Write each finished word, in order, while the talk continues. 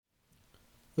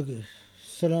Okay.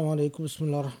 Assalamu alaikum.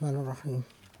 Bismillah ar-Rahman ar-Rahim.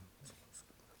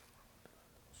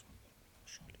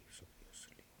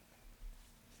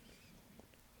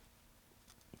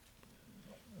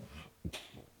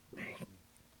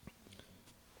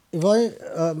 If I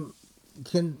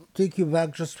can take you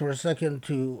back just for a second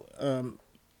to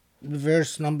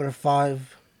verse number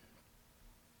 5.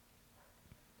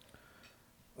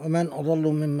 ومن أضل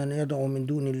ممن يدعو من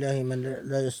دون الله من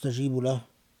لا يستجيب له.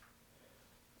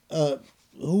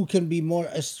 Who can be more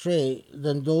astray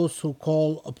than those who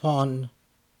call upon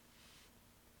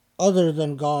other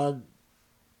than God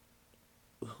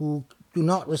who do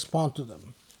not respond to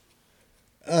them?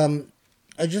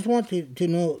 I just want to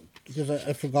know, because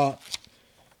I forgot,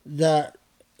 that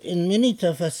in many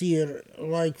tafsir,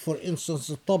 like for instance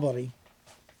the Tabari,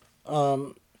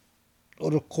 or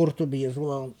the Qurtubi as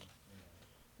well,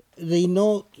 they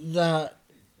note that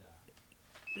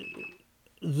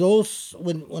those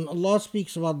when Allah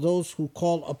speaks about those who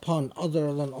call upon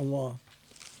other than Allah,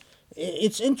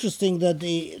 it's interesting that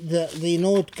they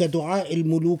note كدعاء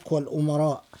الملوك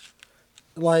والأمراء,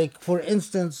 like for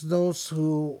instance those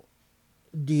who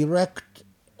direct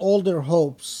all their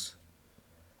hopes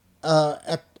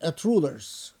at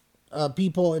rulers,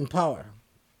 people in power,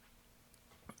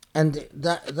 and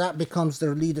that becomes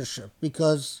their leadership,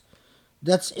 because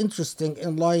that's interesting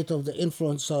in light of the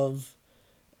influence of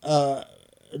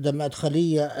the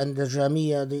Madkhaliya and the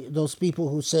Jamia, those people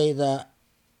who say that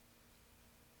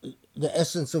the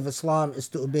essence of Islam is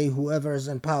to obey whoever is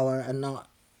in power and not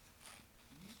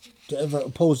to ever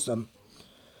oppose them.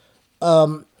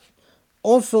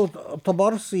 Also,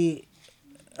 Tabarsi,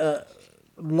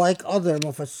 like other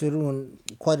Mufassirun,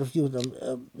 quite a few of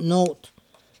them, note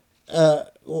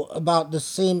about the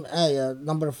same ayah,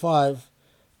 number 5,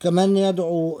 كَمَنْ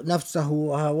يَدْعُو نَفْسَهُ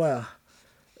وَهَوَاهُ,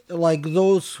 like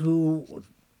those who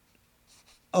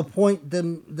appoint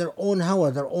them their own hawa,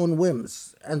 their own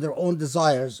whims, and their own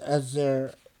desires as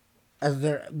their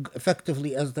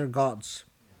effectively as their gods.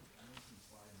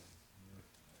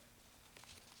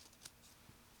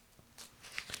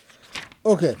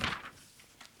 Okay.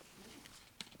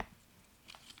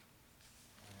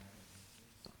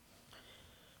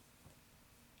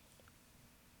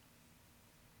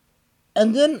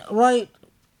 And then right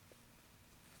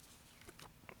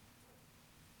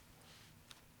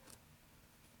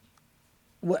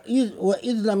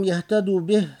وإذ لم يهتدوا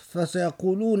به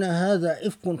فسيقولون هذا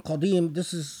إفك قديم.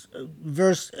 This is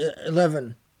verse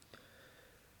 11.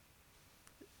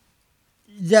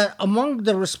 That among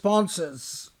the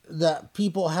responses that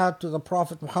people had to the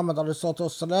Prophet Muhammad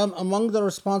والسلام, among the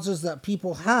responses that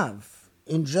people have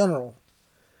in general,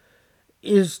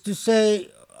 is to say,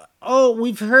 oh,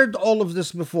 we've heard all of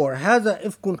this before. هذا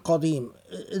إفك قديم.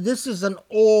 This is an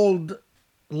old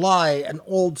lie, an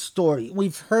old story.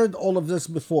 We've heard all of this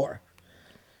before.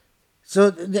 So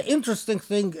the interesting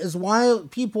thing is, while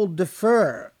people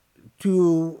defer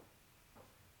to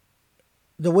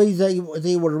the way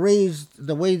they were raised,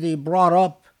 the way they brought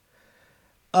up,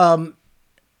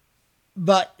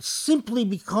 but simply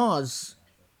because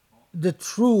the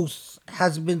truth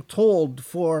has been told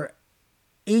for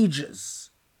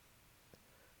ages,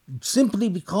 simply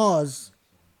because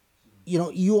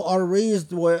you are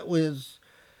raised with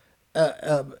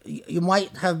you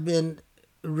might have been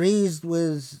raised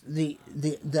with the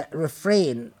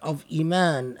refrain of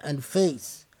iman and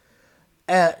faith.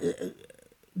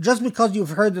 Just because you've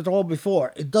heard it all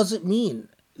before, it doesn't mean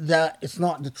that it's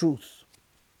not the truth.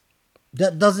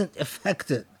 That doesn't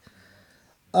affect it.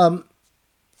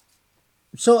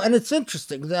 So, and it's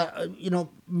interesting that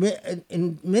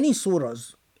in many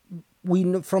surahs,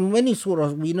 from many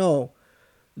surahs we know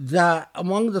that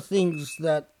among the things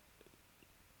that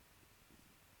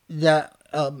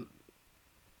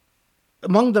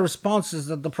among the responses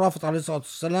that the Prophet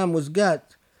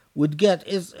ﷺ would get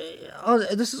is,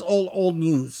 this is all old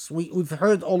news. We've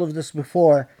heard all of this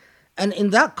before. And in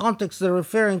that context, they're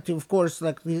referring to, of course,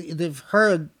 like they've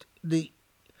heard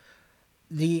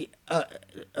they've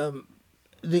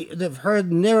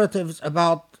heard narratives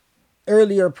about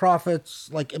earlier prophets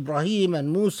like Ibrahim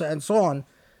and Musa and so on.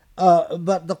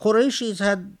 But the Qurayshis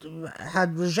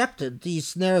had rejected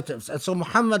these narratives, and so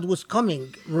Muhammad was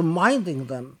coming, reminding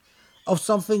them of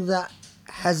something that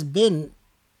has been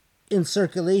in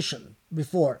circulation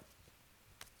before.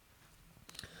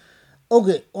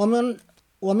 Okay,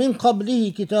 ومن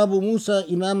قبله كتاب موسى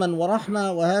إماما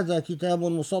ورحمة وهذا كتاب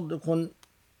مصدق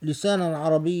لسانا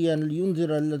عربيا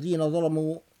لينذر الذين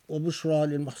ظلموا وبشرى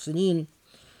للمحسنين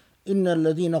إن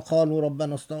الذين قالوا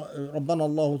ربنا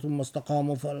الله ثم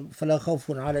استقاموا فلا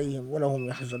خوف عليهم ولا هم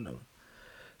يحزنون.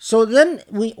 So then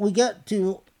we get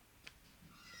to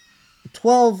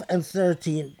 12 and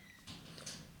 13,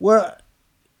 where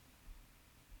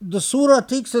the surah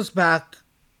takes us back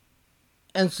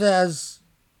and says,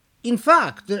 in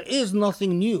fact, there is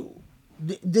nothing new.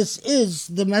 This is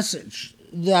the message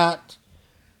that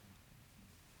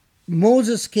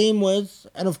Moses came with,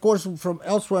 and of course from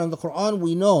elsewhere in the Quran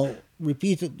we know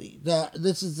repeatedly that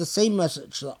this is the same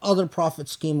message that other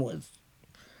prophets came with,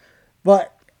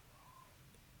 but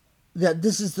that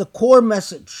this is the core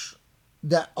message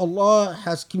that Allah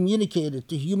has communicated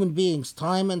to human beings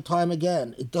time and time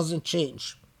again. It doesn't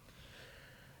change.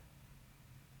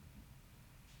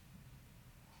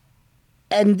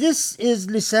 And this is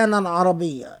lisanan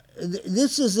Arabiya.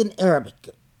 This is in Arabic.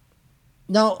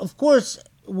 Now, of course,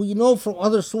 we know from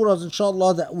other surahs,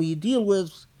 inshallah, that we deal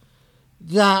with,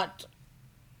 that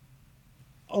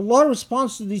Allah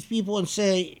responds to these people and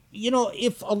say,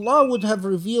 if Allah would have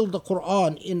revealed the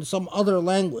Quran in some other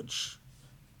language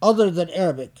other than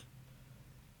Arabic,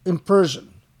 in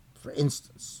Persian, for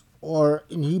instance, or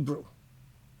in Hebrew,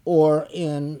 or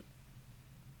in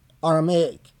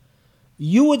Aramaic,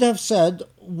 you would have said,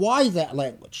 why that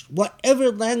language?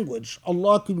 Whatever language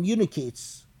Allah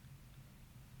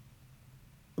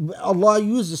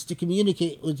uses to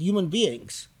communicate with human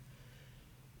beings,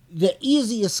 the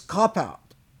easiest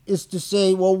cop-out is to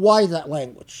say, well, why that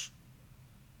language?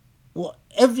 Well,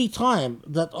 every time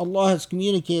that Allah has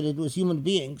communicated with human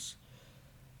beings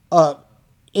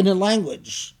in a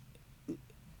language,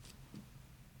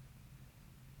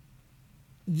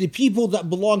 the people that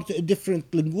belong to a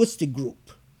different linguistic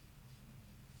group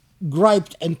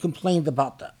griped and complained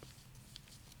about that.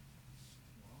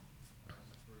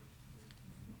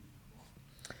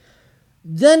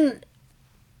 Then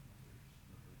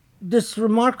this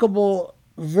remarkable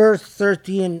verse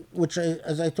 13, which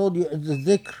as I told you is the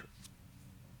dhikr,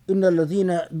 inna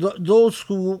ladina, those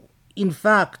who in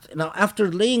fact, now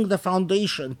after laying the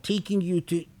foundation, taking you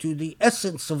to the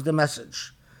essence of the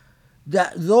message,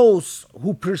 that those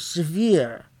who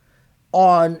persevere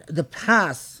on the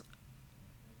path,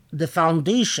 the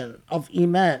foundation of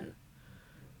Iman,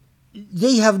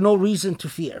 they have no reason to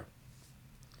fear.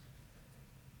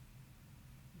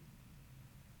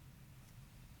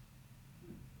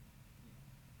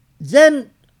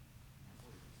 Then,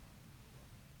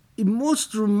 a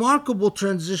most remarkable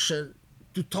transition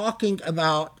to talking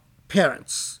about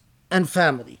parents and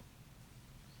family.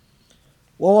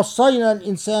 ووصينا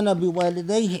الإنسان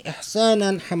بوالديه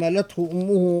إحسانا حملته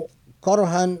أمه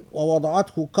كرها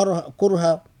ووضعته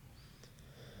كرها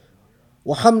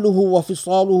وحمله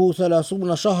وفصاله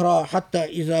 30 شهرا حتى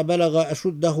إذا بلغ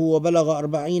أشده وبلغ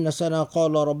 40 سنة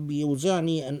قال ربي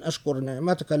أوزعني أن أشكر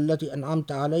نعمتك التي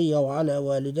أنعمت علي وعلى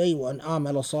والدي وأن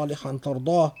أعمل صالحا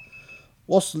ترضاه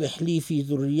واصلح لي في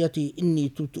ذريتي إني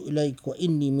تبت إليك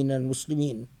وإني من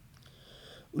المسلمين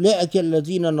أولئك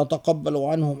الذين نتقبل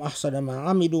عنهم أحسن ما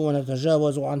عملوا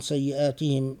ونتجاوز عن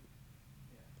سيئاتهم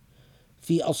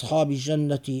في أصحاب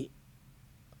الجنة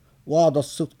وعد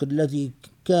الصدق الذي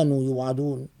كانوا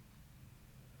يوعدون.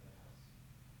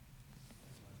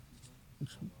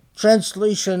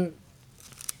 Translation,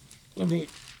 let me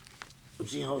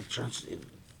see how it's translated.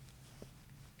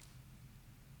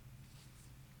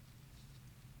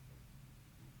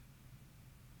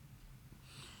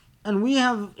 And we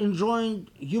have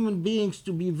enjoined human beings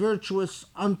to be virtuous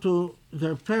unto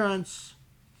their parents.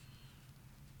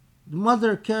 Their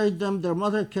mother carried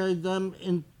them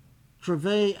in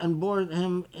travail and bore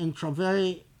him in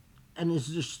travail, and his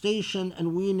gestation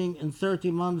and weaning in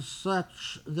 30 months,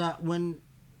 such that when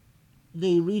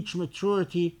they reach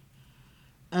maturity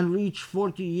and reach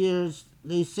 40 years,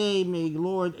 they say, may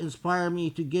Lord inspire me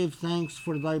to give thanks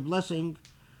for thy blessing,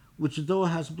 which thou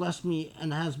hast blessed me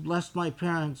and has blessed my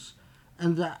parents,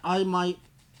 and that I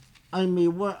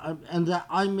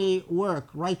may work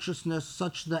righteousness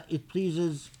such that it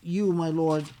pleases you, my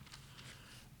Lord,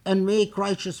 and make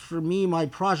righteous for me my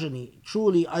progeny.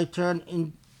 Truly I turn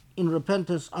in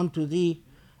repentance unto thee,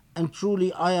 and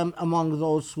truly I am among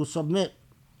those who submit.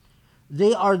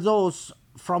 They are those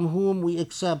from whom we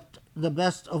accept the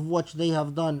best of what they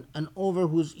have done, and over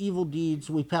whose evil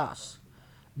deeds we pass.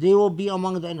 They will be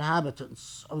among the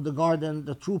inhabitants of the garden,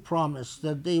 the true promise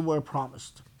that they were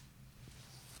promised.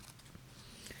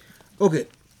 Okay,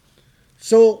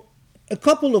 so a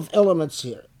couple of elements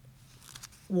here.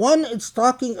 One, it's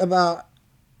talking about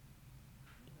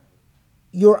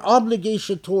your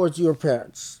obligation towards your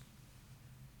parents.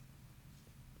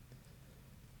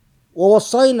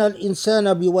 ووصينا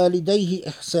الإنسان بوالديه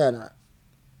إحسانا.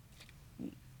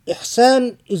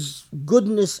 Ihsan is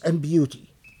goodness and beauty.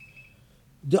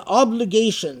 The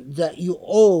obligation that you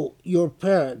owe your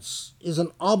parents is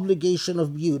an obligation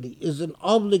of beauty, is an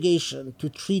obligation to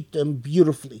treat them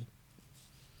beautifully.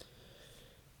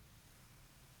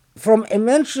 From a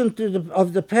mention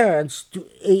of the parents to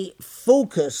a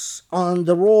focus on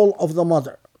the role of the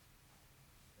mother,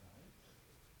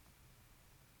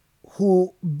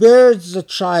 who bears the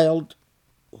child,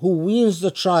 who weans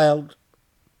the child,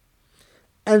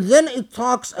 and then it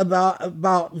talks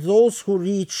about those who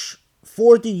reach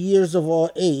 40 years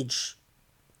of age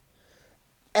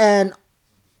and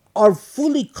are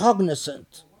fully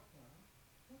cognizant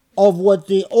of what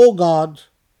they owe God,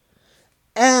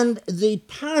 and they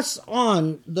pass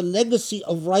on the legacy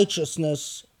of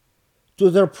righteousness to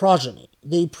their progeny.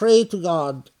 They pray to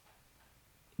God,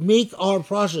 make our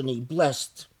progeny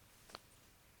blessed.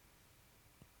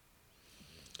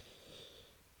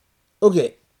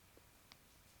 Okay,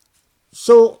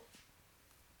 so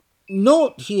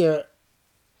note here,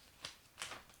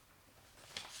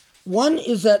 one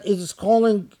is that it is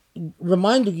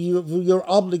reminding you of your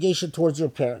obligation towards your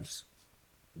parents.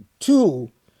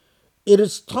 Two, it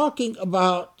is talking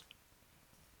about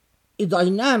a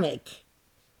dynamic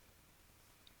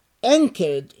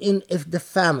anchored in the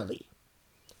family.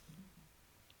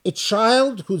 A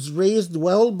child who's raised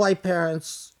well by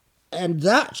parents, and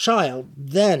that child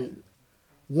then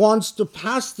wants to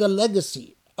pass the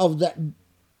legacy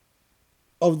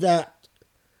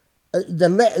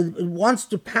wants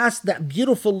to pass that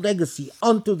beautiful legacy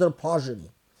onto their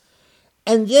progeny.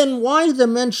 And then why the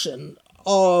mention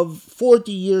of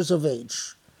 40 years of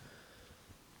age?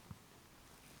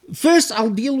 First, I'll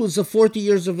deal with the 40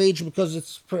 years of age because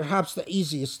it's perhaps the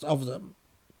easiest of them.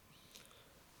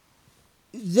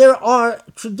 There are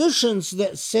traditions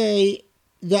that say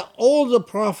that all the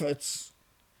prophets,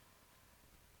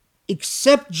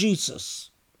 except Jesus,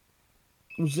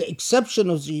 with the exception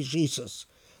of Jesus,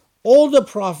 all the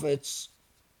prophets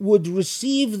would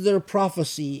receive their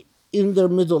prophecy in their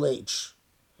middle age.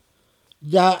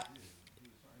 That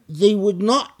they would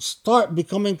not start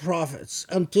becoming prophets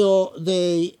until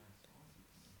they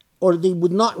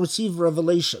would not receive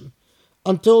revelation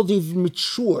until they've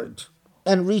matured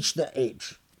and reached that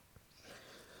age.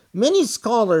 Many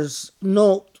scholars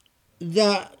note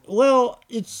that,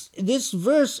 this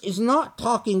verse is not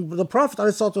talking. The Prophet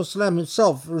ﷺ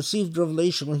himself received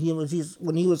revelation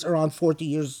when he was around 40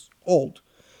 years old.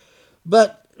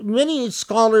 But many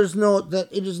scholars note that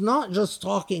it is not just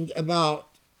talking about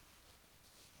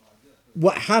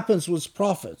what happens with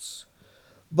prophets,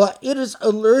 but it is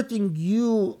alerting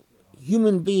you,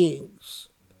 human beings,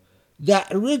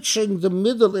 that reaching the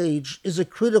middle age is a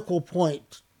critical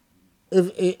point,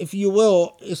 if you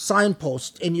will, a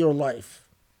signpost in your life.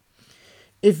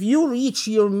 If you reach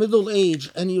your middle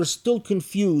age and you're still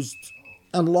confused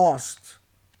and lost,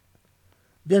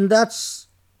 then that's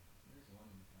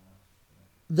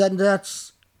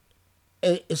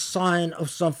a sign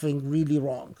of something really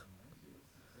wrong.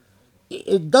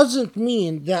 It doesn't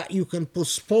mean that you can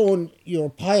postpone your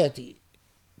piety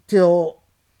till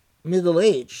middle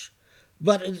age,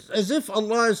 but it's as if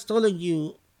Allah is telling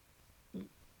you,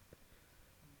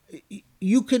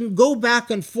 you can go back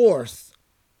and forth,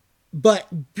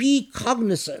 but be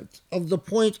cognizant of the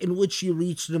point in which you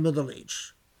reach the middle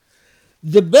age.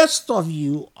 The best of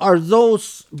you are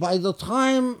those, by the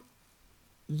time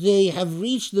they have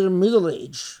reached their middle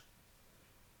age,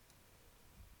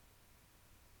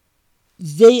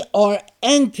 they are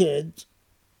anchored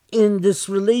in this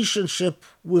relationship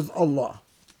with Allah.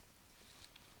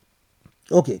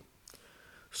 Okay,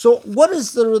 so what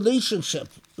is the relationship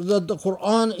that the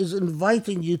Quran is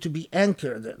inviting you to be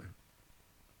anchored in?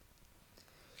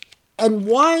 And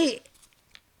why,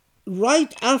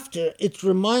 right after it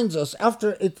reminds us,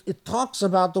 after it talks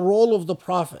about the role of the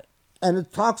Prophet, and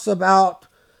it talks about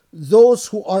those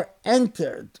who are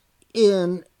anchored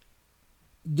in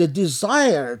the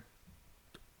desire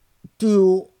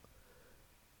to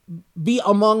be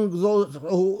among those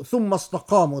who ثُمَّ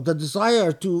اسْتَقَامُوا, the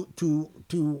desire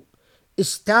to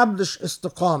establish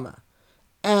istiqamah.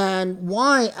 And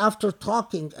why, after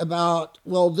talking about,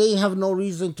 they have no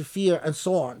reason to fear and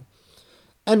so on,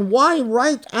 and why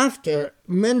right after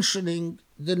mentioning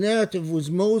the narrative with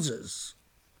Moses,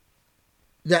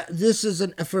 that this is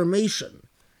an affirmation,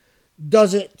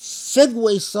 does it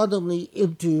segue suddenly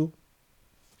into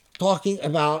talking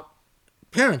about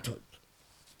parenthood?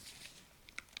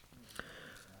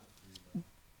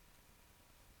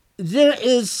 There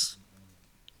is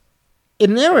a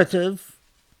narrative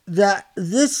that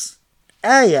this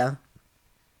ayah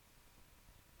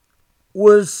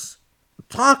was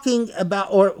talking about,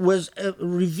 or was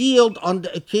revealed on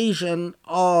the occasion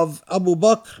of Abu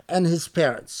Bakr and his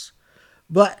parents.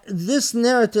 But this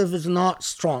narrative is not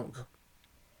strong.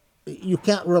 You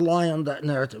can't rely on that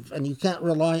narrative, and you can't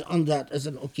rely on that as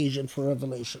an occasion for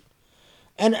revelation.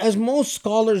 And as most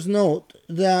scholars note,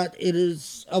 that it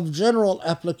is of general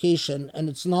application, and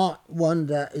it's not one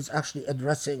that is actually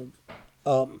addressing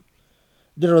the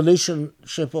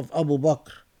relationship of Abu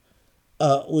Bakr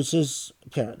with his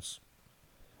parents.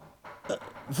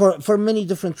 For many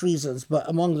different reasons, but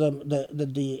among them,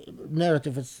 the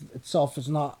narrative itself is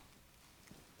not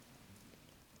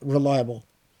reliable.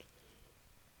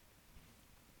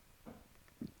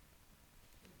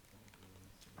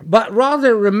 But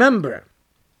rather remember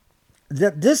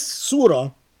that this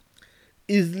surah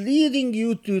is leading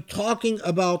you to talking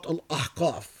about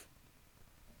Al-Ahqaf,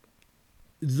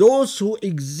 those who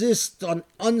exist on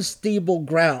unstable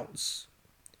grounds,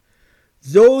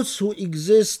 those who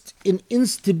exist in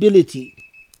instability,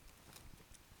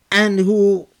 and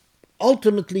who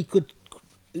ultimately could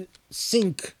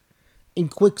sink in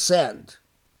quicksand,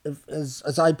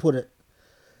 as I put it.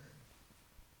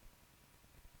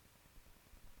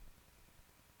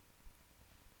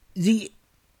 The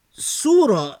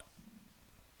surah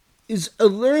is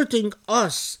alerting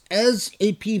us as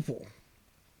a people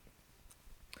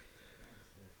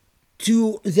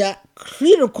to that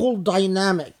critical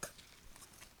dynamic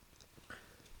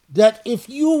that if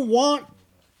you want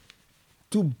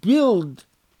to build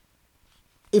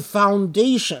a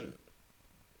foundation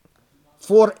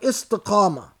for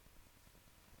istiqamah,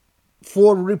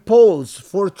 for repose,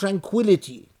 for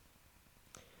tranquility,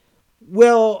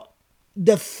 well,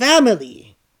 the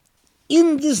family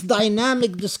in this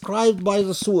dynamic described by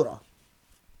the surah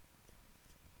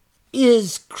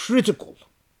is critical.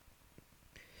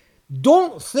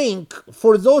 Don't think,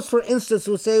 for those, for instance,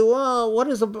 who say, well,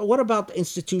 what about the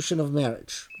institution of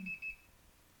marriage?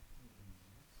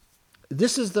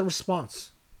 This is the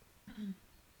response.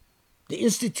 The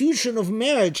institution of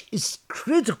marriage is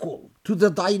critical to the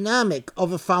dynamic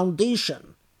of a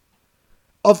foundation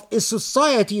of a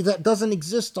society that doesn't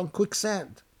exist on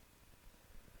quicksand.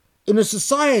 In a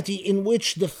society in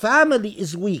which the family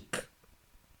is weak,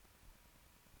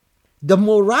 the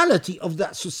morality of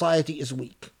that society is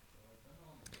weak.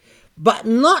 But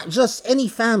not just any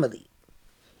family.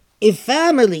 A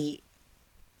family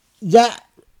that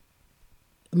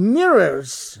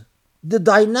mirrors the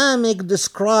dynamic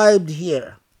described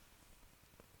here.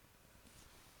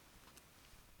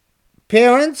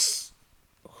 Parents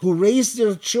who raise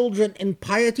their children in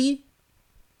piety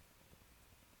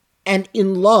and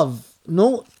in love.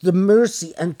 Note the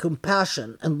mercy and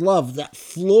compassion and love that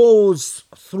flows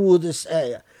through this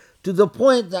ayah, to the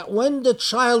point that when the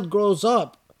child grows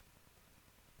up,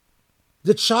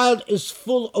 the child is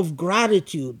full of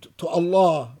gratitude to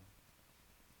Allah.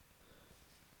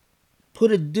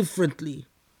 Put it differently,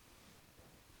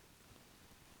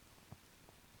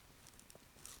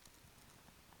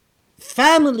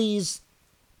 families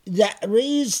that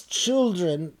raise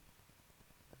children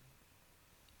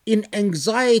in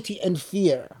anxiety and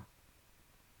fear,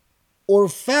 or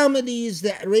families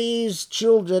that raise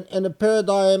children in a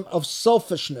paradigm of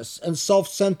selfishness and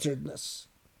self-centeredness,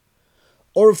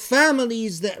 or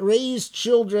families that raise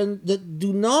children that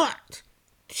do not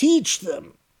teach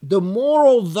them the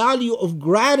moral value of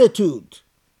gratitude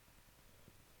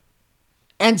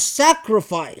and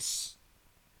sacrifice,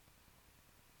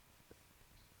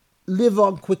 live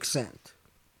on quicksand.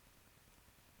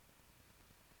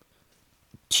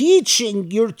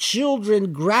 Teaching your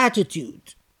children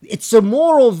gratitude, it's a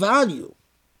moral value.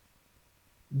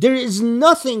 There is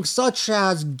nothing such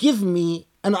as give me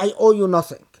and I owe you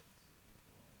nothing.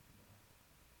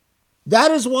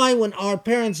 That is why when our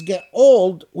parents get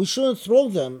old, we shouldn't throw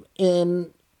them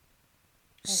in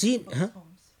homes.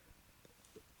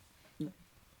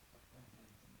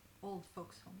 Old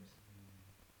folks' homes.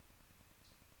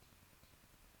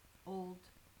 Old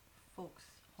folks'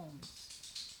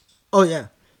 homes. Oh yeah.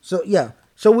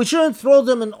 So we shouldn't throw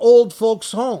them in old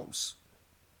folks' homes.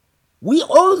 We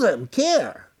owe them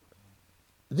care.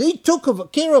 They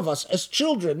took care of us as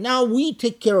children. Now we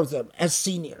take care of them as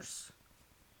seniors.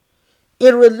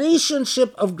 A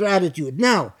relationship of gratitude.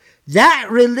 Now, that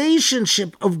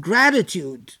relationship of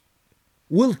gratitude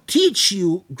will teach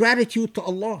you gratitude to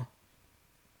Allah.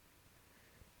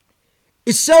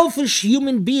 A selfish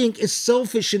human being is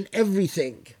selfish in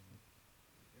everything.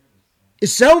 A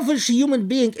selfish human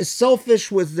being is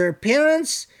selfish with their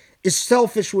parents, is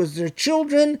selfish with their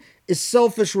children, is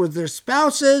selfish with their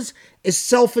spouses, is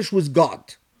selfish with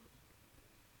God.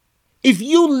 If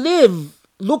you live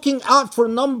looking out for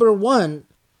number one,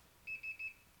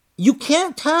 You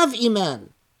can't have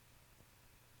iman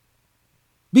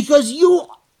because you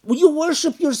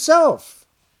worship yourself.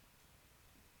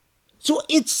 So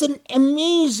it's an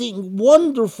amazing,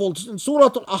 wonderful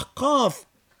Surah Al-Ahqaf.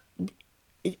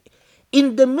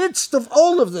 In the midst of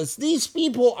all of this, these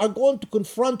people are going to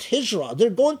confront Hijrah. They're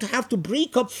going to have to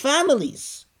break up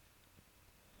families.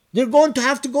 They're going to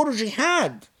have to go to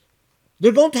jihad.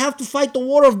 They're going to have to fight the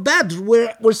war of Badr,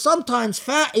 where sometimes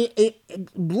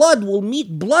blood will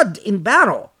meet blood in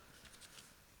battle.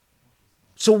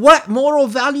 So what moral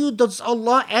value does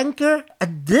Allah anchor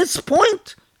at this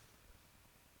point?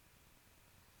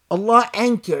 Allah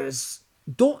anchors,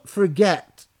 don't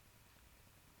forget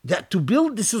that to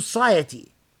build the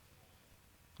society,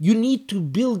 you need to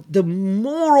build the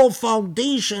moral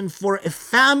foundation for a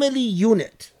family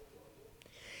unit.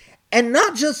 And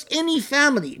not just any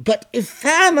family, but a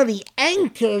family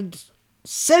anchored,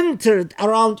 centered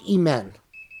around Iman.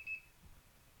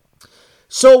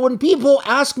 So when people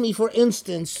ask me, for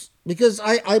instance, because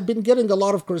I've been getting a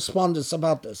lot of correspondence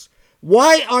about this,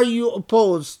 why are you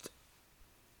opposed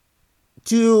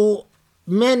to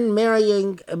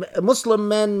Muslim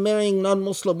men marrying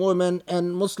non-Muslim women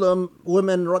and Muslim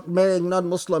women marrying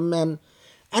non-Muslim men?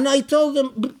 And I told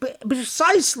them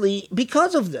precisely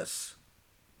because of this.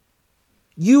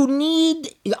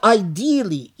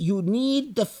 Ideally, you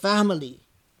need the family,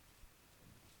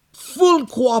 full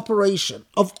cooperation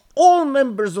of all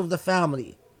members of the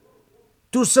family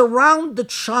to surround the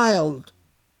child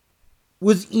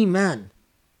with Iman,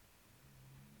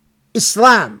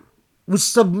 Islam, with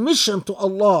submission to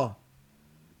Allah,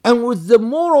 and with the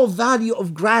moral value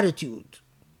of gratitude.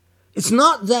 It's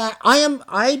not that I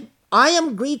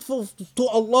am grateful to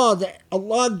Allah that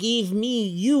Allah gave me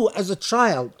you as a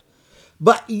child,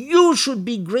 but you should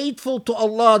be grateful to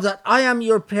Allah that I am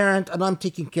your parent and I'm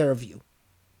taking care of you.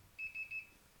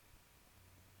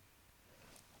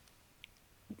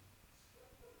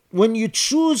 When you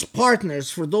choose partners,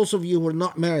 for those of you who are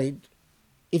not married,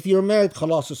 if you're married,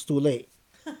 khalas, it's too late.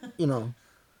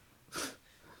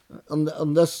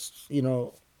 Unless,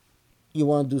 you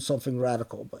want to do something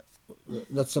radical, but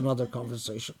that's another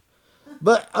conversation.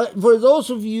 But for those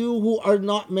of you who are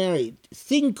not married,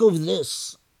 think of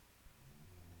this.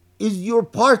 Is your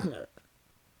partner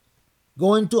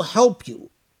going to help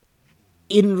you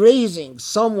in raising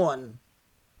someone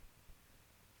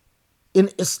in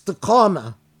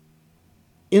istiqamah,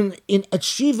 in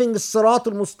achieving Sirat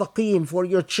al-Mustaqim for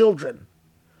your children,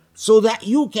 so that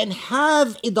you can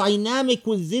have a dynamic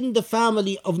within the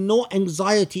family of no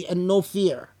anxiety and no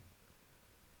fear?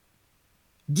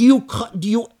 Do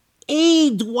you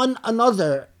aid one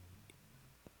another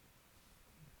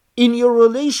in your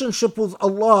relationship with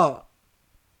Allah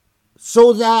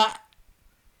so that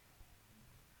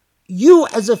you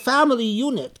as a family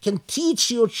unit can teach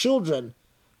your children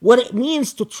what it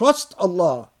means to trust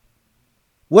Allah,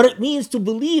 what it means to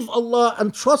believe Allah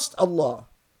and trust Allah?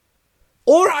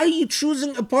 Or are you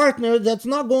choosing a partner that's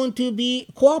not going to be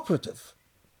cooperative,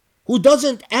 who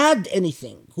doesn't add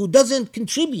anything, who doesn't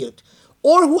contribute,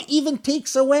 or who even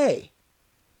takes away?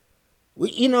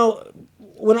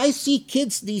 When I see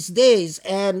kids these days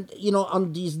and,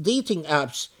 on these dating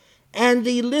apps, and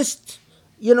they list,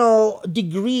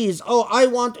 degrees. Oh, I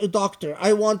want a doctor.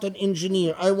 I want an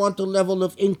engineer. I want a level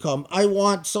of income. I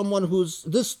want someone who's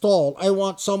this tall. I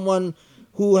want someone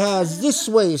who has this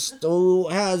waist, who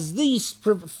has these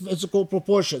physical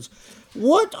proportions.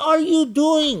 What are you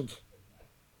doing?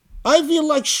 I feel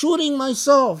like shooting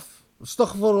myself.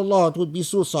 Astaghfirullah, it would be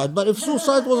suicide. But if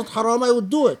suicide wasn't haram, I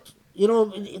would do it.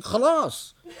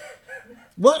 Khalas.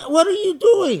 What are you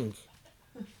doing?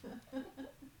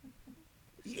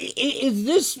 Is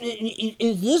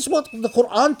this what the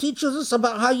Quran teaches us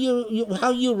about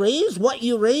how you raise, what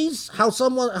you raise, how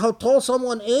tall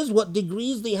someone is, what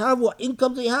degrees they have, what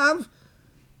income they have?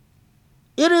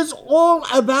 It is all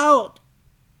about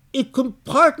a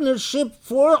partnership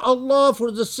for Allah, for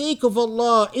the sake of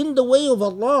Allah, in the way of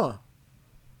Allah.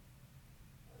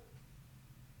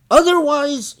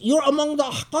 Otherwise, you're among the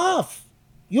Ahqaf.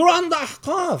 You're on the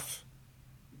Ahqaf.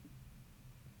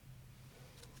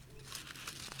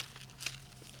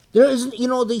 There is,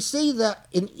 they say that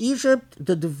in Egypt,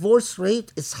 the divorce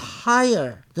rate is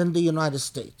higher than the United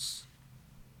States.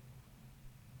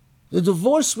 The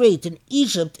divorce rate in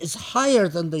Egypt is higher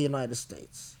than the United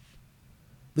States.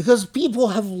 Because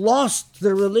people have lost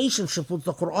their relationship with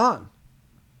the Quran.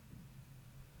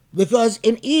 Because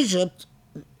in Egypt,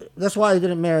 that's why I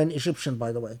didn't marry an Egyptian,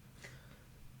 by the way.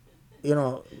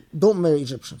 Don't marry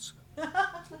Egyptians.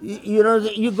 You know,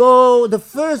 you go, the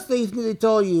first thing they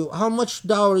tell you, how much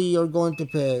dowry you're going to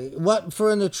pay, what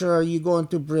furniture are you going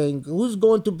to bring, who's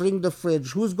going to bring the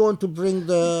fridge, who's going to bring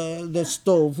the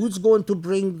stove, who's going to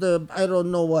bring the, I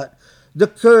don't know what, the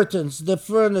curtains, the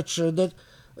furniture, that,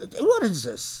 what is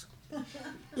this?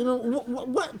 You know,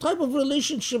 what type of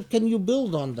relationship can you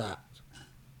build on that?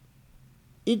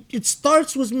 It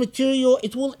starts with material,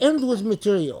 it will end with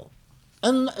material.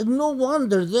 And no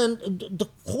wonder then the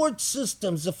court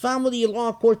systems, the family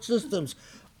law court systems,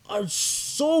 are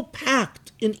so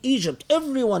packed in Egypt.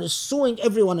 Everyone is suing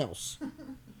everyone else.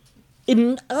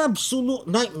 An absolute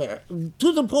nightmare.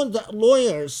 To the point that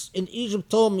lawyers in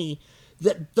Egypt told me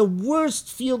that the worst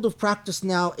field of practice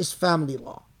now is family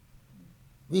law.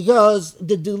 Because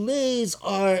the delays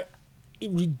are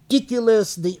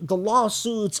ridiculous, the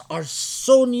lawsuits are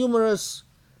so numerous.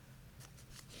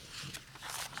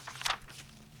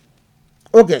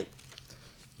 Okay,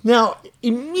 now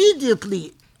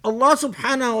immediately Allah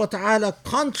subhanahu wa ta'ala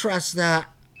contrasts that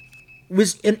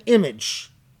with an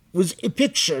image, with a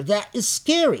picture that is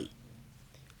scary.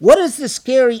 What is the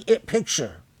scary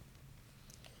picture?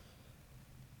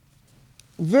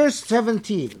 Verse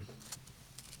 17.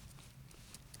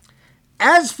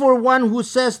 As for one who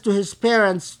says to his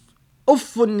parents,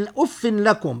 Uffin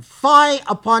lakum, fie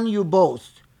upon you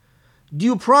both. Do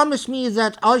you promise me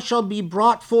that I shall be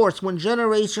brought forth when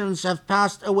generations have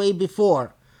passed away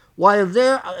before, while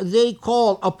they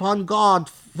call upon God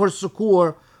for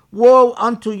succor? Woe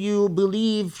unto you,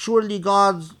 believe surely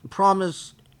God's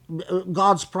promise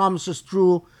is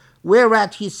true,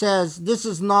 whereat he says, this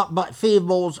is not but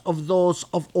fables of those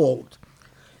of old.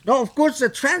 Now, of course, the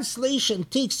translation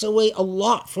takes away a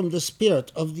lot from the spirit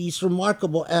of these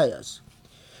remarkable ayahs.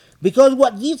 Because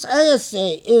what these ayahs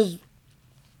say is,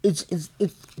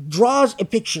 it draws a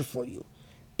picture for you.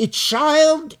 A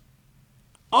child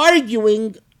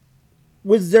arguing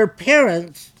with their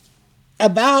parents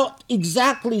about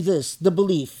exactly this, the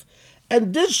belief.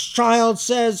 And this child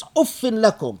says, Uffin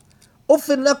lakum.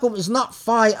 Uffin lakum is not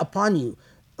fie upon you,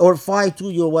 or fie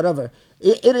to you, or whatever.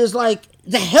 It is like,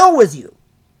 the hell with you.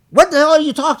 What the hell are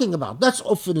you talking about? That's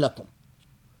Uffin lakum.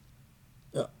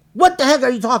 What the heck are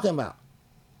you talking about?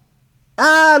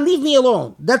 Leave me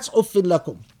alone. That's Uffin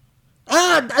lakum.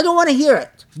 I don't want to hear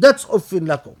it. That's Uffin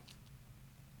lakum.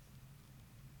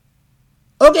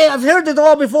 Okay, I've heard it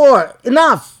all before.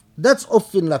 Enough. That's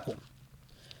Uffin lakum.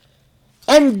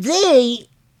 And they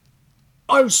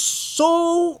are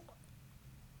so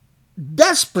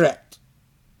desperate.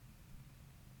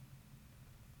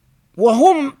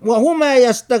 وهما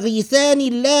يستغيثان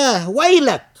الله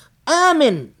ويلك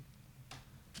آمن.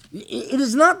 It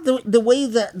is not the way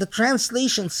that the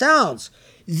translation sounds.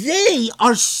 They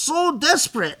are so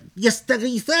desperate.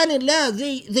 يستغيثان الله.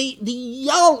 They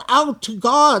yell out to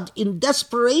God in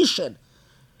desperation.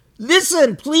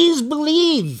 Listen, please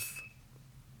believe.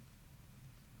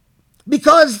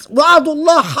 Because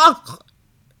wa'adullah haqq.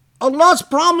 Allah's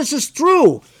promise is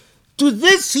true. To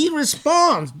this he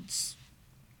responds,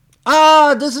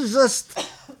 this is just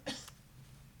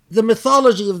the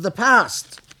mythology of the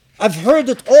past. I've heard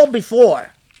it all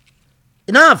before.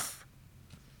 Enough.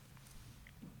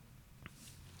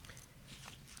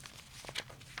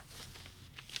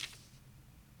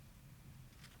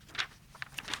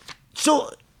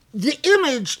 So the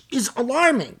image is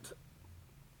alarming.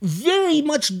 Very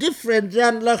much different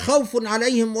than la khawfun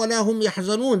alayhim wa la hum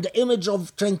yahzanun, the image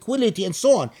of tranquility and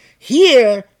so on.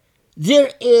 Here,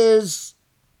 there is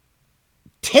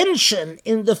tension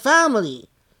in the family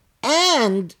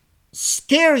and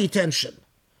scary tension.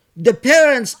 The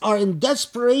parents are in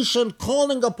desperation,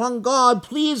 calling upon God,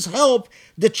 please help.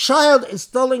 The child is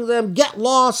telling them, get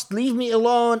lost, leave me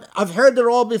alone. I've heard it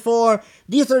all before.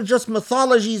 These are just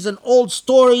mythologies and old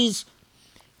stories.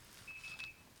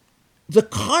 The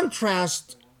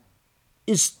contrast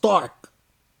is stark.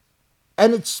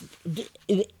 And the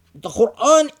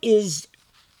Quran is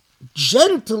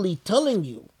gently telling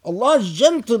you, Allah is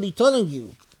gently telling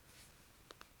you,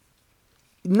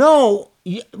 no,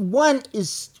 it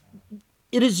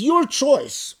is your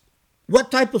choice.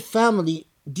 What type of family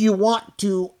do you want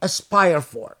to aspire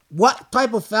for? What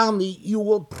type of family you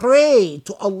will pray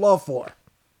to Allah for?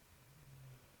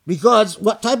 Because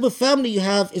what type of family you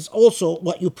have is also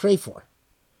what you pray for.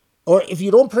 Or if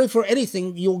you don't pray for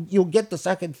anything, you'll get the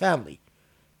second family.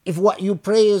 If what you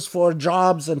pray is for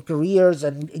jobs and careers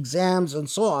and exams and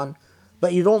so on,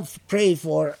 but you don't pray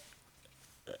for,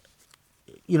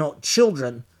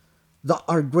 children that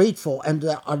are grateful and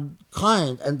that are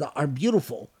kind and that are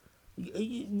beautiful,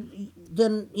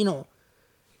 then,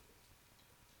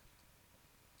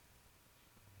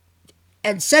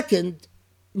 And second,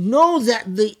 know that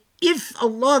if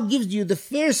Allah gives you the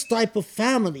first type of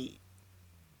family,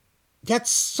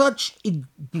 that's such a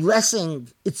blessing.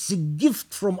 It's a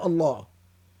gift from Allah.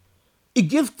 A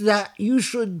gift that you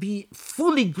should be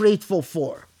fully grateful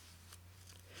for.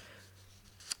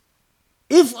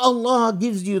 If Allah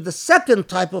gives you the second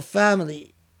type of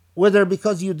family, whether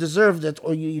because you deserved it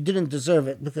or you didn't deserve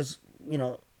it, because,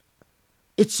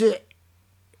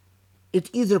 it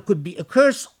either could be a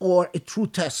curse or a true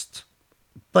test.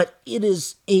 But it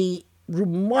is a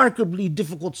remarkably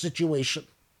difficult situation.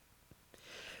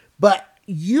 But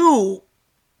you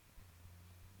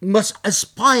must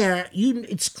aspire,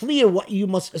 it's clear what you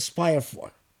must aspire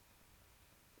for.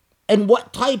 And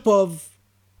what type of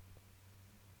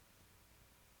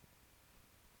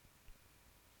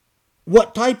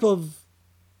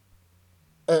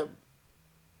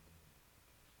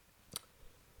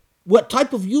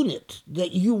unit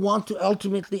that you want to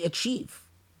ultimately achieve.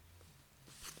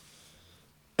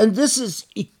 And this is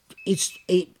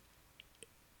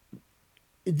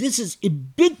a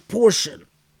big portion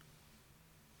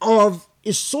of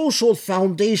a social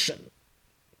foundation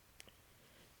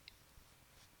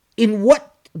in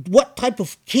what type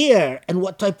of care and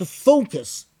what type of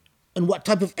focus and what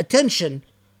type of attention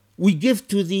we give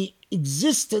to the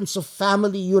existence of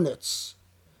family units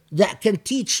that can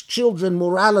teach children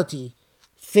morality,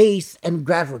 faith, and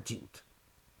gratitude.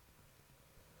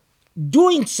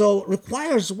 Doing so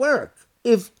requires work.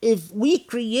 If we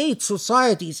create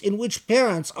societies in which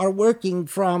parents are working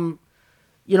from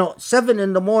 7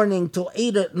 in the morning till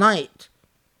 8 at night,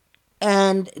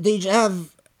 and they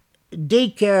have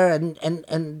daycare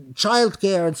and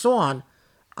childcare and so on,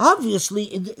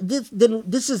 obviously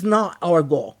this is not our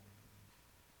goal.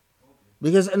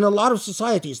 Because in a lot of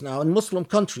societies now, in Muslim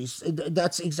countries,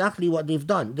 that's exactly what they've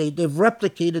done. They've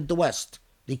replicated the West.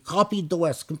 They copied the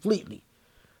West completely.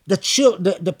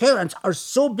 The parents are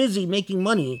so busy making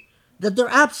money that they're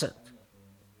absent.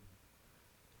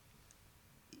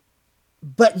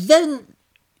 But then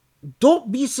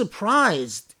don't be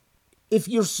surprised if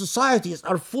your societies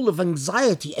are full of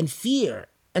anxiety and fear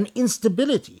and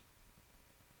instability.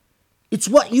 It's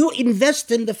what you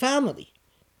invest in the family.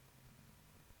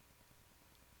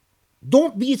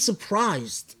 Don't be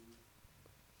surprised.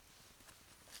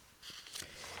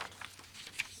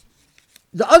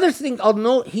 The other thing I'll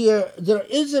note here, there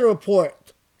is a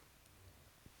report,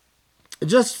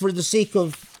 just for the sake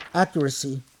of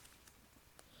accuracy,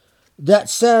 that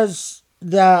says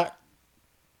that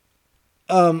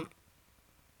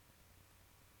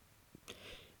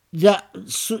verse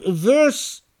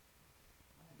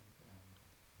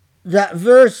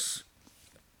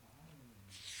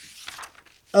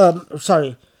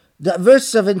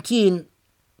 17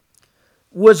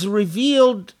 was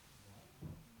revealed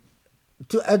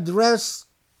to address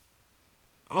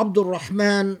Abdul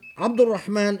Rahman. Abdul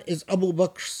Rahman is Abu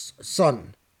Bakr's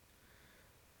son.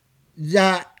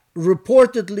 That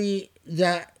reportedly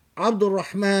that Abdul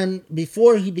Rahman,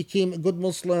 before he became a good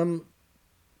Muslim,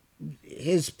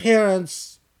 his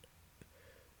parents,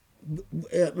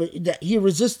 that he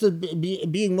resisted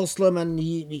being Muslim, and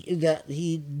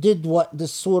he did what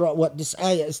this surah, what this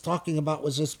ayah is talking about,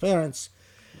 was his parents.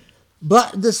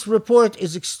 But this report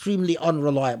is extremely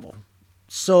unreliable.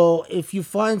 So if you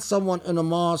find someone in a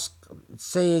mosque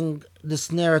saying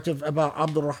this narrative about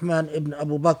Abdul Rahman ibn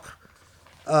Abu Bakr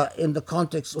in the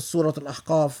context of Surah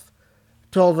Al-Ahqaf,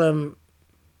 tell them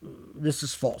this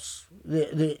is false.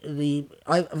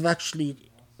 I've actually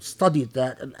studied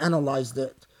that and analyzed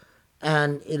it,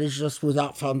 and it is just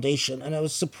without foundation. And I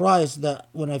was surprised that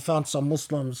when I found some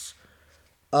Muslims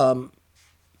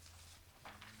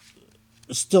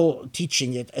still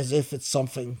teaching it as if it's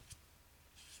something.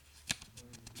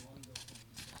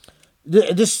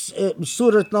 This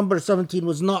Surah number 17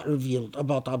 was not revealed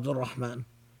about Abdul Rahman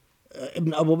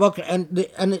ibn Abu Bakr, and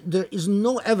there is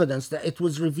no evidence that it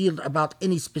was revealed about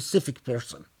any specific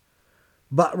person,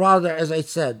 but rather, as I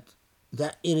said,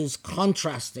 that it is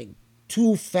contrasting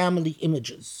two family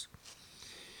images.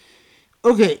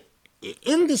 Okay,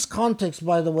 in this context,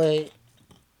 by the way,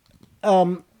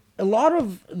 a lot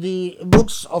of the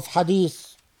books of hadith,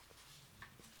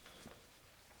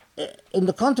 in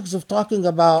the context of talking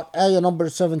about ayah number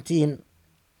 17,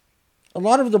 a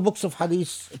lot of the books of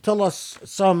hadith tell us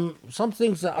some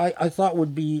things that I thought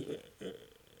would be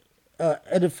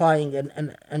edifying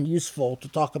and useful to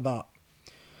talk about.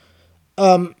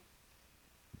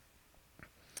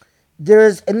 There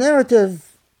is a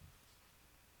narrative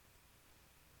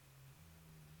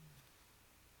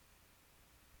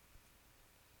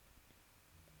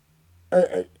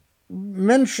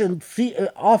mentioned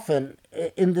often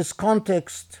in this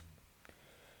context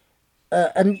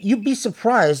And you'd be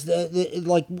surprised,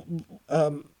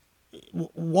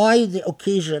 why the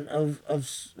occasion of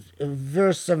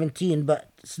verse 17, but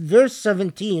verse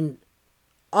 17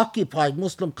 occupied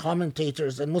Muslim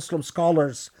commentators and Muslim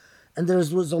scholars, and there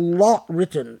was a lot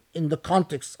written in the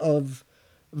context of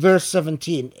verse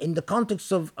 17, in the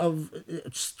context of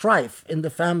strife in the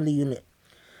family unit.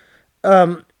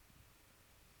 The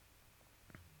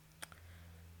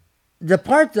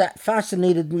part that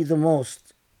fascinated me the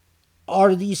most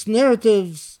are these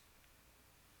narratives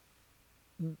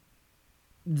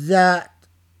that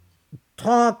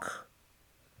talk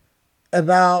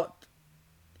about,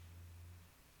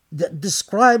 that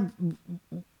describe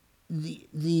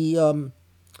the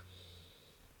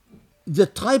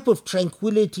type of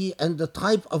tranquility and the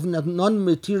type of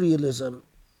non-materialism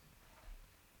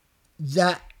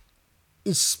that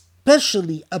is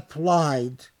specially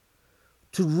applied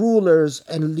to rulers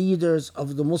and leaders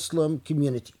of the Muslim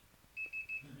community.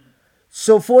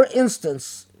 So, for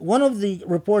instance, one of the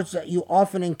reports that you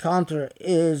often encounter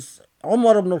is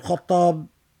Umar ibn al-Khattab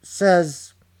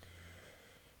says,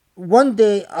 one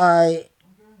day I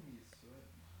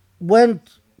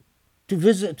went to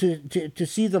visit, to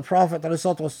see the Prophet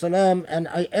ﷺ, and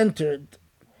I entered,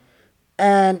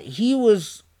 and he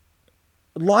was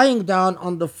lying down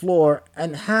on the floor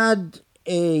and had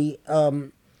a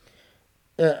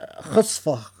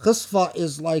khusfa. Khusfa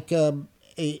is like a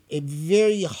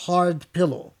very hard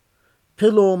pillow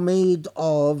made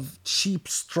of cheap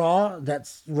straw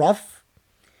that's rough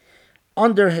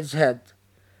under his head.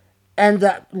 And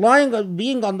that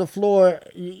being on the floor,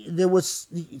 there was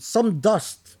some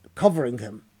dust covering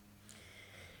him.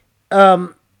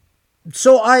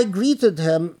 So I greeted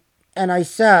him and I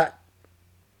sat,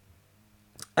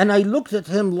 and I looked at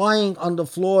him lying on the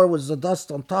floor with the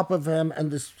dust on top of him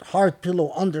and this hard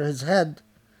pillow under his head.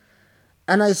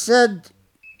 And I said,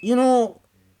 you know,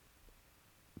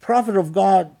 Prophet of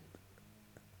God,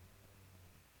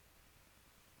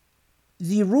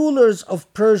 the rulers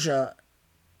of Persia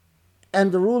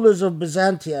and the rulers of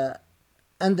Byzantia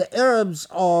and the Arabs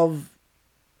of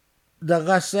the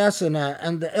Ghassasina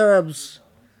and the Arabs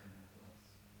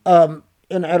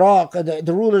in Iraq,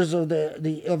 the rulers of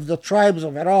the tribes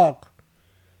of Iraq,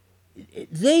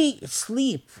 they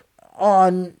sleep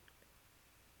on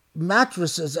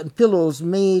mattresses and pillows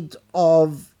made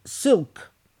of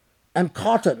silk and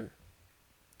cotton.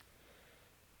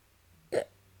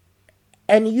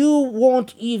 And you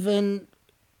won't even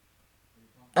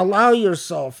allow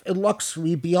yourself a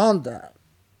luxury beyond that.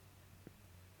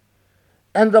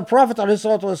 And the Prophet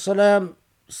ﷺ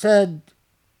said,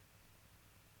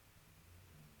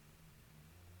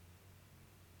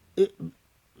 to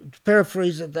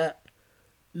paraphrase it, that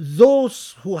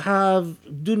those who have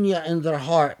dunya in their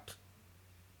heart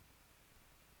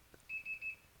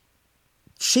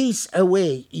chase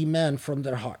away iman from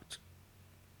their heart.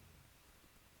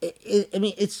 I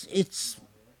mean, it's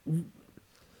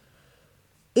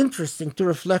interesting to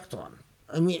reflect on.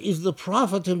 I mean, if the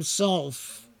Prophet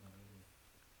himself,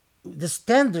 the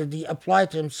standard he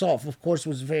applied to himself, of course,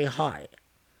 was very high.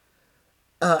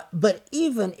 But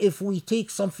even if we take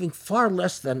something far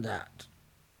less than that,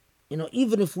 you know,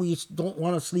 even if we don't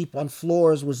want to sleep on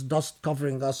floors with dust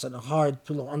covering us and a hard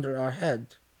pillow under our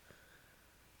head,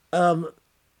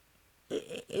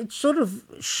 it sort of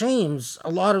shames a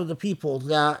lot of the people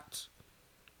that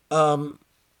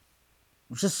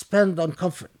just spend on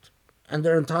comfort, and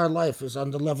their entire life is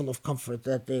on the level of comfort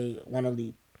that they want to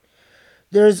lead.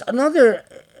 There's another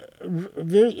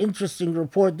very interesting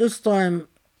report, this time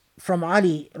from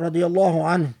Ali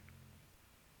radiallahu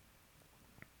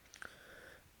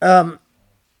anhu.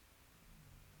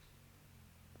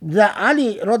 That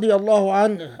Ali radiallahu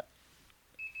anhu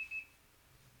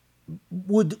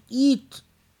would eat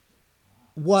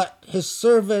what his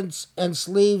servants and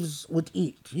slaves would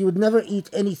eat. He would never eat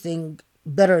anything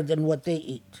better than what they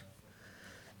eat.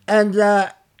 And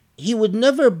he would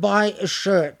never buy a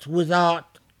shirt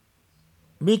without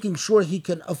making sure he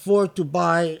can afford to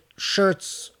buy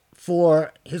shirts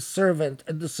for his servant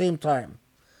at the same time.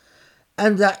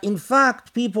 And that, in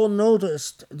fact, people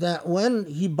noticed that when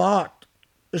he bought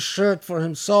a shirt for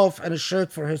himself and a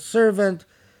shirt for his servant,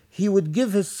 he would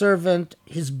give his servant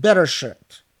his better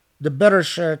shirt,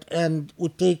 and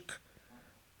would take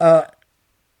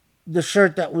the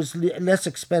shirt that was less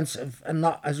expensive and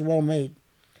not as well made.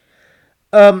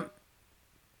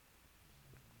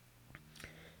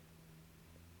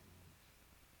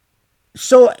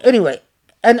 So anyway,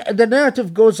 and the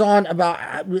narrative goes on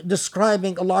about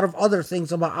describing a lot of other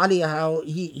things about Ali, how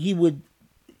he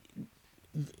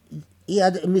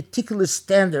had a meticulous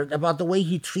standard about the way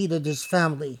he treated his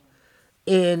family,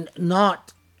 in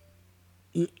not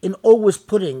in always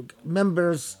putting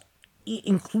members,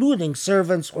 including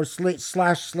servants or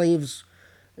slash slaves,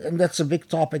 and that's a big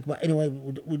topic. But anyway,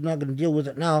 we're not going to deal with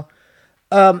it now.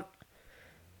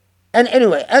 And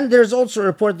anyway, and there's also a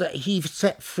report that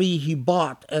he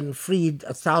bought and freed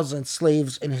 1,000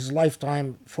 slaves in his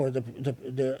lifetime for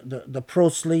the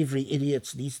pro-slavery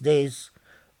idiots these days,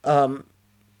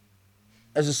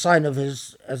 as a sign of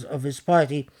his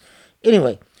piety.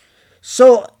 Anyway,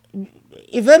 so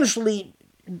eventually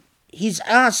he's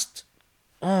asked.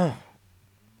 Oh,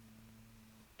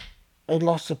 I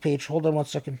lost the page. Hold on one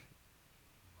second.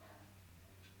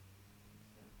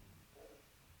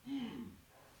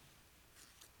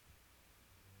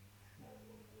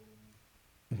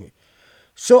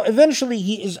 So eventually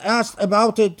he is asked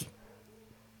about it,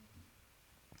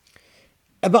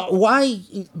 about why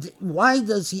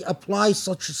does he apply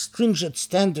such a stringent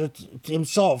standard to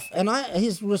himself, and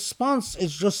his response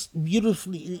is just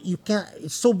beautifully, you can't,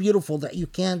 it's so beautiful that you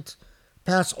can't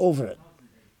pass over it.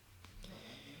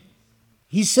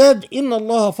 He said, إن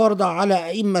الله فرض على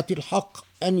أئمة الحق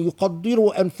أن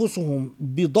يقدروا أنفسهم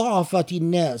بضعفة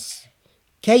الناس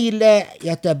كي لا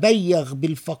يتبيغ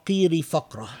بالفقير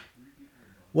فقره.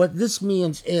 What this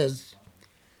means is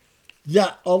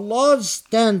that Allah's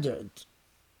standard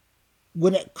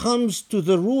when it comes to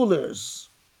the rulers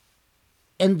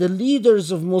and the leaders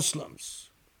of Muslims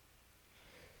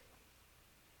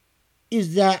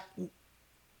is that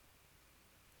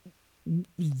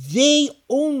they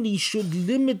only should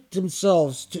limit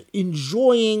themselves to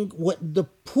enjoying what the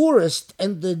poorest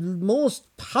and the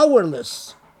most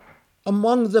powerless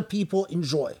among the people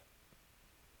enjoy.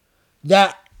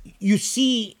 That you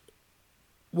see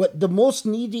what the most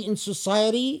needy in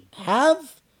society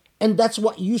have, and that's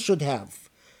what you should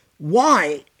have.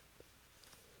 Why?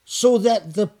 So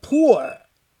that the poor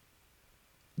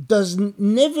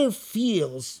never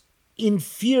feels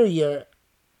inferior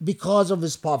because of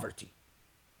his poverty.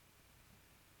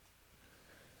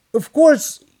 Of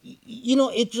course,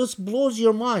 it just blows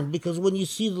your mind, because when you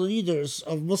see the leaders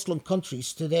of Muslim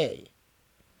countries today,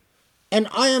 and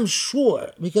I am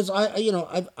sure, because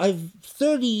I've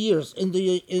 30 years in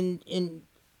the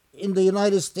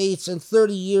United States and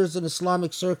 30 years in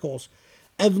Islamic circles,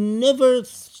 I've never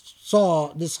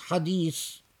saw this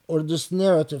hadith or this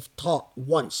narrative taught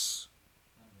once.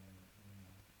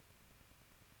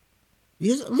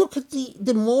 Look at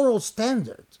the moral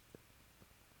standard.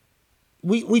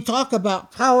 We talk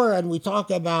about power, and we talk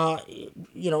about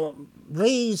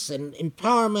race and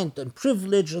empowerment and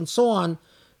privilege and so on.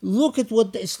 Look at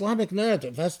what the Islamic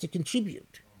narrative has to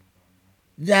contribute.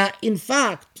 That in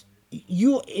fact,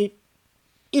 if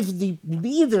the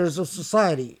leaders of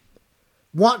society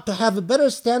want to have a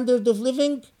better standard of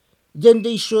living, then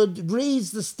they should raise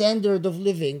the standard of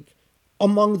living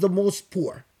among the most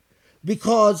poor.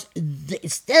 Because the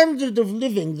standard of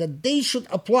living that they should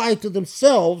apply to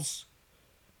themselves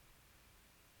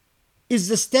is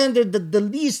the standard that the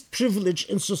least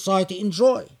privileged in society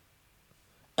enjoy.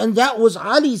 And that was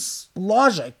Ali's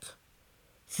logic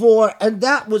and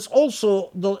that was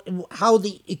also how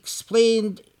they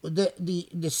explained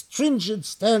the stringent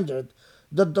standard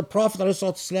that the Prophet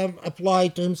ﷺ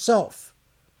applied to himself.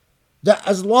 That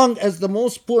as long as the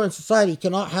most poor in society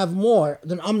cannot have more,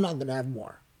 then I'm not going to have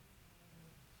more.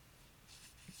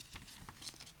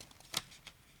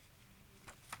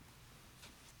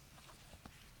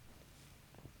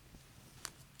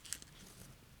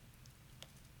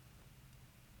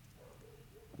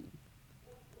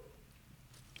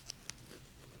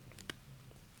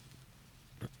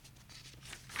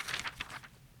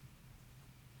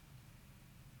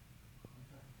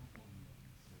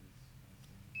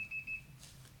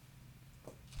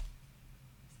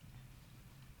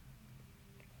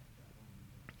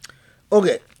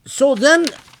 Okay, so then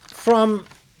from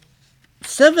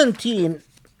 17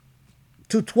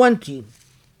 to 20,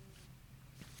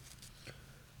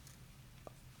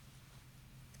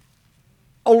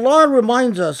 Allah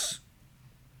reminds us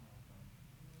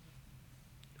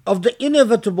of the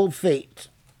inevitable fate,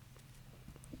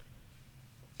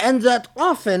 and that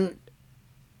often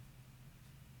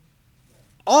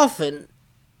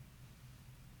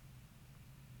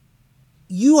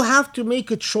you have to make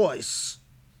a choice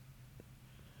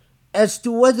as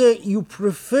to whether you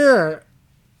prefer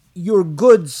your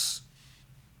goods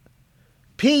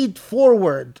paid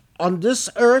forward on this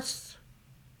earth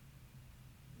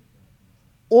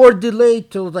or delayed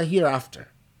till the hereafter.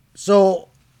 So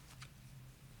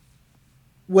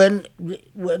for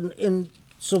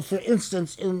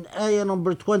instance, in ayah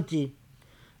number 20,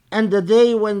 and the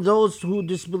day when those who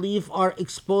disbelieve are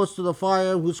exposed to the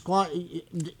fire,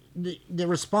 the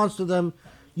response to them,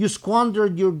 you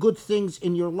squandered your good things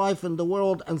in your life in the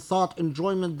world and sought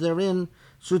enjoyment therein.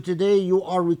 So today you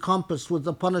are recompensed with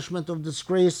the punishment of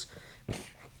disgrace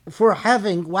for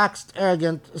having waxed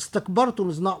arrogant. Istakbartum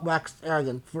is not waxed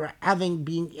arrogant, for having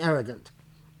been arrogant.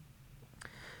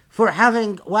 For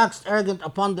having waxed arrogant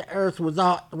upon the earth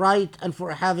without right, and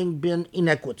for having been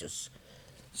iniquitous.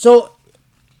 So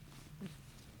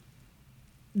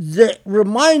the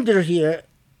reminder here,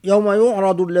 يوم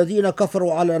يعرض الذين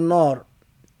كفروا على النار,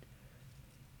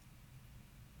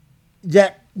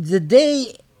 that the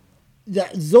day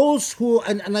that those who,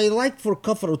 and I like for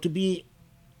kafr to be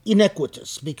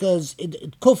iniquitous, because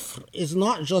kufr is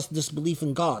not just disbelief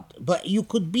in God, but you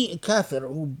could be a kafir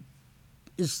who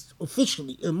is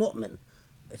officially a mu'min,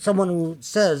 someone who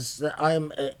says that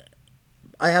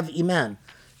I have iman,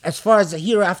 as far as the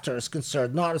hereafter is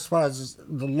concerned, not as far as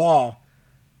the law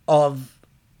of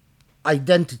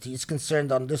identity is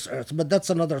concerned on this earth, but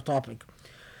that's another topic.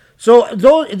 So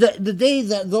the day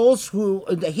that those who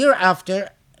in the hereafter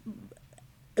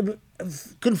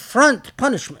confront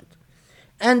punishment,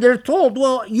 and they're told,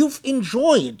 well, you've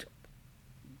enjoyed,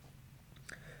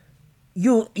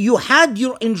 you had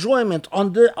your enjoyment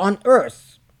on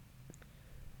earth,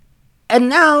 and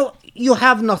now you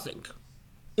have nothing.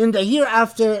 In the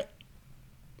hereafter,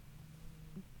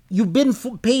 you've been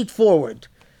paid forward.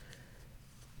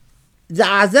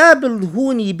 عذاب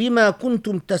الهون بما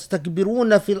كنتم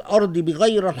تستكبرون في الأرض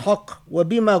بغير الحق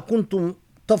وبما كنتم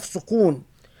تفسقون.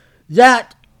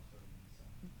 That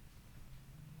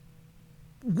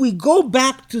we go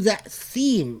back to that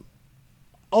theme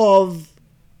of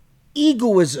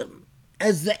egoism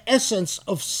as the essence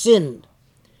of sin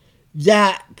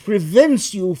that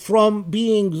prevents you from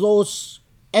being those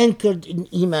anchored in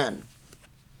Iman.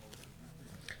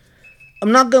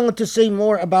 I'm not going to say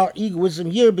more about egoism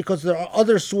here because there are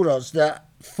other surahs that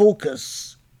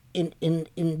focus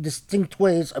in distinct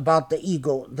ways about the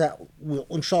ego that we'll,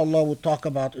 inshallah, we'll talk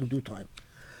about in due time.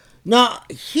 Now,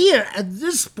 here at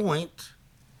this point,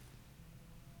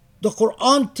 the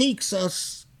Quran takes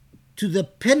us to the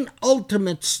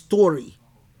penultimate story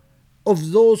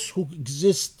of those who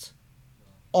exist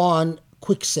on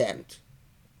quicksand,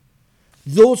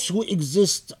 those who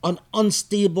exist on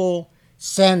unstable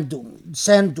sand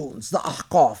dunes, the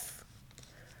Ahqaf.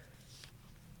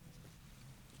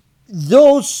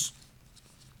 Those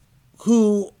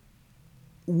who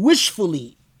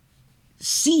wishfully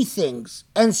see things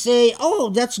and say, oh,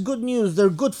 that's good news, they're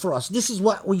good for us, this is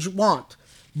what we want.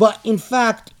 But in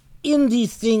fact, in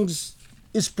these things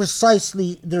is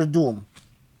precisely their doom.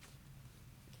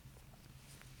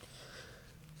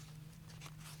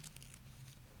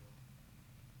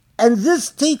 And this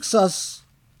takes us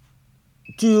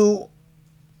to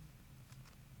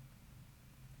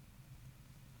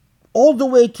all the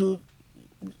way to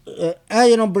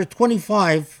ayah number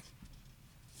 25.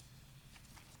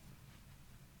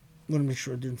 I'm going to make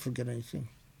sure I didn't forget anything.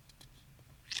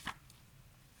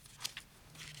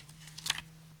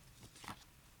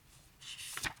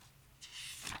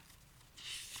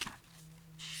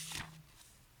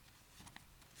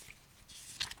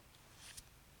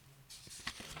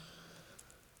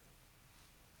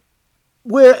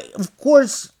 Where, of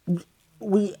course,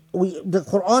 the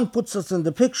Quran puts us in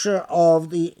the picture of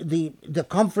the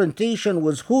confrontation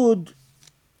with Hud,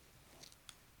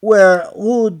 where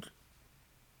Hud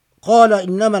قال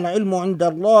إنما العلم عند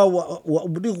الله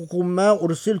وأبلغكم ما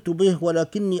أرسلت به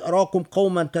ولكني أراكم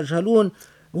قوما تجهلون.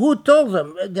 Who told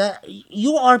them that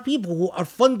you are people who are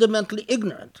fundamentally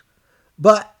ignorant,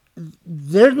 but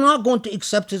they're not going to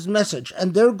accept his message,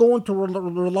 and they're going to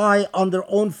rely on their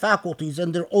own faculties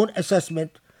and their own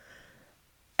assessment.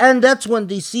 And that's when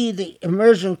they see the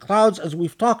immersion clouds, as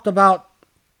we've talked about.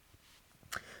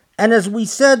 And as we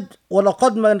said,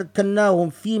 وَلَقَدْ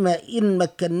مَكَّنَّاهُمْ فِيمَا إِن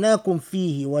مَكَّنَّاكُمْ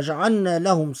فِيهِ وَجَعَلْنَا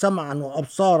لَهُمْ سَمْعًا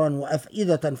وَأَبْصَارًا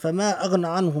وَأَفْئِدَةً فَمَا أَغْنَى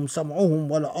عَنْهُمْ سَمْعُهُمْ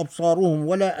وَلَا أَبْصَارُهُمْ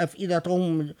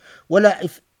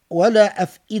وَلَا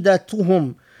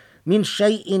أَفْئِدَتُهُمْ من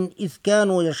شيء إذ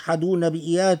كانوا يجحدون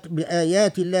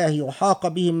بآيات الله وحاق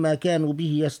بهم ما كانوا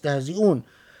به يستهزئون.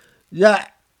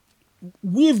 That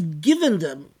we've given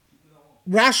them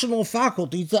rational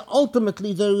faculties that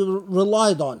ultimately they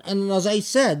relied on. And as I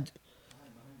said,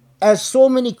 as so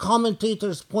many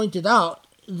commentators pointed out,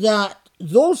 that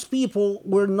those people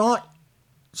were not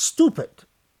stupid.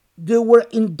 They were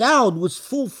endowed with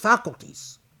full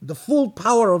faculties, the full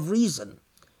power of reason.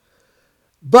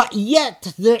 But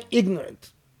yet they're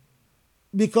ignorant,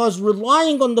 because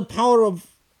relying on the power of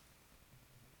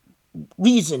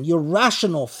reason, your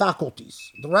rational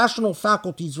faculties, the rational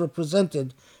faculties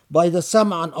represented by the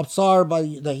sama and absar, by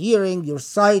the hearing, your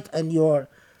sight, and your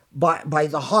by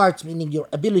the heart, meaning your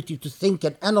ability to think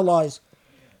and analyze.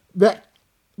 But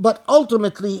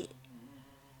ultimately,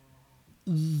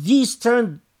 these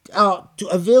turned out to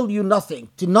avail you nothing,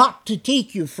 to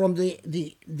take you from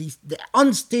the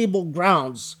unstable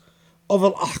grounds of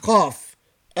al-Ahqaf,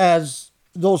 as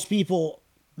those people,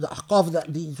 the Ahqaf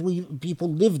that these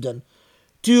people lived in,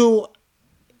 to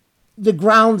the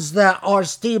grounds that are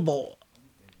stable,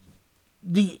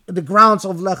 the grounds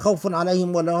of la khawfun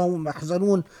alayhim wa la hum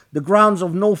yahzanun, the grounds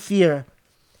of no fear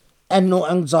and no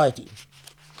anxiety.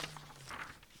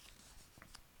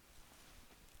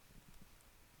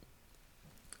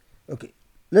 Okay,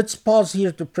 let's pause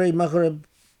here to pray Maghrib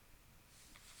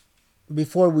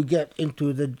before we get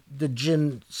into the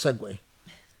jinn segue.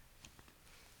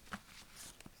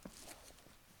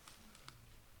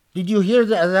 Did you hear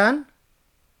the adhan?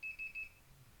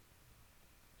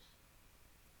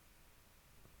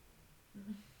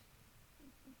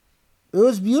 It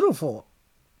was beautiful.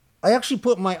 I actually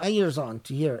put my ears on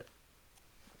to hear it.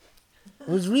 It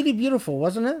was really beautiful,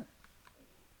 wasn't it?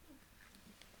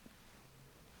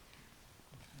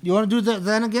 You want to do that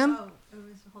then again? Oh, it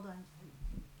was. Hold on.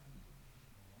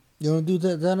 You want to do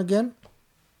that then again?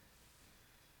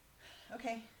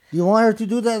 Okay. You want her to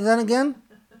do that then again?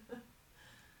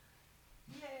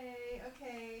 Yay.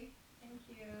 Okay. Thank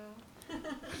you.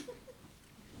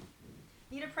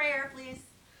 Need a prayer, please.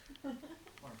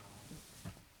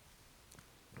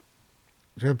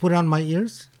 Should I put on my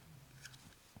ears?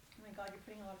 Oh my God, you're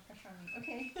putting a lot of pressure on me.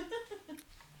 Okay.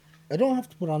 I don't have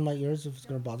to put on my ears if it's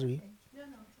going to bother you. Okay. No,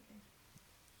 it's okay.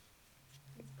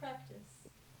 It's practice.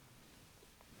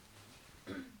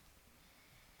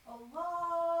 Allahu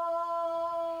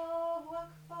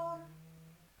Akbar.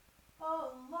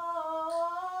 Allahu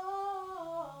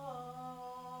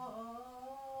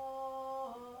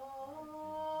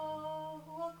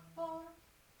Akbar.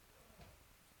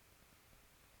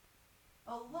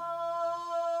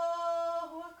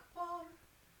 Allahu Akbar.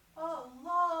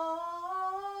 Allahu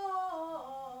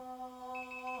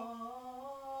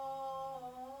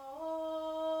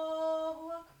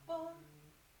Akbar.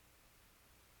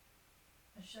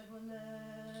 Ashhadu an la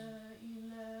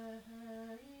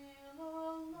ilaha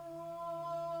illallah.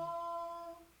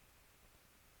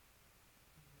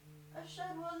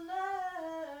 Ashhadu an la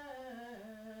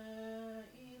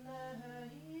ilaha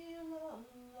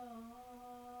illallah.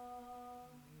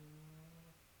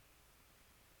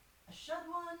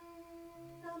 Ashhadu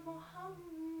anna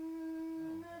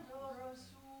Muhammadur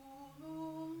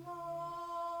Rasulullah.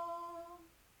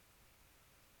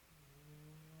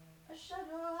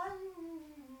 Ashhadu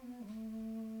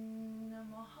anna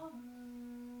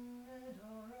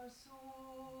Muhammadur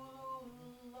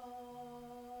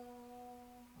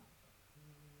Rasulullah.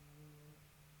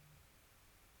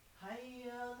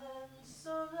 Hayya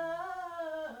al-salah.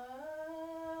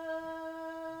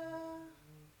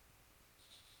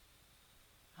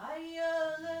 Hayya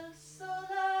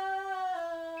al-salah.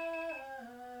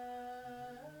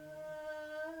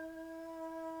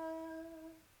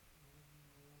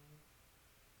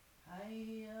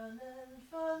 Hayya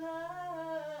al-falah.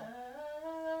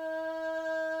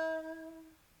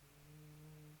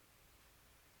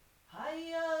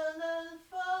 Hayya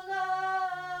al-falah.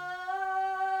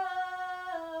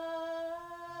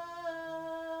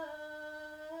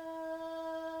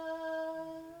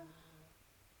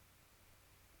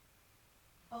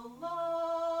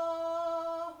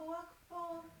 Allahu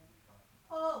Akbar.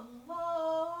 Allahu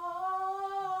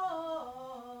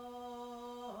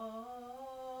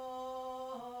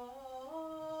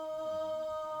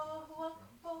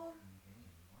Akbar.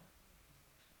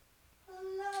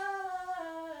 La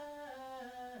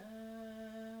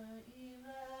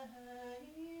ilaha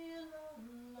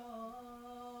illallah.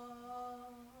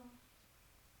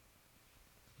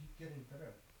 Keep getting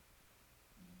better.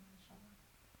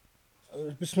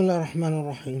 بسم الله الرحمن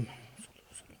الرحيم.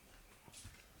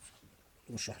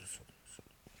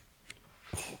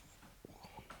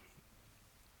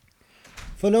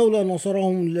 فلولا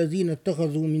نصرهم الذين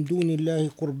اتخذوا من دون الله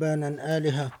قربانا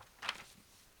آلهة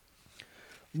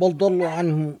بل ضلوا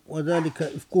عنهم وذلك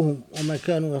إفكهم وما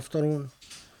كانوا يفترون.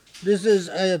 This is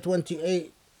ayah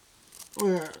 28,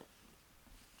 where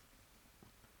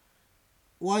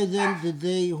why then did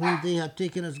they whom they had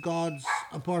taken as gods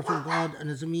apart from God and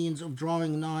as a means of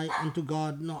drawing nigh unto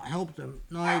God not help them,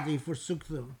 nay they forsook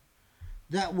them.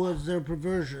 That was their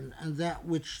perversion and that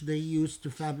which they used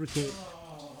to fabricate.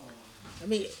 I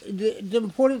mean, the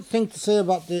important thing to say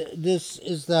about this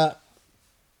is that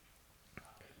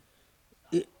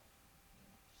it's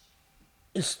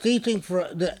stating for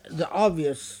the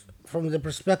obvious from the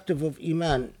perspective of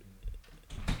Iman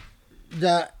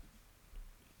that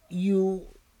you,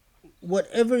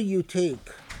 whatever you take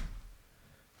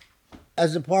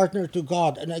as a partner to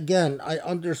God, and again, I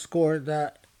underscore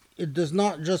that it does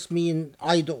not just mean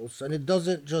idols, and it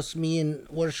doesn't just mean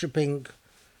worshiping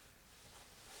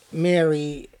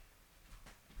Mary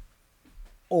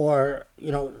or,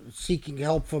 seeking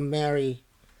help from Mary,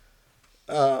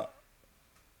 but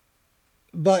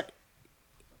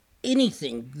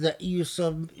anything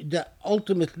that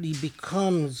ultimately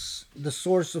becomes the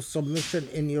source of submission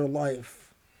in your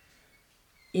life,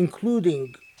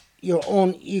 including your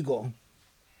own ego,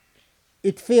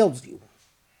 it fails you,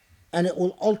 and it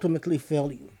will ultimately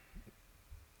fail you.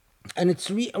 And it's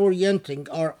reorienting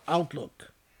our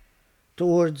outlook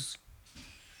towards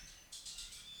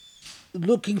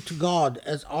looking to God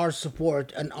as our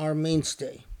support and our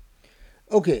mainstay.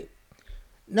 Okay,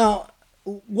 now,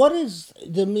 what is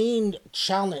the main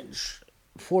challenge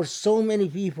for so many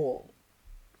people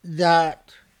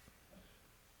that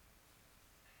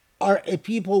are a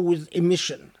people with a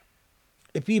mission,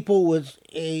 a people with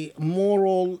a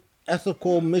moral,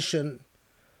 ethical mission,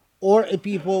 or a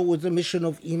people with a mission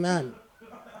of Iman?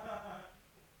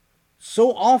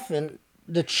 So often,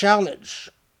 the challenge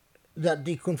that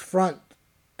they confront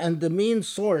and the main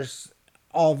source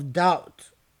of doubt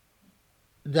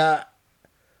that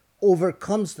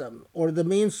overcomes them, or the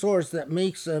main source that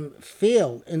makes them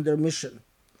fail in their mission,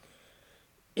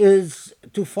 is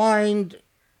to find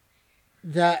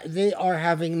that they are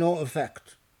having no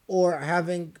effect or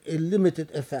having a limited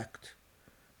effect,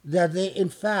 that they, in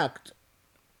fact,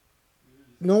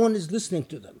 no one is listening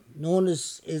to them, no one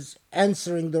is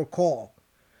answering their call.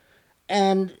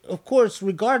 And of course,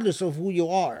 regardless of who you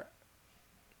are,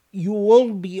 you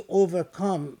will be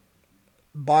overcome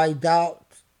by doubt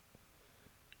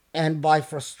and by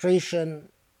frustration,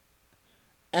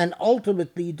 and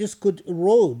ultimately this could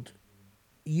erode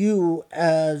you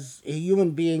as a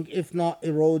human being, if not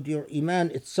erode your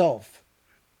Iman itself.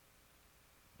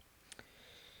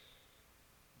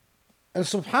 And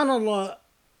subhanAllah,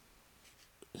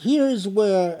 here is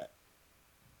where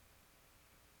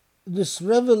this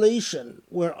revelation,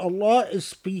 where Allah is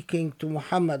speaking to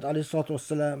Muhammad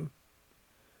ﷺ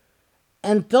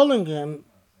and telling him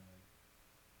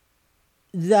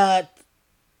that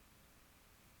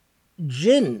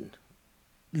jinn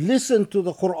listen to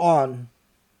the Quran,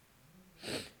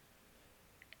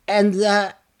 and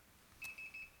that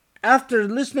after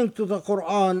listening to the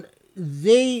Quran,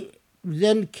 they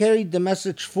then carried the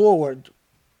message forward.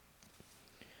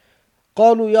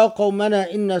 قالوا يا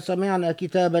قومنا إنا سمعنا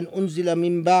كتابا أنزل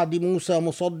من بعد موسى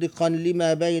مصدقا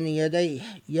لما بين يديه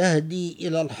يهدي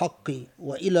إلى الحق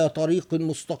وإلى طريق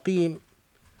مستقيم.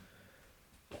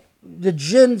 The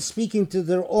jinn speaking to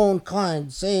their own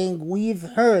kind, saying, we've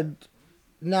heard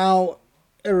now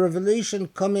a revelation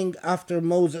coming after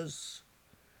Moses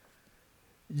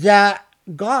that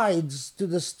guides to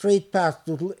the straight path,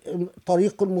 to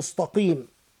طريق المستقيم,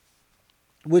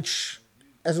 which,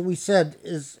 as we said,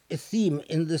 is a theme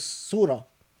in this surah.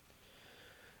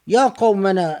 يا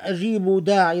قومنا أجيبوا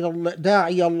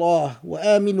داعي الله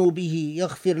وآمنوا به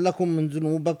يغفر لكم من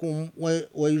ذنوبكم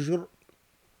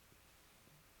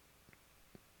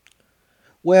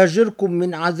ويجركم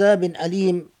من عذاب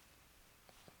أليم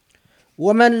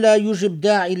ومن لا يجب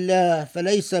داعي الله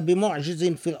فليس بمعجز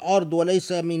في الأرض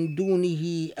وليس من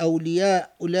دونه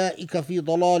أولياء أولئك في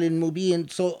ضلال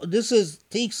مبين. So this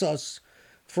takes us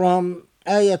from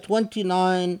ayah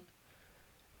 29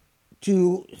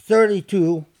 to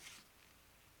 32.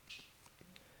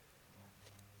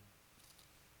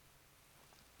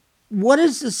 What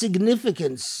is the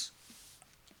significance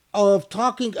of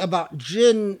talking about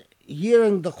jinn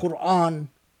hearing the Quran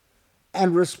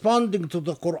and responding to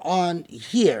the Quran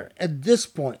here at this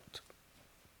point?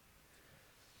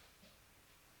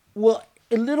 Well,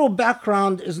 a little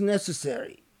background is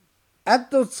necessary.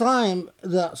 At the time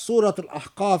that Surah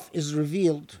Al-Ahqaf is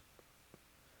revealed,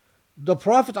 the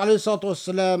Prophet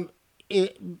ﷺ,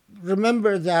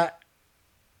 remember that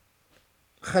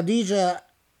Khadija,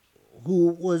 who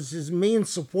was his main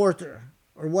supporter,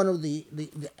 or one of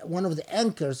the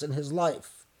anchors in his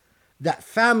life, that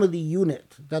family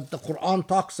unit that the Quran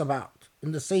talks about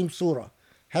in the same surah,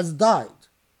 has died.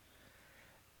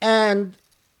 And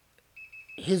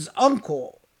his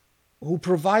uncle, who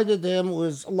provided him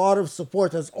with a lot of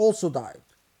support, has also died.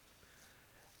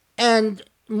 And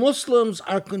Muslims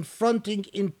are confronting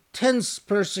intense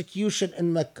persecution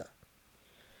in Mecca.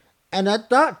 And at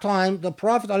that time, the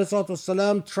Prophet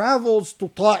ﷺ travels to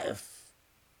Ta'if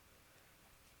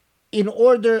in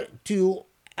order to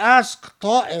ask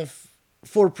Ta'if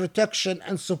for protection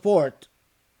and support.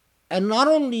 And not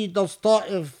only does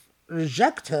Ta'if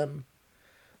reject him,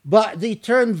 But they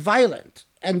turn violent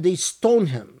and they stone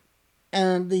him.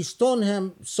 And they stone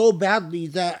him so badly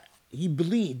that he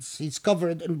bleeds. He's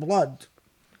covered in blood.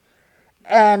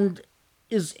 And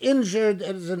is injured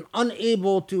and is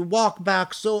unable to walk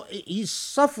back. So he's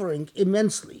suffering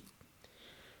immensely.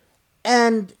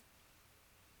 And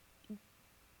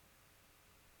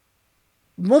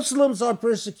Muslims are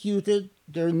persecuted.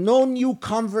 There are no new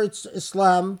converts to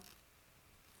Islam.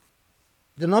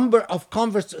 The number of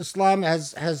converts to Islam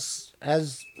has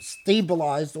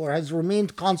stabilized or has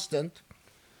remained constant.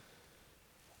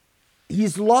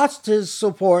 He's lost his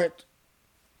support,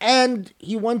 and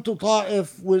he went to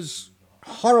Ta'if with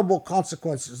horrible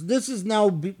consequences. This is now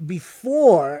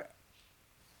before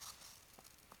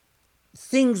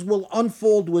things will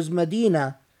unfold with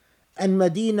Medina, and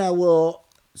Medina will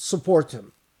support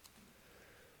him.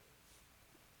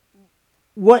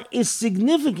 What is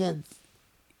significant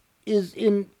is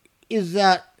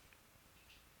that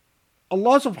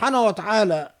Allah subhanahu wa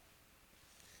ta'ala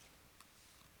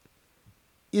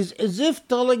is as if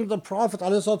telling the Prophet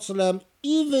ﷺ,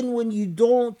 even when you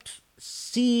don't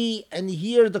see and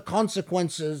hear the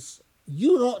consequences,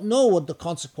 you don't know what the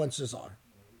consequences are.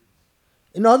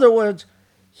 In other words,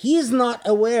 he is not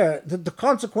aware that the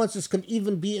consequences can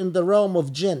even be in the realm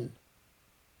of jinn.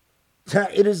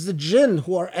 That it is the jinn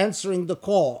who are answering the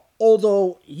call,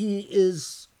 although he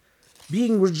is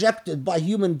being rejected by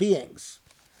human beings.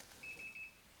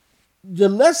 The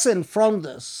lesson from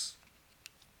this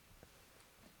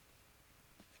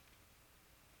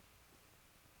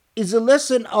is a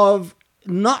lesson of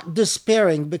not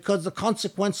despairing because the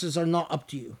consequences are not up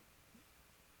to you.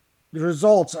 The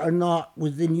results are not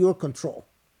within your control.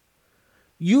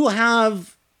 You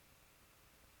have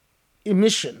a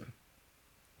mission,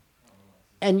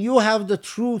 and you have the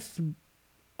truth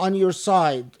on your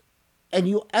side, and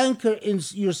you anchor in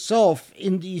yourself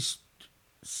in these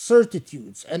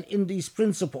certitudes and in these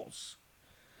principles,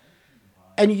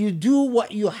 and you do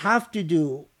what you have to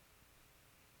do,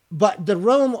 but the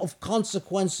realm of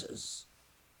consequences,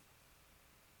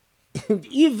 and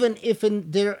even if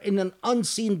they're in an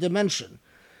unseen dimension.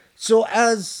 So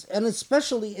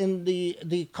especially in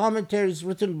the commentaries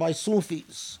written by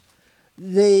Sufis,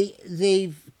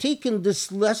 they've taken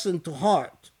this lesson to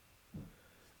heart,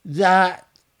 that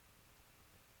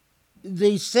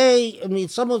they say, I mean,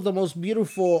 some of the most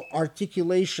beautiful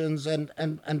articulations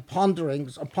and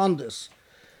ponderings upon this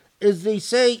is they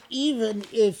say, even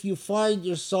if you find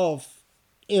yourself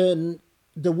in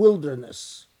the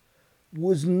wilderness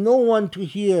with no one to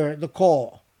hear the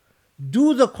call,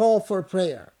 do the call for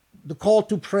prayer, the call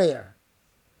to prayer.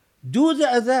 Do the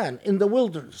adhan in the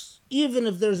wilderness, even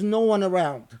if there's no one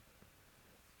around.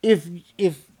 If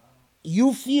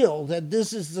you feel that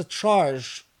this is the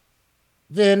charge,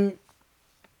 then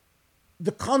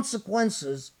the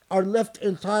consequences are left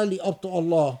entirely up to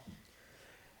Allah.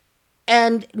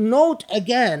 And note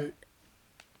again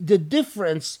the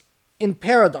difference in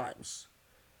paradigms.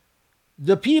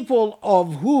 The people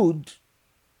of Hud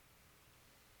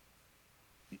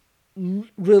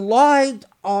relied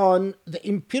on the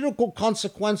empirical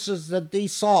consequences that they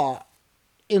saw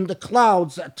in the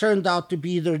clouds that turned out to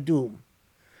be their doom,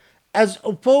 as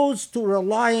opposed to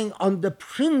relying on the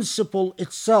principle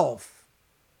itself,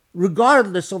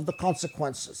 regardless of the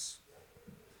consequences.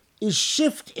 Is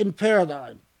shift in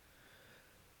paradigm.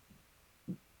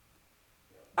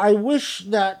 I wish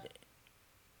that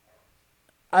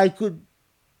I could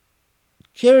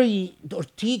carry or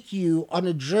take you on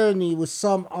a journey with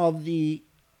some of the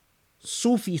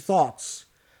Sufi thoughts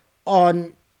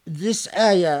on this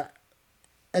ayah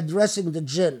addressing the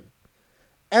jinn.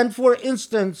 And for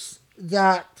instance,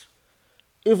 that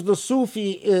if the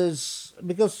Sufi is,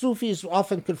 because Sufis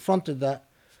often confronted that,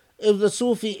 if the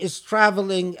Sufi is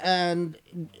traveling and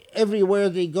everywhere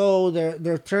they go,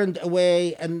 they're turned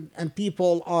away, and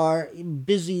people are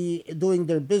busy doing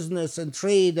their business and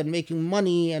trade and making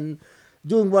money and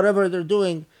doing whatever they're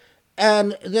doing,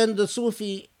 and then the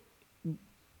Sufi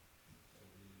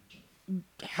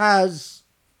has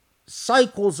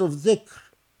cycles of dhikr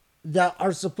that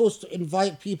are supposed to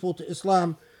invite people to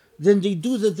Islam, then they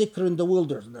do the dhikr in the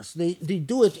wilderness. They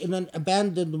do it in an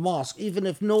abandoned mosque, even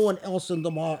if no one else in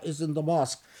is in the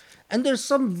mosque. And there's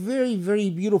some very, very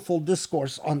beautiful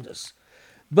discourse on this.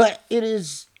 But it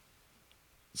is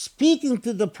speaking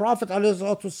to the Prophet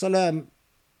ﷺ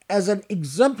as an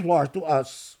exemplar to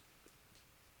us.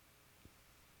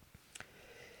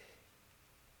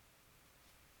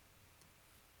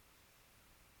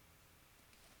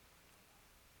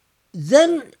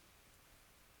 Then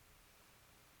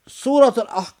Surah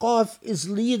Al-Ahqaf is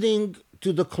leading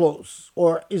to the close,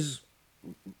 or is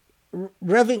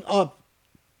revving up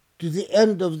to the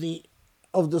end of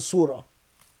the surah,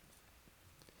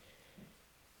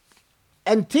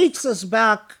 and takes us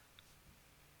back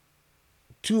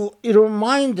to a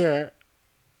reminder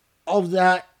of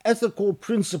that ethical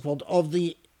principle of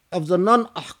the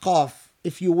non-ahqaf,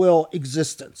 if you will,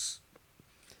 existence.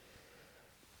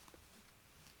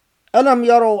 ألم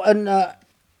يروا أن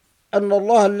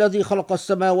الله الذي خلق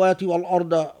السماوات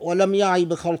والأرض ولم يعي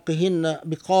بخلقهن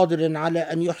بقادر على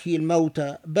أن يحيي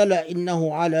الموتى بلى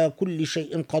إنه على كل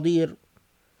شيء قدير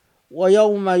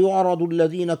ويوم يعرض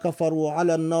الذين كفروا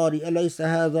على النار أليس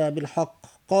هذا بالحق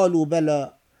قالوا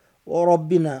بلى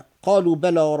وربنا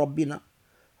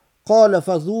قال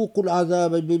فذوقوا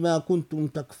العذاب بما كنتم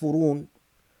تكفرون.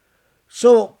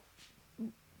 So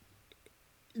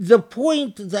the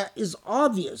point that is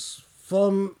obvious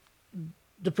from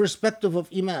the perspective of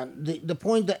Iman, the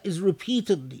point that is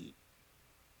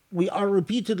we are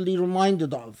repeatedly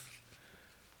reminded of,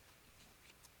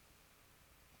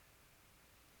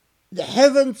 the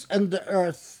heavens and the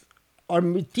earth are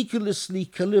meticulously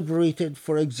calibrated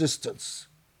for existence,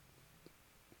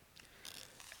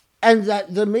 and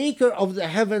that the maker of the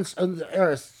heavens and the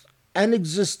earth and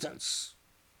existence,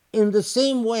 in the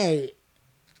same way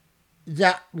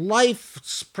that life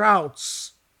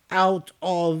sprouts out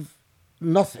of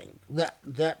nothing,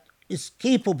 that is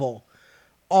capable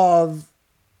of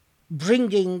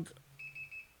bringing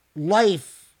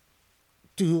life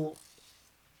to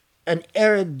an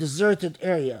arid, deserted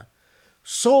area,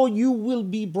 so you will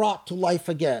be brought to life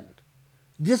again.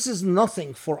 This is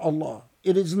nothing for Allah.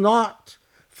 It is not.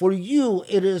 For you,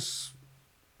 it is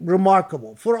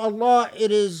remarkable. For Allah,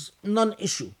 it is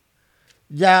non-issue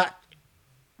that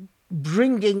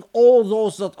bringing all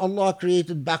those that Allah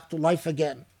created back to life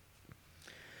again.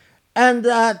 And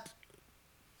that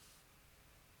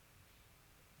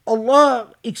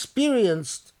Allah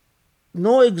experienced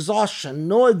no exhaustion,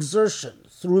 no exertion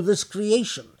through this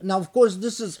creation. Now, of course,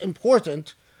 this is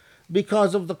important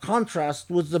because of the contrast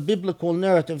with the biblical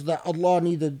narrative that Allah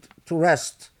needed to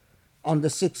rest on the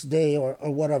sixth day or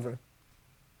whatever,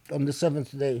 on the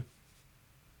seventh day.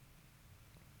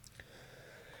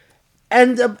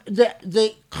 And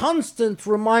the constant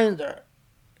reminder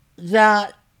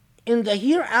that in the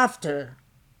hereafter,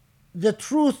 the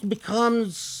truth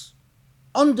becomes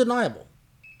undeniable.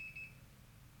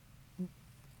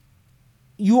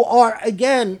 You are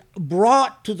again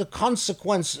brought to the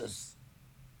consequences.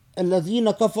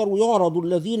 الذين كفروا يعرض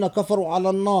الذين كفروا على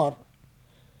النار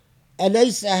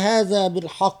أليس هذا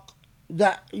بالحق,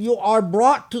 that you are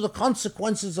brought to the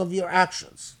consequences of your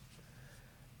actions.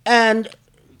 And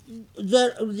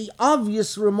the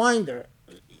obvious reminder,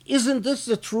 isn't this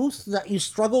the truth that you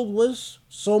struggled with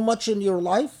so much in your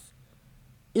life?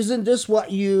 Isn't this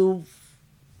what you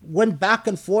went back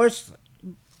and forth?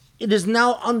 It is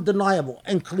now undeniable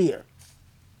and clear.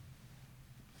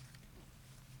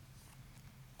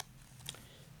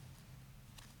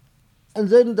 And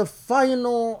then the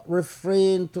final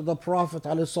refrain to the Prophet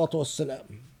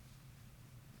ﷺ,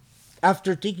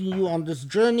 after taking you on this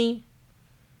journey,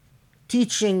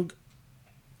 teaching,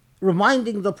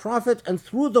 reminding the Prophet, and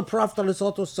through the Prophet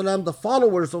ﷺ, the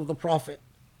followers of the Prophet,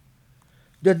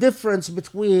 the difference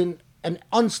between an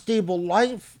unstable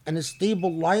life and a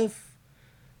stable life,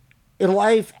 a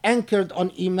life anchored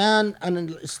on Iman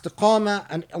and istiqamah,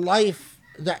 and a life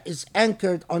that is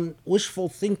anchored on wishful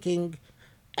thinking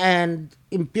and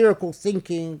empirical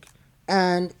thinking,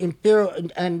 and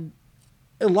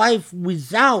a life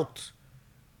without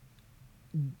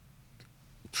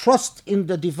trust in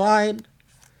the divine,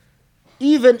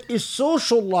 even a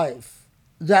social life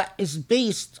that is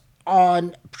based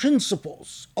on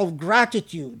principles of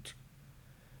gratitude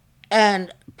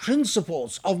and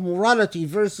principles of morality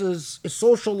versus a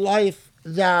social life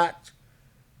that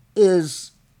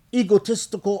is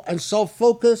egotistical and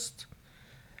self-focused.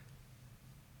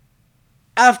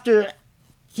 After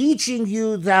teaching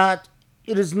you that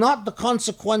it is not the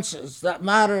consequences that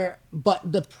matter,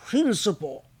 but the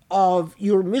principle of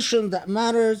your mission that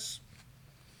matters,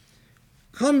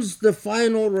 comes the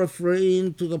final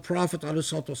refrain to the Prophet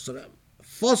ﷺ.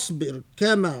 فاصبر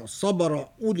كما صبر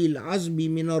أولي العزم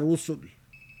من الرسل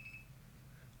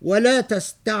ولا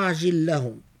تستعجل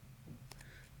لهم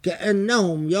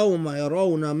كأنهم يوم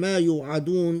يرون ما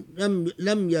يوعدون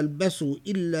لم يلبثوا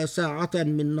إلا ساعة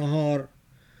من نهار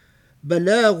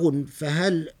بلاغ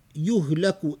فهل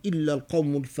يهلك إلا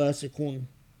القوم الفاسقون.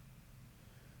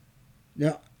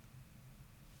 Now,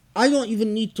 I don't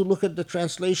even need to look at the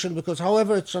translation because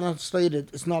however it's translated,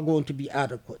 it's not going to be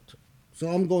adequate. So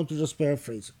I'm going to just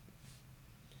paraphrase it.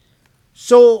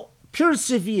 So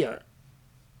persevere,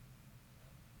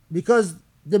 because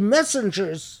the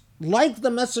messengers like the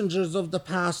messengers of the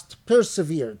past,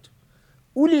 persevered.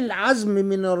 Ulil azmi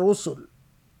min ar-rusul,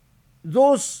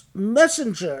 those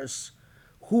messengers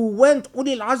who went,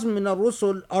 Ulil azmi min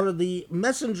ar-rusul are the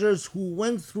messengers who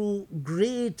went through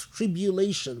great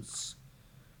tribulations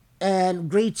and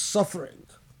great suffering.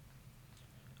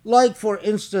 Like, for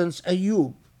instance,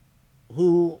 Ayub,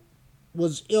 who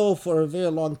was ill for a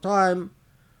very long time,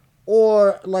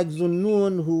 or like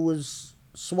Zunnun, who was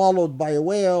swallowed by a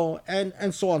whale,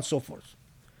 and so on and so forth.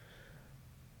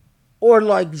 Or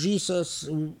like Jesus,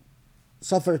 who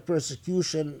suffered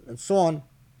persecution, and so on.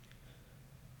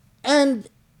 And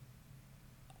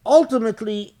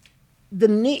ultimately, the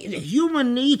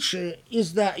human nature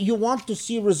is that you want to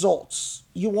see results,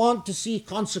 you want to see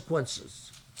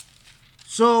consequences.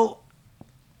 So,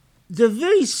 the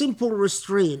very simple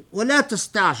restraint, وَلَا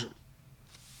تَسْتَعْجِلْ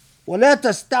وَلَا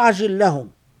تَسْتَعْجِلْ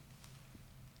لَهُمْ.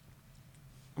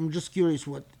 I'm just curious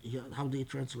how they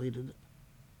translated it.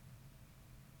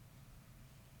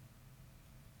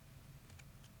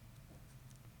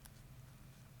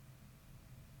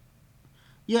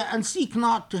 Yeah, and seek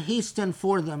not to hasten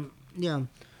for them. Yeah.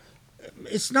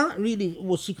 It's not really,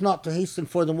 well, seek not to hasten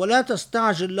for them. وَلَا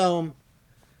تَسْتَعْجِلْ لَهُمْ.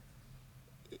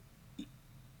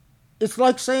 It's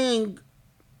like saying,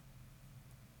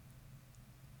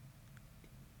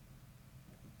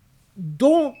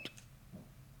 don't,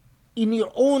 in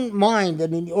your own mind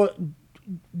and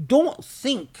don't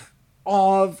think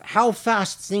of how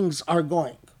fast things are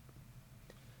going.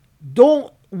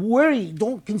 Don't worry,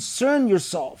 don't concern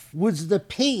yourself with the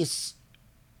pace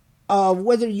of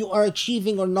whether you are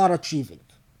achieving or not achieving.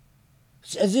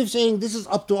 It's as if saying, this is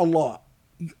up to Allah.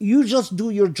 You just do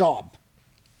your job.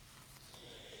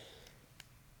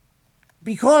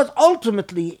 Because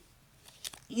ultimately,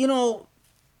 in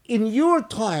your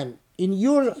time, in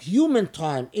your human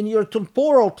time, in your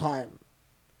temporal time,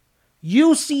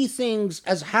 you see things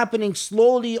as happening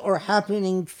slowly or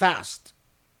happening fast.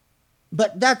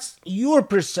 But that's your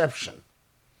perception.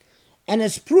 And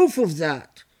as proof of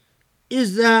that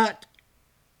is that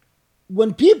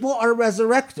when people are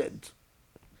resurrected,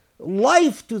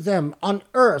 life to them on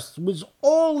earth, with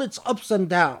all its ups and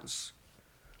downs,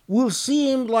 will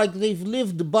seem like they've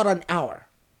lived but an hour.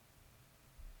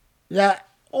 That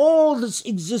all this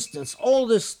existence, all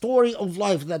this story of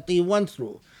life that they went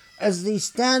through, as they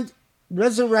stand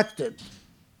resurrected,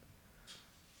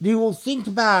 they will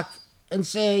think back and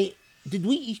say, did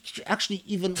we actually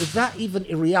even, was that even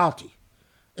a reality?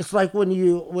 It's like when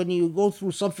you go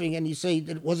through something and you say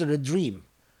that it wasn't a dream.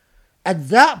 At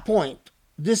that point,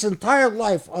 this entire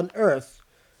life on earth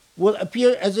will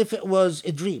appear as if it was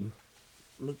a dream.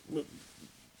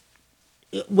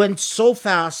 It went so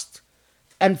fast,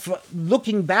 and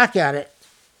looking back at it,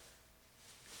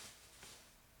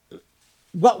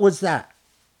 what was that?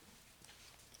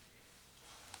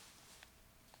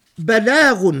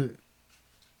 Balaghun.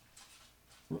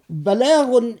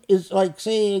 Balaghun is like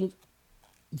saying,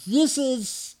 this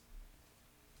is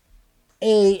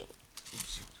a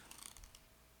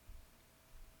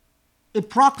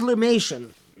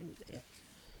proclamation.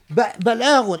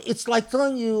 Balaghun, it's like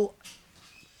telling you,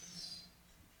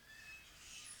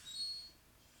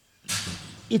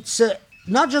 it's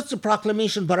not just a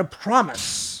proclamation, but a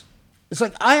promise. It's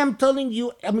like, I am telling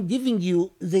you, I'm giving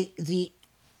you the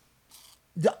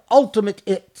ultimate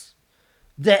it,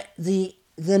 the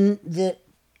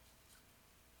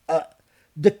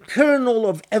kernel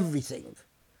of everything,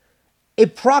 a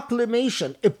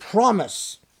proclamation, a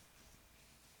promise.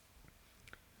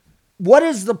 What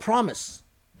is the promise?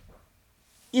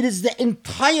 It is the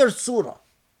entire surah.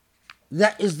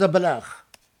 That is the balagh.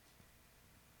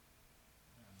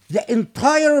 The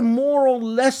entire moral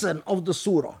lesson of the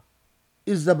surah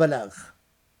is the balagh.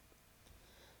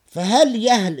 فهل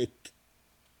يهلك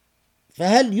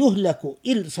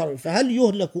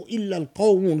إلا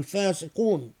القوم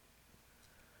الفاسقون.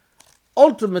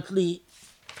 Ultimately,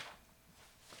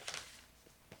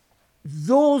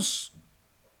 those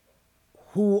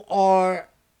who are,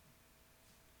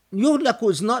 yuhlaku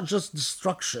is not just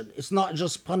destruction, it's not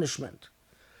just punishment,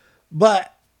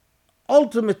 but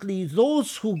ultimately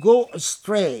those who go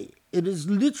astray, it is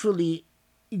literally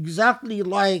exactly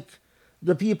like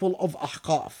the people of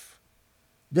Ahqaf,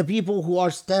 the people who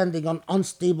are standing on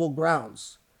unstable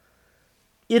grounds.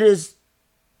 It is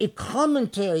a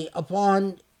commentary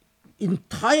upon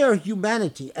entire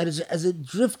humanity as it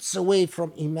drifts away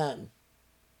from Iman,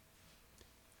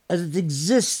 as it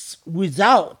exists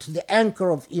without the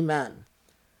anchor of Iman,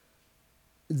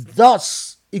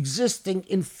 thus existing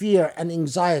in fear and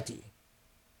anxiety,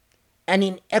 and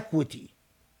in inequity,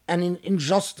 and in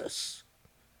injustice.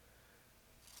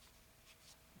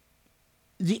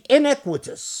 the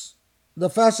iniquitous, the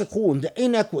fasiqun, the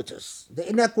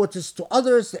iniquitous to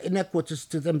others, the iniquitous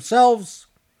to themselves,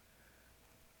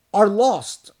 are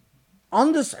lost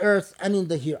on this earth and in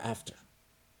the hereafter.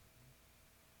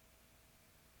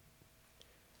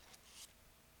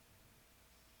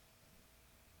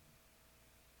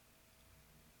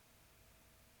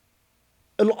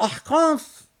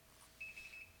 Al-Ahqaf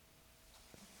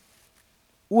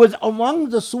was among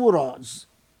the surahs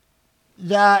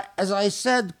that, as I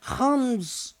said,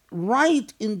 comes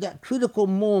right in that critical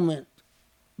moment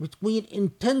between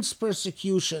intense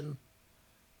persecution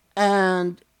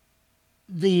and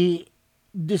the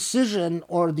decision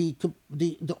or the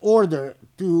order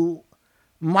to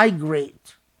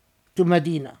migrate to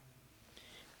Medina.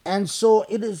 And so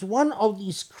it is one of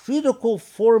these critical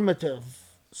formative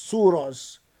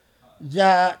surahs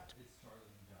that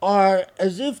are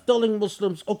as if telling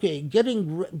Muslims, okay,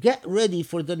 get ready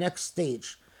for the next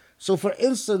stage. So for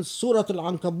instance, Surah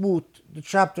Al-Ankabut, the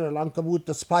chapter Al-Ankabut,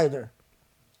 the spider,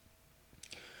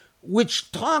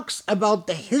 which talks about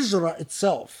the hijrah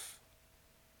itself.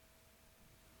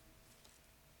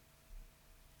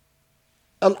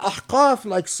 Al-Ahqaf,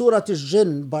 like Surah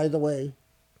Al-Jinn, by the way,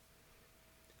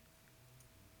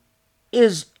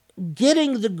 is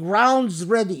getting the grounds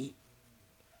ready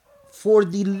for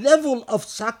the level of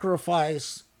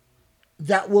sacrifice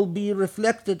that will be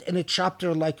reflected in a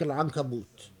chapter like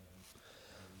Al-Ankabut.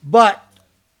 But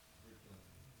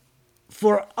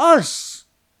for us,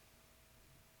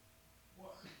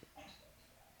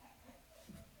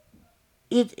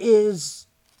 it is,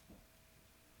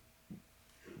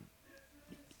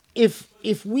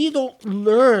 if we don't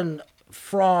learn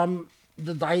from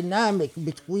the dynamic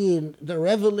between the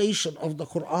revelation of the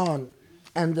Quran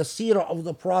and the seerah of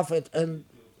the Prophet and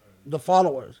the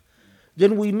followers,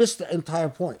 then we miss the entire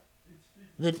point.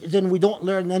 Then we don't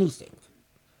learn anything.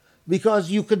 Because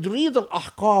you could read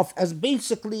Al-Ahqaf as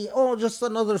basically, just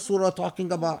another surah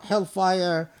talking about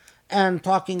hellfire and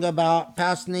talking about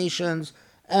past nations,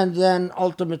 and then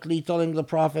ultimately telling the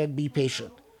Prophet, be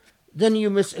patient. Then you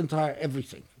miss entire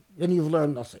everything. Then you've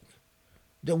learned nothing.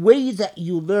 The way that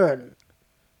you learn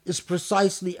is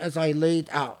precisely as I laid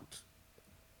out.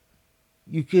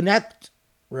 You connect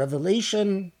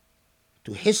revelation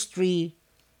to history,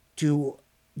 to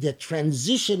the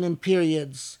transition in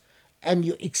periods, and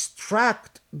you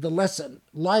extract the lesson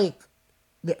like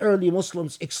the early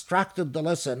Muslims extracted the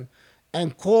lesson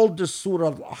and called the surah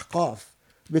Al-Ahqaf,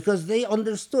 because they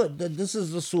understood that this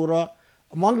is the surah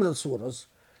among the surahs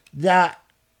that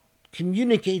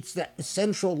communicates that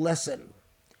essential lesson.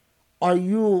 Are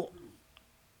you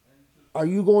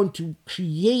going to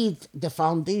create the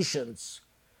foundations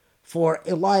for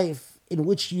a life in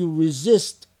which you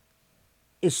resist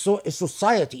a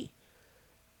society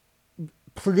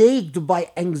plagued by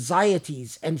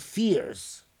anxieties and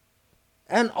fears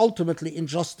and ultimately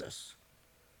injustice?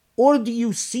 Or do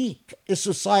you seek a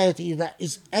society that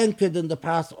is anchored in the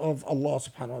path of Allah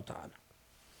subhanahu wa ta'ala?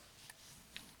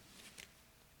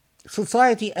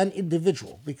 Society and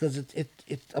individual, because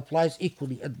it applies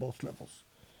equally at both levels.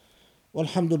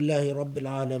 Walhamdulillahi Rabbil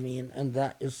Alameen, and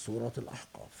that is Surah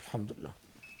Al-Ahqaf. Alhamdulillah.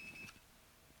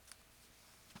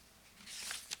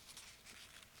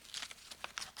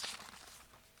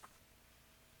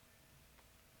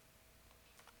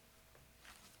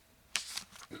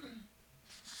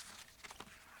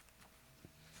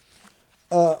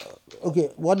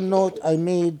 Okay, one note I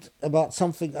made about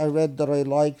something I read that I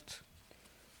liked.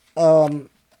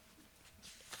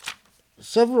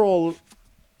 Several,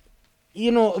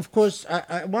 of course,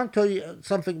 I want to tell you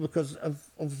something because of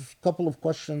a couple of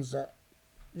questions,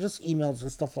 just emails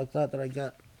and stuff like that I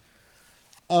got.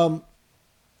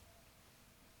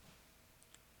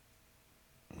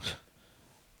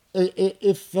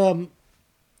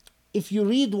 If you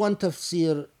read one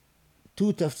tafsir,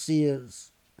 two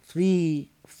tafsirs, 3,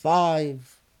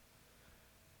 5,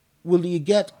 will you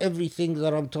get everything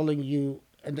that I'm telling you?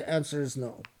 And the answer is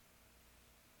no.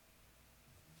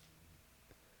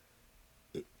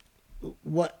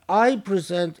 What I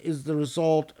present is the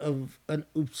result of an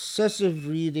obsessive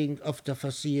reading of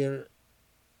tafsir,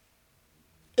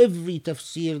 every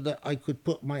tafsir that I could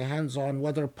put my hands on,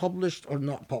 whether published or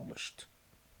not published.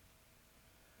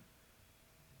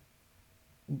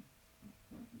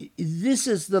 This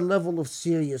is the level of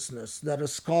seriousness that a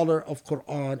scholar of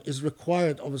Quran is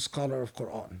required of a scholar of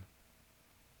Quran.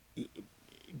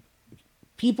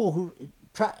 People who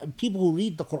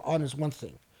read the Quran is one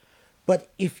thing,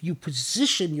 but if you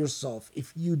position yourself,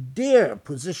 if you dare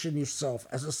position yourself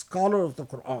as a scholar of the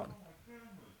Quran,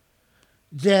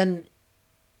 then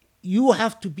you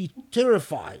have to be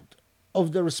terrified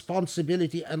of the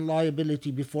responsibility and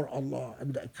liability before Allah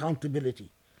and the accountability.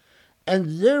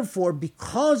 And therefore,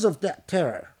 because of that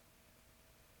terror,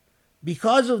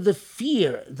 because of the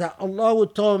fear that Allah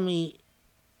would tell me,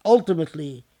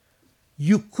 ultimately,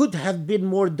 you could have been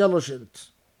more diligent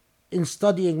in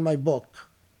studying my book.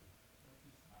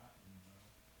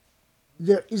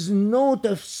 There is no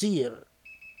tafsir,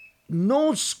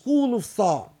 no school of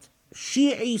thought,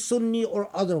 Shi'i, Sunni, or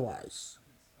otherwise,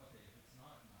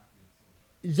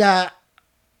 that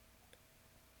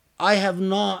I have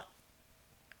not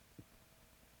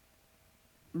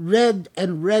read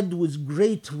and read with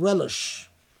great relish.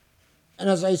 And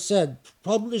as I said,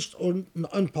 published or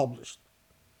unpublished.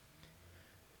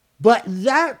 But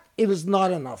that it is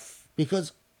not enough,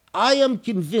 because I am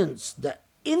convinced that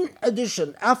in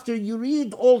addition, after you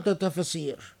read all the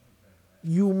tafsir,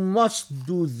 you must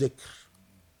do dhikr.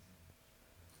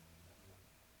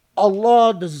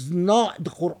 Allah does not,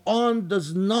 the Quran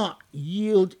does not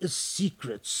yield its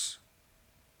secrets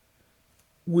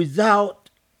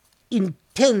without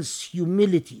intense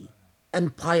humility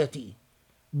and piety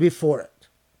before it.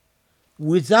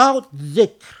 Without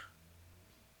dhikr,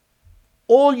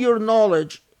 all your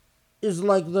knowledge is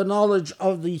like the knowledge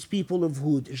of these people of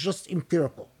Hud. It's just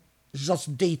empirical. It's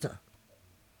just data.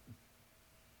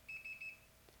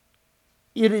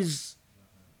 It is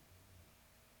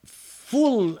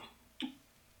full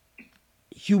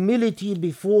humility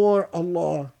before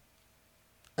Allah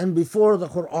and before the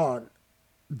Quran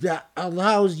that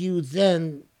allows you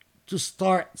then to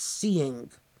start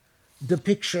seeing the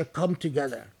picture come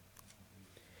together.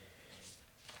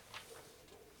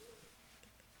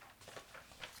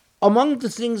 Among the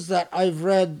things that I've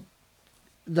read,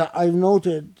 that I've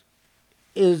noted,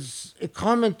 is a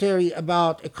comment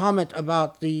about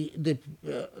the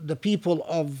people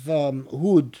of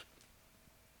Hud.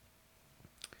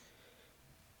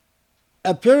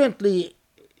 Apparently,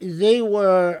 they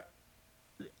were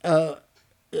a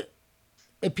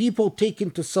people taken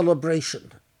to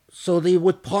celebration, so they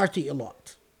would party a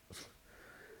lot.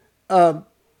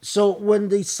 So when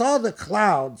they saw the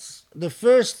clouds, the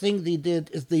first thing they did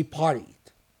is they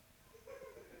partied.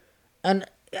 And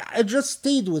it just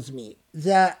stayed with me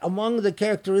that among the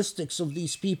characteristics of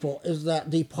these people is that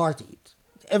they partied.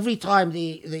 Every time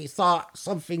they thought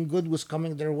something good was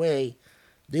coming their way,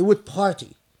 they would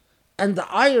party. And the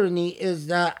irony is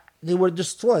that they were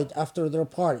destroyed after their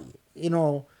party. You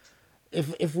know,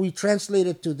 if we translate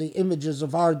it to the images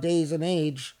of our days and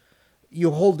age, you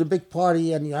hold a big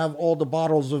party and you have all the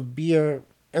bottles of beer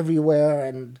everywhere,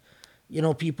 and you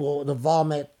know, people, the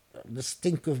vomit, the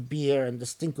stink of beer and the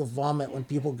stink of vomit when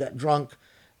people get drunk,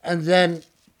 and then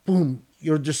boom,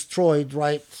 you're destroyed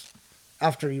right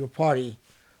after your party.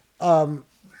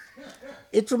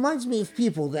 It reminds me of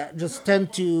people that just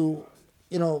tend to,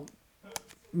 you know,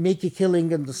 make a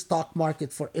killing in the stock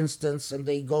market, for instance, and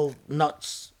they go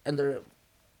nuts,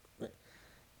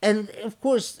 and of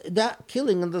course, that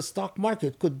killing in the stock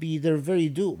market could be their very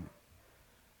doom.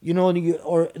 You know,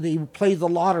 or they play the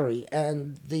lottery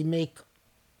and they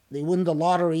win the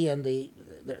lottery, and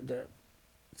they're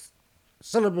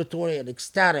celebratory and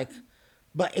ecstatic,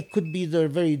 but it could be their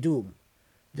very doom.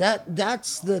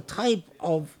 That's the type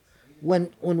of,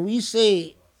 when we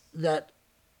say that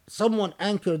someone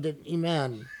anchored in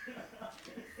Iman,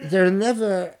 they're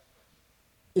never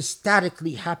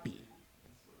ecstatically happy,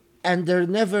 and they're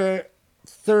never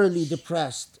thoroughly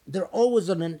depressed. They're always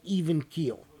on an even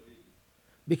keel,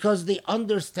 because they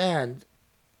understand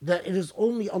that it is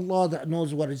only Allah that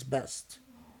knows what is best.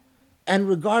 And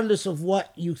regardless of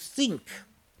what you think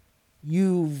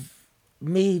you've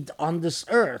made on this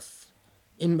earth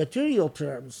in material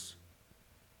terms,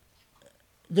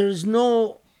 there is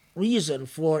no reason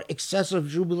for excessive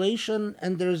jubilation,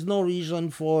 and there is no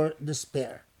reason for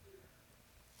despair.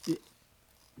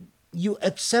 You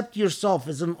accept yourself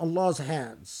as in Allah's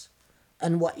hands,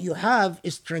 and what you have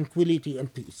is tranquility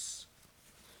and peace.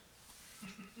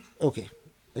 Okay,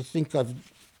 I think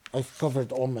I've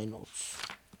covered all my notes.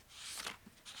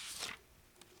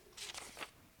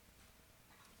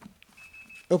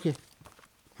 Okay,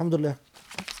 alhamdulillah.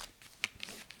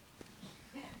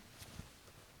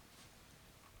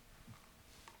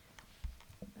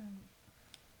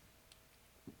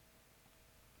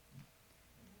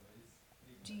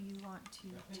 Do you want to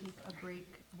take a break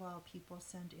while people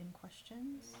send in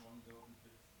questions?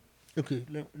 Okay,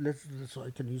 let's so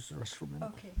I can use the restroom.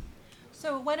 Okay.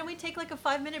 So why don't we take like a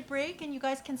 5-minute break, and you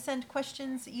guys can send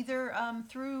questions either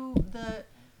through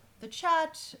the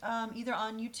chat, either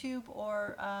on YouTube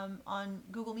or on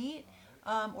Google Meet,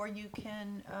 or you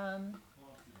can,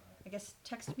 I guess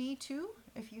text me too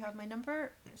if you have my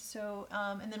number. So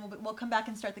and then we'll come back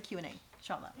and start the Q&A,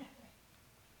 inshallah.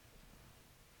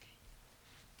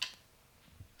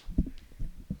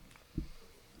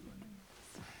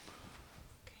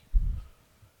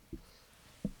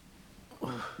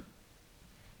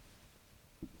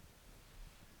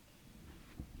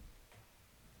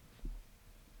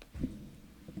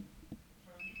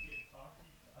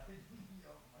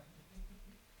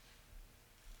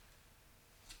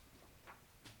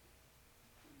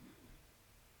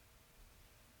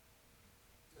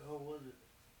 How was it?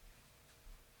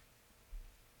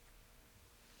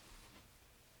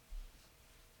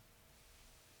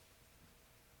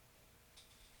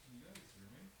 Can you guys hear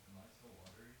me? Am I still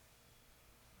watery?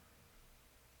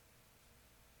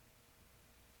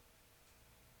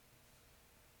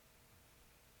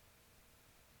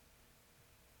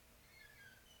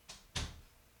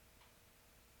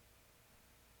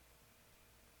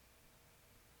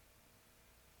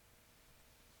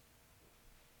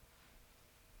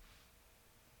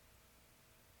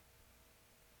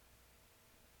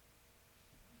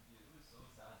 It was so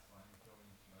satisfying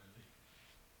killing Charlie.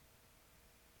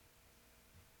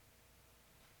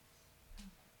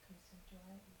 Okay, so do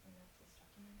I open up this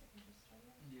document that we just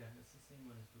started? Yeah, it's the same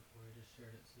one as before. I just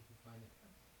shared it so you can find it.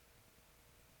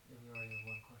 Yeah, we already have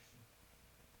one question.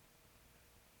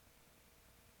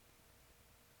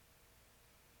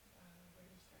 Where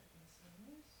do we start?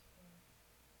 Miscellaneous? Or?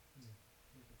 Yeah,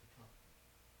 look at the top.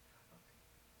 Okay.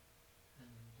 And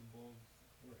then the bolds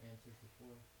were answered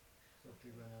before. So if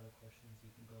we Okay. run out of questions, you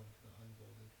can go into the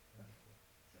unbolded from Okay. before.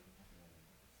 So we have another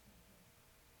one this one here.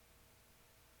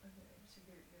 Okay, so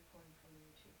you're pulling from the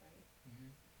YouTube, right? Mm-hmm.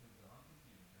 Wait, they're on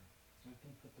computer here. I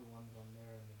can put the ones on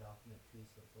there in the document too,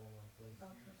 so it's all in one place. Okay,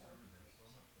 Computer that would servers be are great. so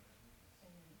much better than this.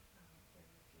 And then here, if you'd send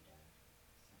them to.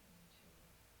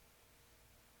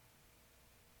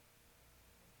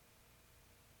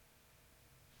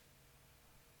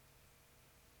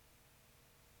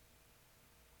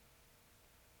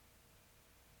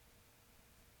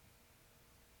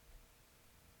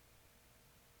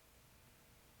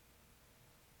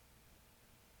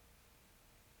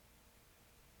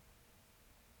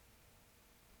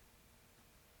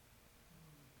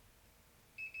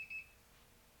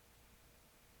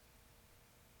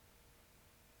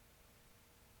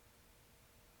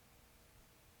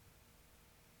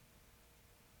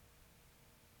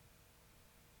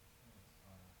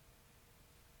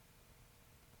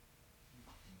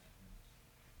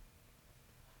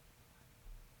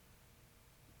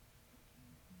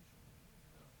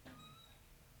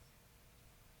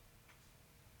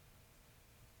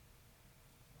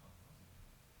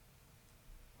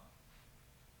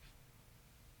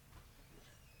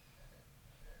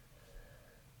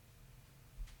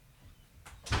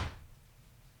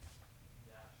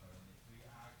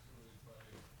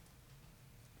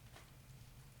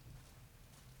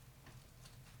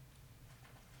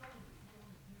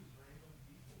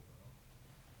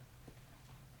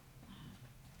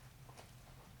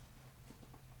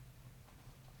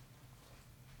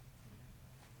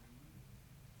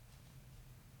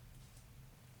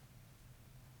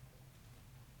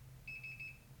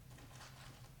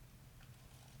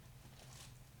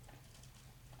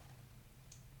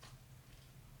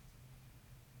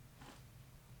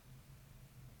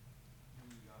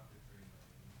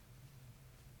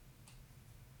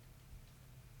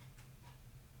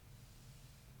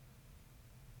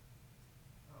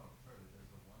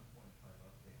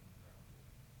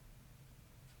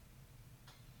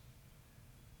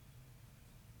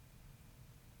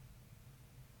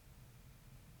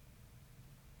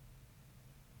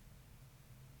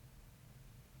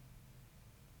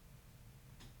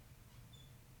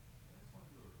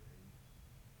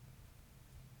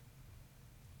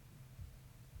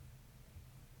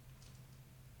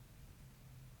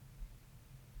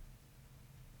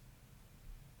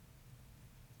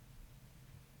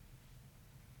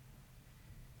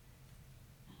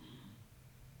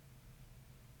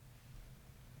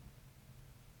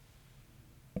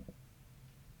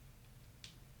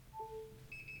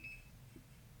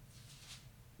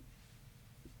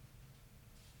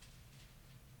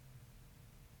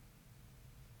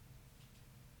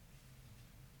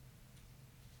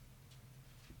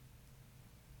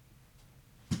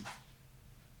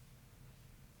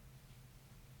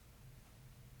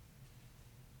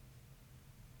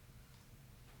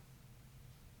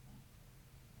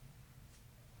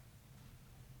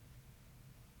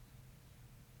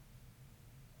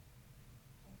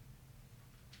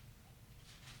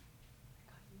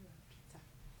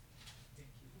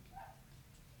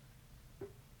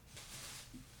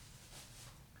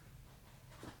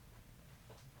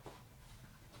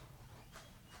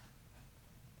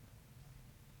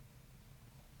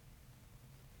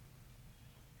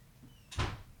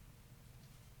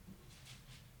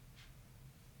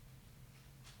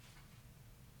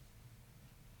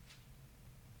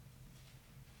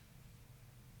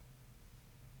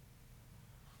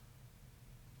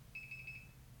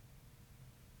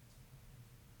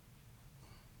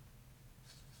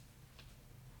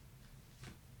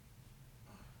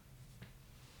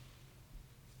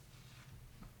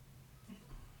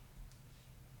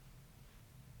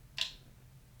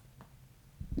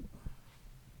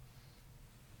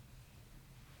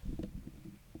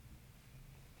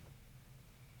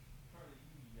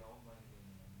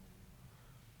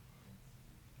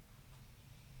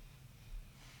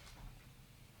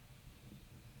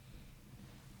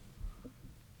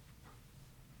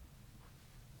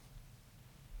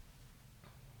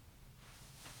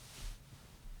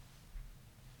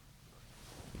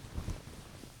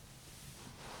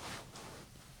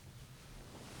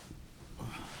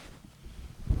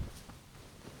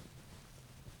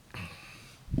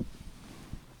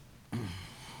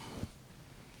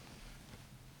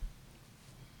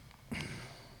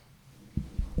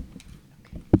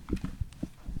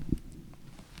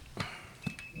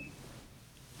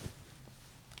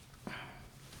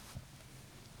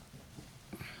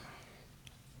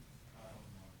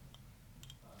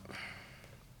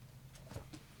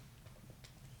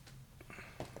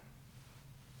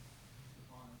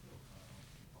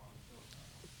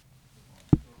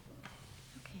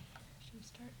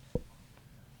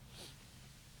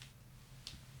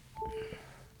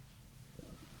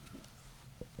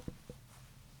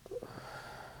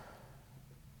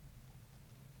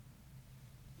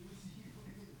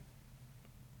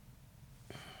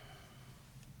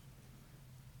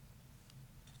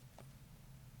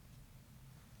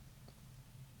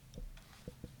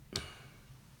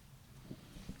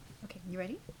 You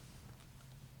ready?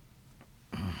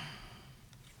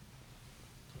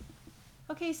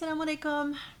 Okay, Assalamu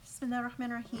alaikum. Bismillah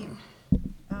ar-Rahman ar-Rahim.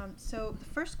 So the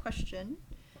first question,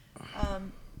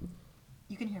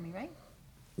 you can hear me, right?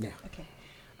 Yeah. Okay.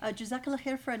 Jazakallah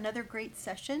khair for another great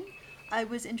session. I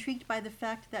was intrigued by the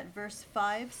fact that verse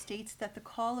 5 states that the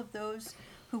call of those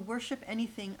who worship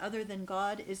anything other than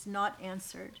God is not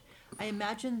answered. I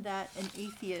imagine that an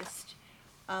atheist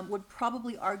would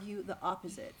probably argue the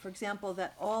opposite. For example,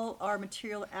 that all our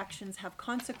material actions have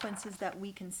consequences that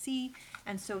we can see,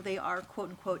 and so they are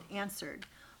quote unquote answered,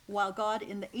 while God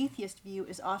in the atheist view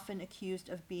is often accused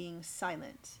of being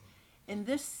silent. In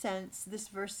this sense, this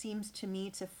verse seems to me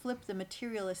to flip the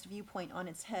materialist viewpoint on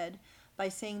its head by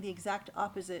saying the exact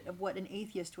opposite of what an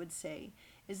atheist would say.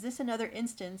 Is this another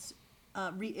instance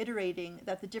reiterating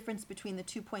that the difference between the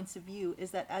 2 points of view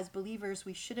is that as believers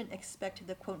we shouldn't expect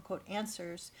the quote unquote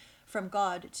answers from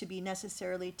God to be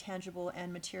necessarily tangible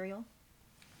and material?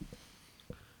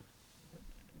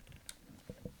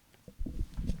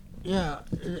 Yeah,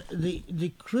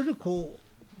 the critical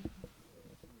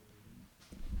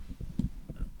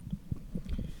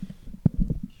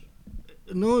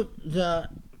note that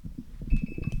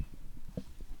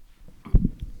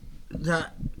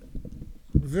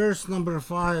verse number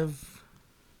 5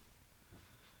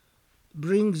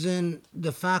 brings in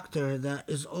the factor that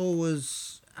is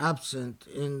always absent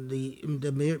in the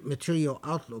material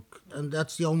outlook, and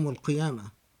that's يوم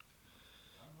القيامة.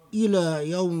 إلى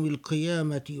يوم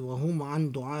القيامة وهم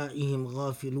عن دعائهم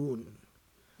غافلون.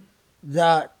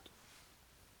 That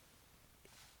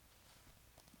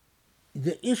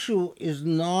the issue is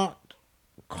not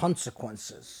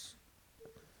consequences.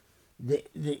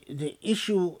 The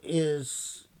issue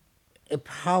is a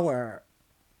power.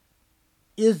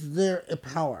 Is there a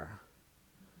power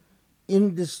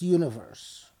in this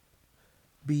universe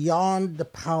beyond the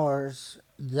powers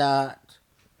that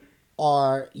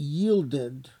are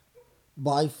yielded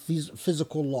by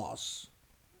physical laws?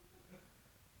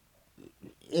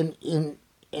 In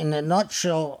a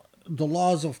nutshell, the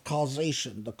laws of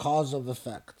causation, the cause of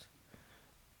effect.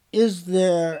 Is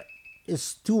there a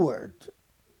steward?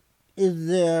 Is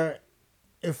there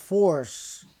a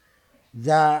force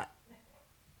that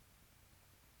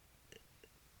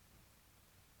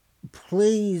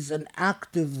plays an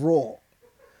active role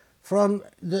from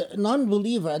the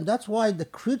non-believer? And that's why the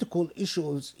critical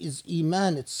issue is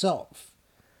Iman itself.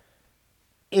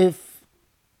 If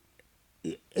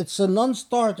it's a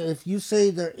non-starter if you say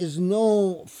there is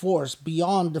no force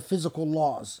beyond the physical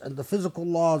laws, and the physical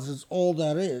laws is all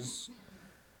there is,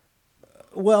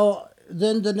 well,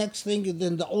 then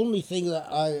the only thing that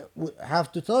I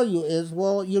have to tell you is,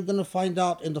 well, you're going to find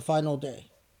out in the final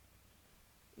day.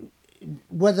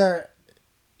 Whether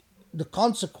the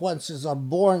consequences are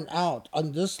borne out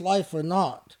on this life or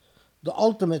not, the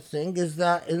ultimate thing is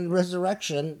that in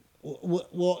resurrection,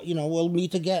 we'll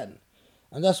meet again.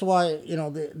 And that's why,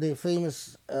 the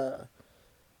famous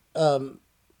آية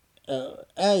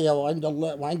وعند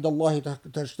الله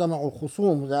تجتمع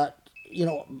الخصوم, that,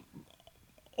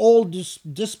 all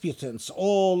disputants,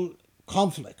 all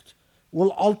conflict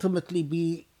will ultimately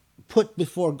be put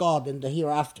before God in the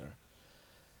hereafter.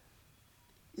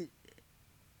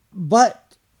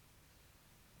 But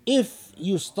if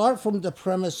you start from the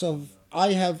premise of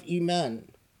I have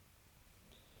Iman,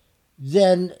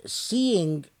 then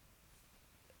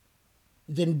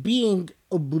being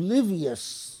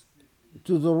oblivious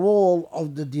to the role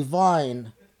of the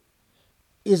divine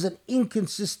is an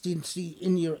inconsistency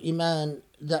in your Iman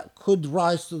that could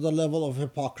rise to the level of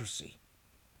hypocrisy.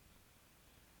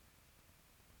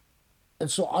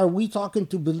 And so are we talking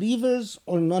to believers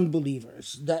or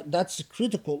non-believers? That's a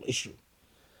critical issue.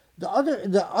 The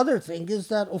other thing is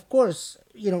that, of course,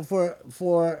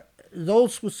 for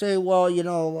those who say, well,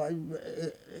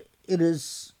 it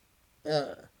is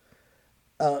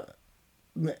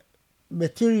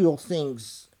material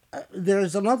things. There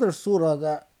is another surah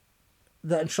that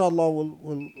inshallah will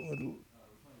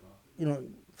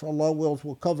if Allah wills,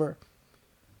 will cover,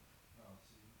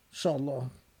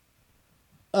 inshallah.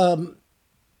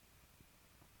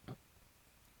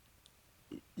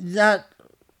 That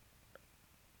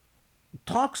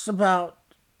talks about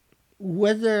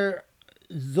whether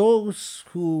those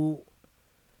who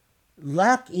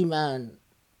lack Iman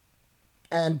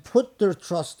and put their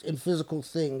trust in physical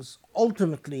things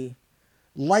ultimately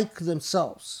like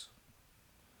themselves.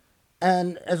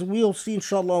 And as we'll see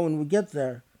inshallah when we get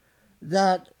there,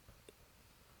 that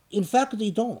in fact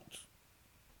they don't.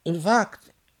 In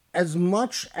fact, as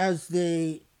much as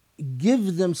they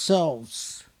give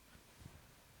themselves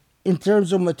in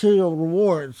terms of material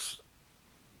rewards,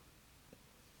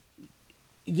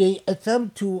 they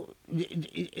attempt to,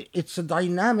 it's a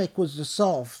dynamic with the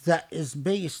self that is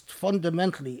based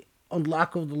fundamentally on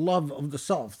lack of the love of the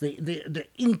self. They're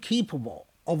incapable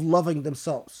of loving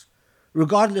themselves,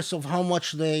 regardless of how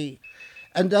much they,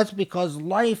 and that's because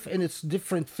life in its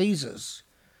different phases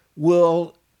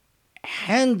will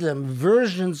hand them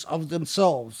versions of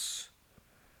themselves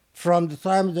from the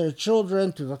time they're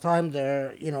children to the time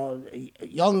they're,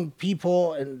 young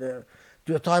people, and to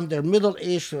the time they're middle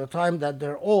aged, to the time that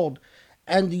they're old.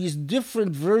 And these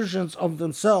different versions of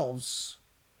themselves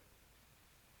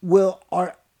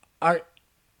are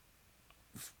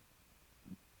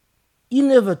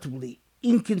inevitably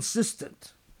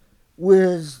inconsistent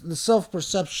with the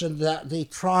self-perception that they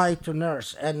try to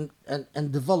nurse and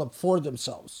develop for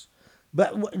themselves.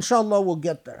 But inshallah, we'll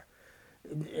get there.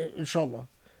 Inshallah.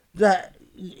 That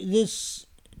this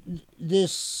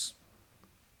this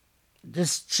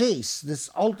chase,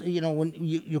 when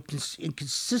you're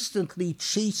consistently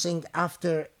chasing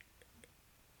after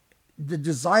the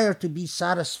desire to be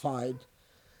satisfied,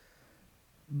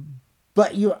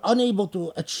 but you're unable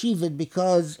to achieve it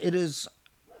because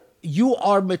you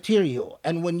are material,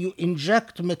 and when you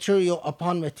inject material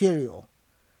upon material,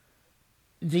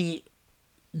 the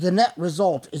net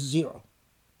result is zero.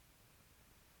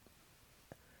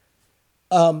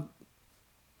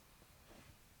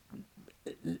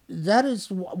 That is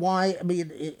why,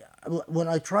 when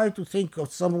I try to think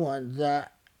of someone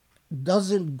that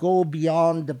doesn't go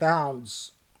beyond the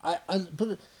bounds,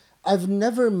 I've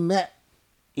never met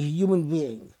a human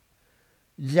being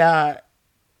that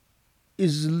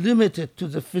is limited to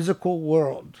the physical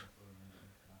world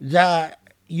that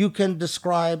you can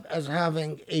describe as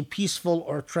having a peaceful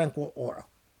or tranquil aura.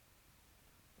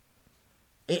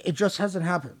 It just hasn't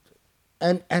happened.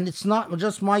 And it's not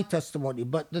just my testimony,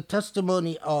 but the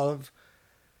testimony of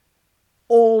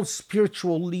all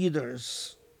spiritual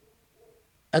leaders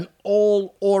and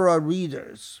all aura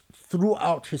readers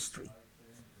throughout history.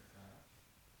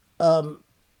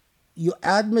 You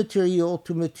add material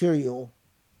to material,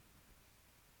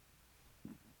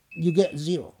 you get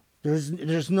zero.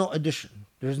 There's no addition.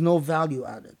 There's no value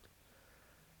added.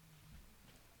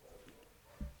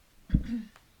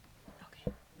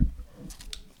 Okay.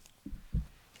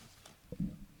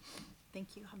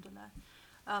 Thank you, alhamdulillah.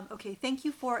 Okay, thank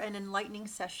you for an enlightening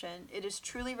session. It is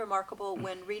truly remarkable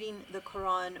when reading the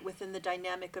Quran within the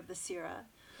dynamic of the Surah.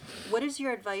 What is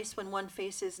your advice when one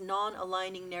faces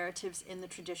non-aligning narratives in the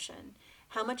tradition?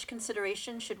 How much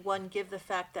consideration should one give the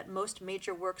fact that most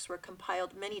major works were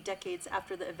compiled many decades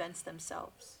after the events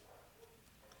themselves?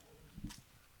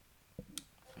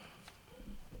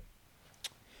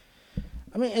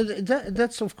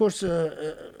 That's of course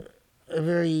a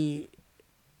very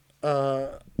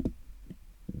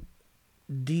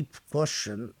deep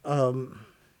question.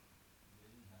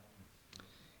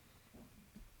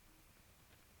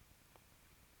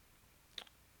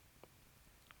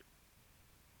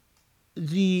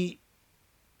 The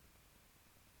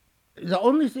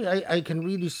only thing I can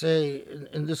really say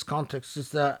in this context is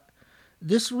that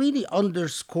this really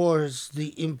underscores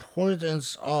the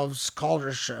importance of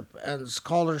scholarship, and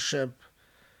scholarship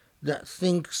that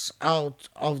thinks out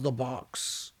of the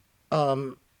box.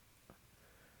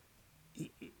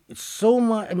 So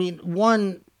much.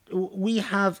 One, we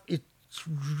have its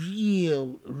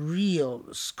real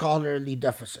scholarly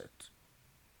deficit.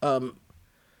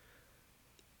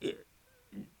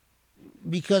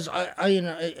 Because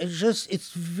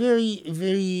it's very,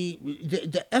 very,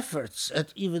 the efforts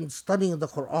at even studying the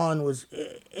Quran was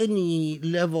any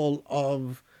level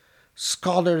of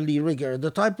scholarly rigor,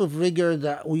 the type of rigor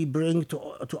that we bring to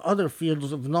other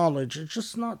fields of knowledge. It's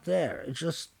just not there. It's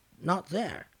just not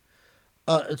there.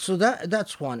 So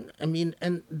that's one.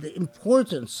 And the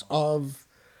importance of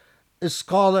a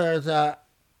scholar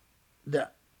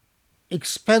that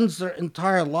expends their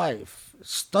entire life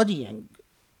studying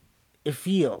a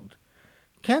field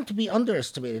can't be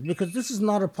underestimated, because this is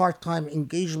not a part-time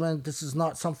engagement. This is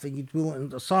not something you do on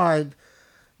the side.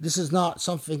 This is not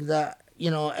something that,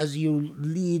 as you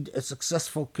lead a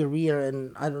successful career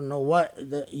and I don't know what,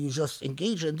 that you just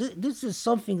engage in. This is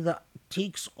something that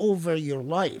takes over your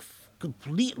life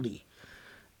completely.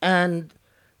 And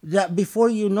that before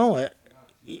you know it,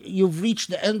 you've reached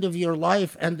the end of your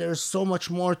life and there's so much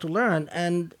more to learn.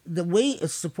 And the way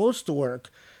it's supposed to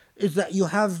work is that you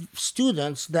have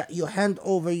students that you hand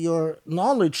over your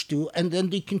knowledge to, and then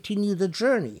they continue the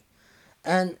journey.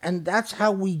 And that's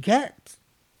how we get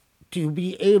to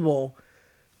be able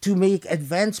to make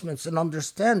advancements in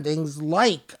understandings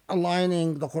like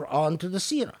aligning the Quran to the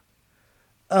Seerah.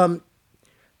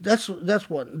 That's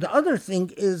one. The other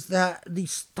thing is that the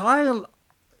style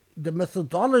the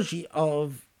methodology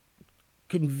of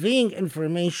conveying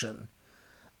information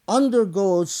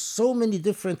undergoes so many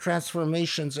different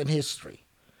transformations in history.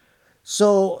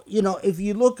 So, if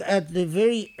you look at the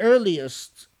very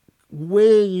earliest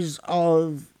ways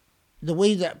of the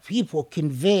way that people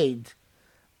conveyed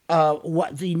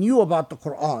what they knew about the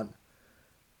Quran,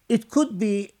 it could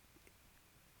be,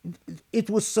 it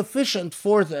was sufficient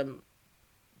for them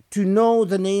to know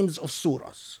the names of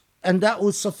surahs. And that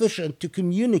was sufficient to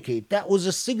communicate. That was a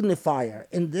signifier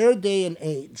in their day and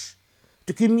age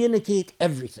to communicate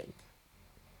everything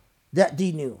that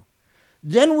they knew.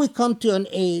 Then we come to an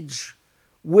age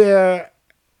where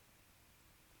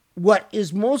what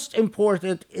is most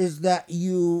important is that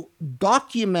you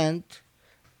document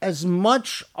as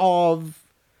much of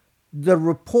the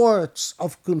reports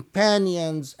of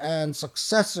companions and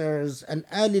successors and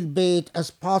Ahlul Bayt as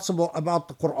possible about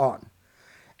the Quran.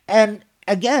 And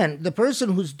again, the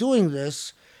person who's doing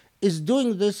this is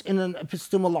doing this in an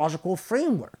epistemological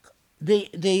framework.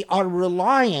 They are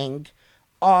relying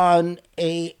on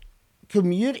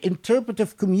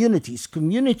interpretive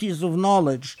communities of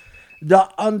knowledge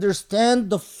that understand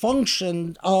the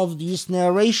function of these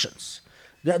narrations.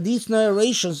 That these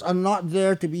narrations are not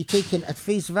there to be taken at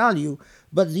face value,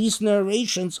 but these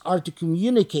narrations are to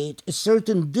communicate a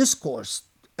certain discourse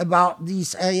about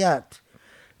these ayat.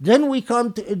 Then we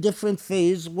come to a different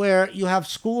phase where you have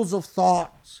schools of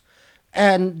thought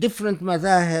and different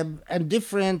madhahib and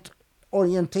different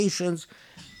orientations,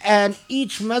 and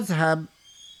each madhab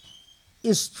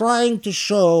is trying to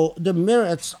show the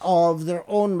merits of their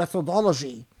own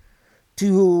methodology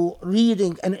to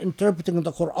reading and interpreting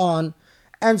the Quran.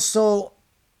 And so,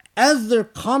 as they're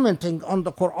commenting on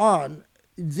the Quran,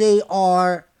 they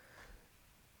are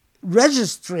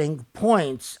registering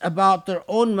points about their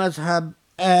own mazhab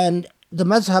and the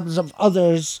mazhabs of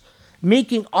others,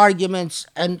 making arguments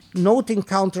and noting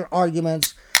counter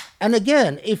arguments. And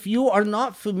again, if you are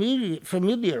not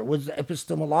familiar with the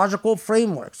epistemological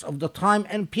frameworks of the time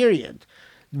and period,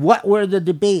 what were the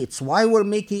debates? Why were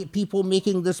people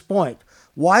making this point?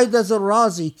 Why does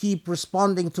Razi keep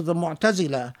responding to the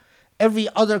Mu'tazila every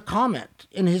other comment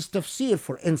in his tafsir,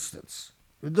 for instance?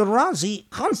 The Razi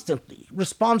constantly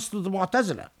responds to the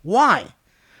Mu'tazila. Why?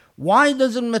 Why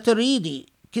doesn't Maturidi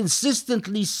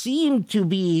consistently seem to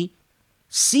be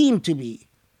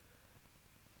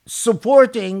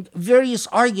supporting various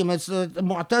arguments that the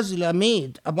Mu'tazila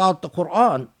made about the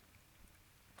Quran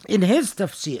in his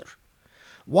tafsir?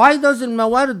 Why doesn't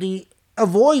Mawardi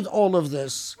avoid all of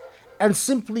this and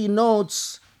simply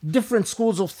notes different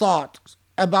schools of thought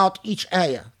about each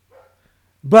ayah,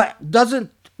 but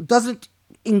doesn't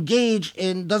engage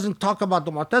in, doesn't talk about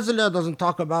the Mu'tazila, doesn't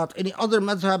talk about any other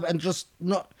madhab, and just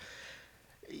not.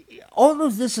 All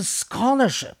of this is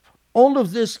scholarship. All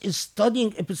of this is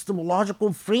studying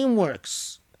epistemological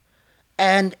frameworks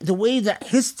and the way that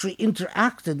history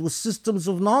interacted with systems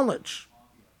of knowledge,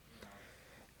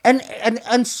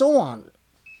 and so on.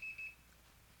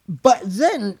 But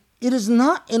then it is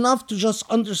not enough to just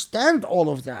understand all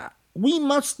of that. We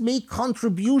must make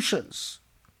contributions.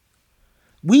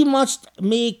 We must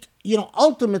make,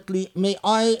 ultimately, may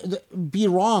I be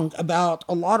wrong about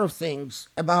a lot of things,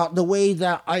 about the way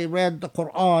that I read the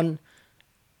Quran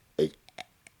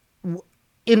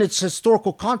in its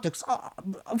historical context.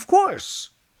 Of course.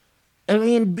 I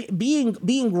mean,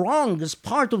 being wrong is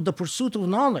part of the pursuit of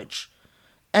knowledge.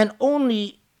 And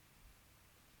only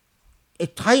a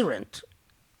tyrant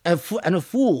and a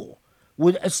fool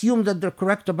would assume that they're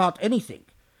correct about anything.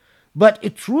 But a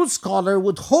true scholar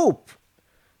would hope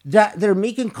that they're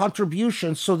making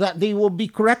contributions so that they will be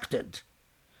corrected.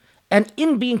 And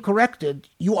in being corrected,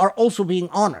 you are also being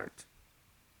honored.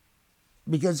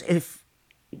 Because if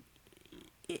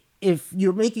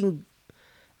you're making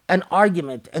an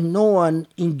argument and no one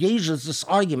engages this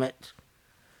argument,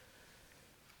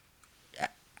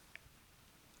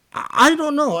 I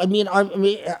don't know.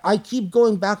 I keep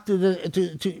going back to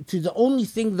the only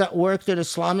thing that worked in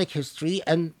Islamic history,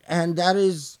 and that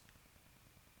is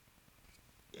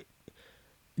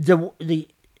the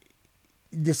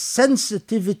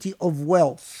sensitivity of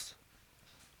wealth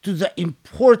to the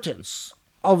importance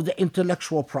of the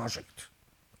intellectual project.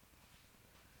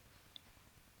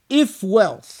 If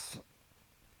wealth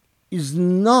is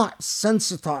not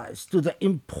sensitized to the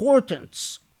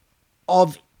importance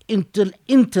of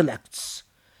intellects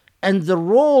and the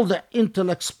role that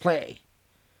intellects play,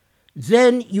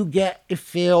 then you get a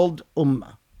failed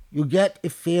ummah. You get a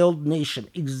failed nation.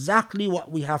 Exactly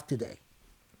what we have today.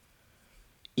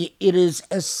 It is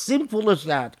as simple as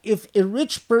that. If a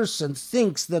rich person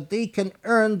thinks that they can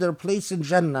earn their place in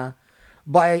Jannah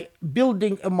by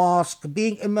building a mosque,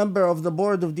 being a member of the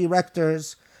board of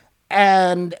directors,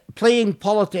 and playing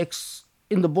politics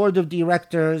in the board of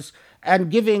directors,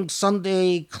 and giving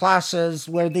Sunday classes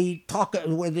where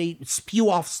they spew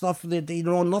off stuff that they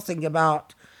know nothing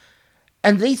about,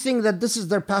 and they think that this is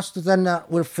their path to Jannah.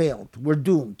 We're failed. We're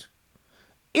doomed.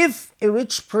 If a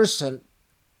rich person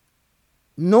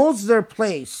knows their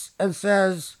place and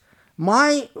says,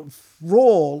 my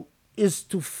role is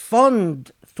to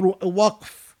fund through a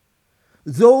waqf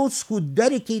those who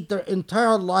dedicate their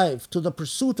entire life to the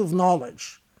pursuit of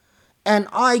knowledge, and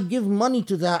I give money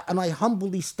to that, and I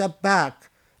humbly step back,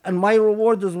 and my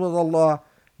reward is with Allah,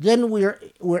 then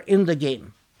we're in the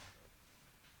game.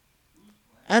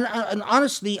 And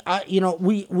honestly,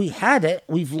 we had it,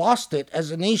 we've lost it as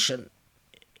a nation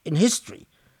in history,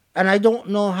 and I don't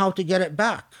know how to get it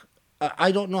back.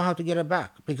 I don't know how to get it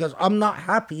back because I'm not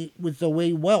happy with the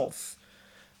way wealth.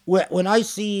 When I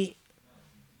see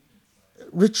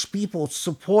rich people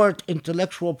support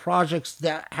intellectual projects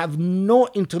that have no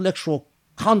intellectual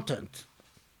content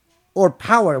or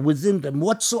power within them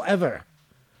whatsoever,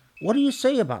 what do you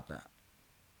say about that?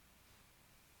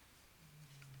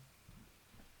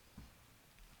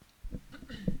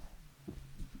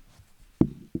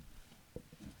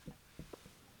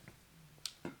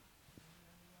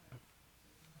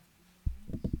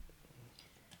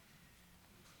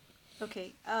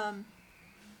 Okay.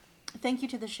 Thank you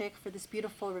to the Sheikh for this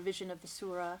beautiful revision of the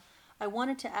surah. I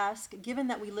wanted to ask, given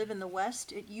that we live in the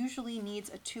West, it usually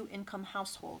needs a two-income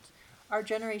household. Our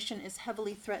generation is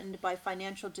heavily threatened by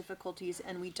financial difficulties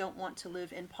and we don't want to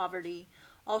live in poverty.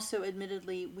 Also,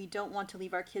 admittedly, we don't want to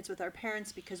leave our kids with our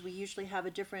parents because we usually have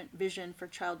a different vision for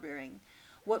childbearing.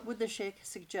 What would the Sheikh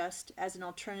suggest as an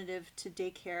alternative to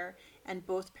daycare and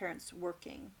both parents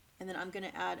working? And then I'm going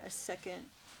to add a second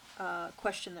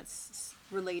question that's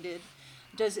related.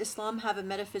 Does Islam have a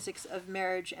metaphysics of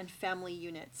marriage and family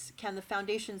units? Can the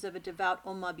foundations of a devout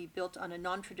ummah be built on a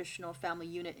non-traditional family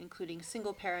unit, including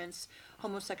single parents,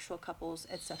 homosexual couples,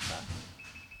 etc.?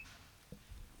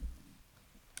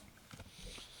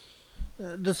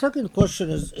 The second question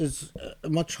is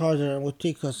much harder and would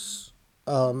take us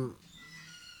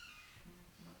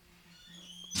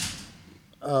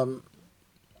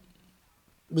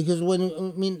because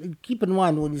keep in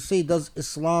mind when you say does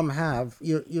Islam have,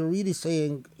 you're really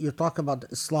saying, you're talking about the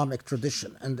Islamic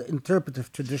tradition and the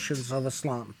interpretive traditions of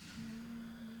Islam.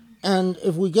 And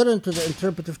if we get into the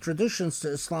interpretive traditions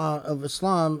of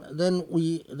Islam, then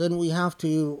we have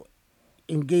to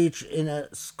engage in a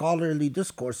scholarly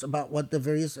discourse about what the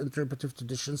various interpretive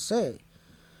traditions say.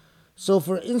 So,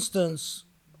 for instance,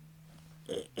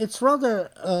 it's rather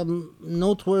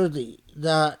noteworthy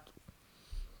that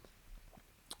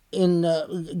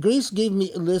Grace gave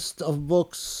me a list of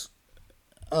books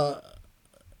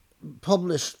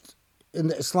published in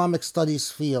the Islamic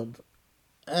studies field,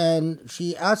 and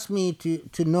she asked me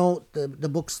to note the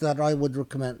books that I would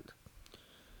recommend.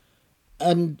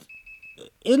 And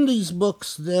in these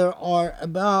books, there are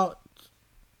about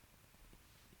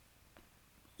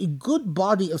a good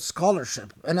body of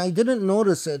scholarship, and I didn't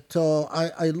notice it till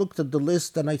I looked at the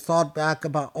list and I thought back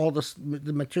about all the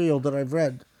material that I've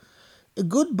read. A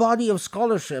good body of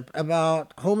scholarship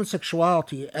about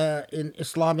homosexuality in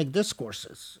Islamic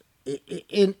discourses,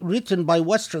 written by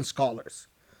Western scholars.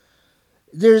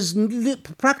 There's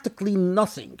practically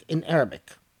nothing in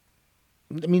Arabic.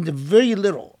 Very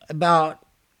little about.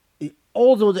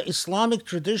 Although the Islamic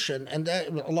tradition, and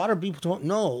a lot of people don't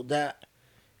know that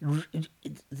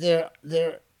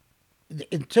the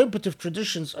interpretive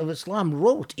traditions of Islam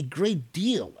wrote a great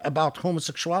deal about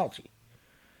homosexuality.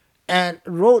 And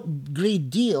wrote a great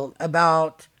deal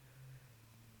about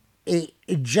a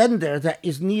gender that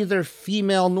is neither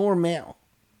female nor male.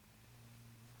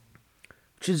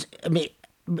 Which is,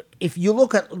 if you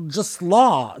look at just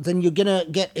law, then you're going to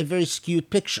get a very skewed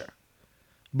picture.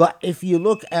 But if you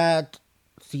look at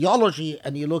theology,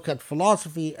 and you look at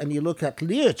philosophy, and you look at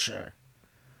literature,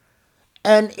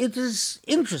 and it is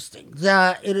interesting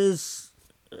that it is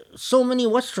so many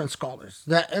Western scholars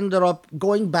that ended up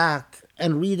going back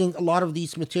and reading a lot of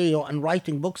these material and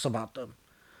writing books about them.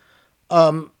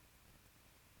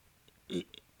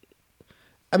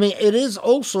 It is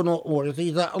also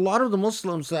noteworthy that a lot of the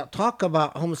Muslims that talk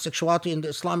about homosexuality in the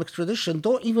Islamic tradition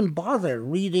don't even bother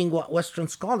reading what Western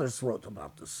scholars wrote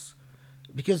about this,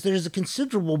 because there is a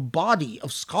considerable body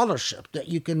of scholarship that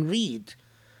you can read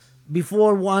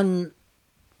before one.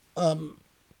 If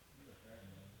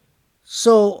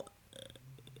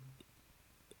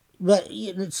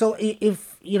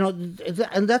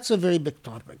and that's a very big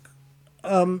topic.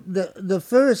 The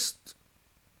first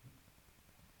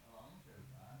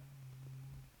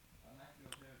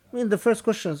I mean, the first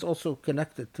question is also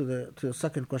connected to the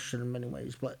second question in many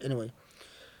ways. But anyway,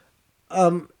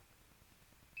 um,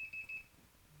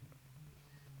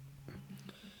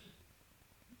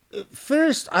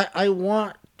 first, I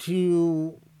want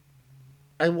to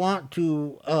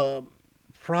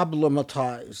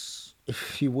problematize,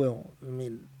 if you will. I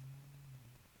mean,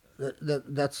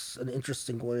 that's an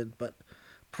interesting word, but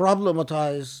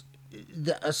problematize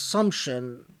the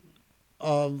assumption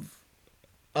of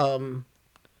um,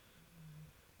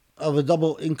 of a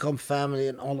double income family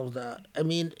and all of that. I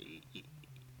mean,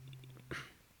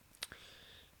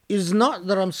 it's not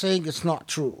that I'm saying it's not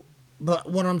true,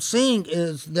 but what I'm saying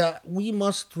is that we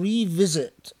must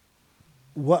revisit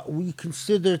what we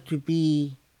consider to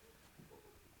be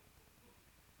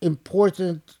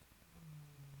important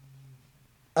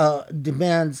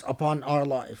demands upon our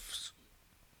lives.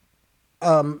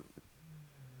 Um,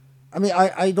 I mean,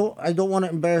 I don't want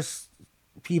to embarrass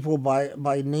people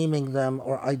by naming them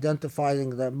or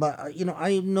identifying them, but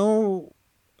I know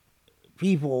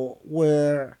people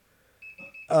where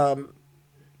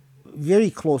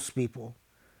very close people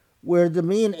where the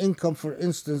main income, for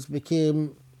instance,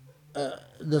 became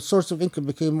the source of income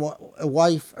became what a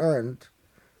wife earned,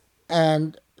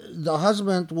 and the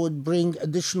husband would bring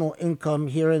additional income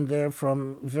here and there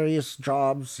from various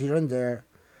jobs here and there,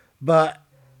 but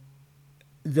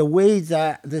the way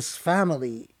that this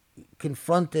family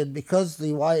confronted, because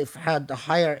the wife had the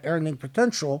higher earning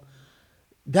potential,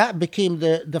 that became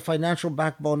the financial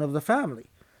backbone of the family.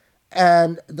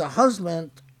 And the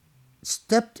husband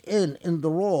stepped in the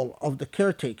role of the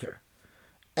caretaker,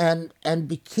 and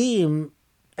became,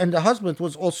 and the husband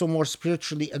was also more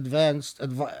spiritually advanced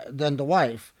than the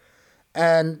wife,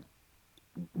 and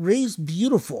raised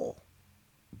beautiful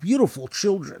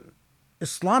children,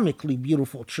 Islamically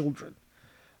beautiful children.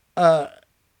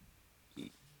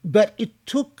 But it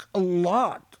took a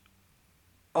lot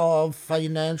of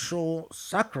financial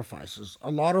sacrifices, a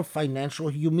lot of financial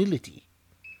humility,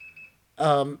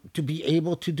 to be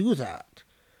able to do that.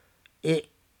 It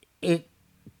it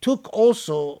took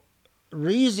also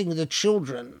raising the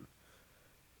children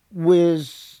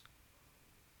with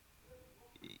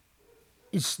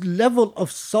its level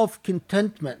of self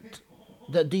contentment,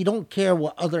 that they don't care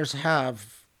what others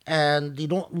have and they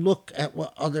don't look at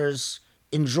what others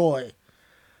enjoy.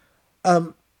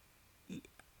 I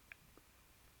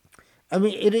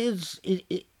mean,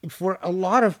 for a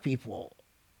lot of people,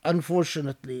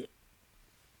 unfortunately,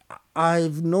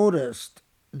 I've noticed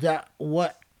that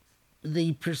what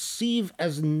they perceive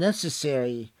as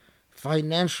necessary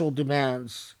financial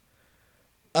demands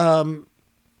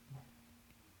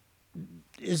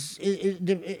is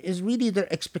really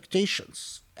their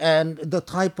expectations and the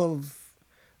type of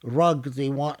rug they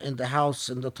want in the house,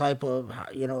 and the type of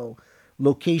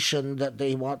location that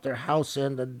they want their house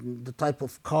in, and the type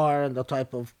of car and the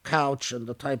type of couch and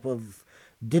the type of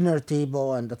dinner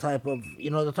table and the type of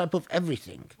the type of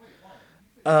everything.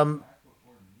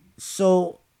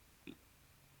 So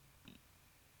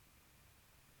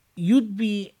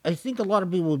I think a lot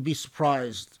of people would be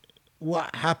surprised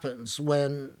what happens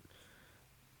when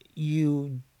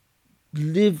you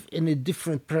live in a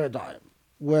different paradigm,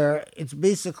 where it's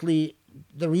basically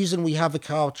the reason we have a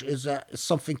couch is that it's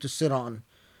something to sit on,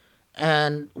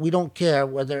 and we don't care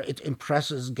whether it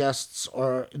impresses guests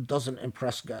or it doesn't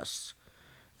impress guests,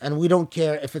 and we don't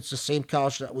care if it's the same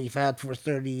couch that we've had for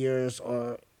 30 years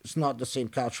or it's not the same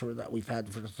couch that we've had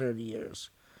for 30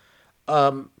 years.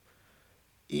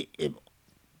 It,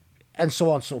 and so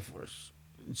on and so forth.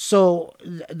 So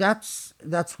that's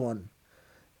one,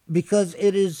 because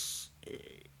it is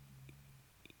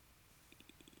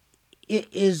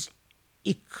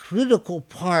a critical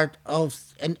part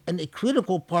of, and a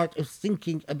critical part of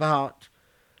thinking about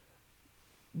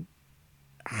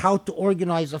how to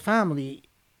organize a family,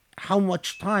 how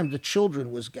much time the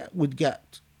children would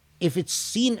get. If it's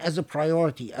seen as a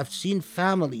priority, I've seen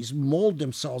families mold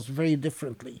themselves very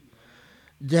differently.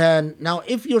 Then now,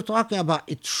 if you're talking about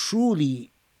a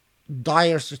truly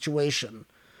dire situation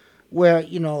where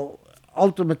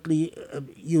ultimately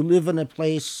you live in a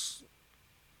place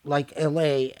like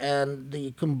LA, and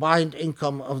the combined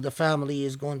income of the family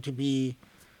is going to be,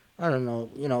 I don't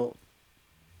know,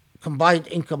 combined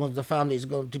income of the family is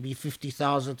going to be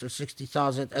 50,000 or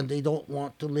 60,000, and they don't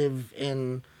want to live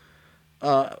in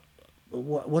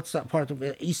what's that part of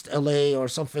it, East LA or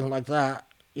something like that,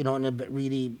 in a bit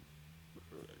really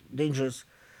dangerous.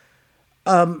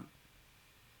 Um,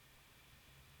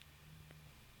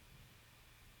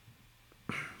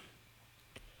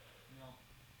 You know,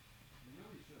 you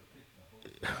really should have picked the host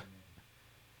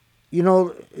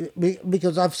name.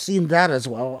 because I've seen that as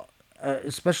well.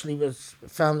 especially with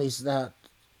families that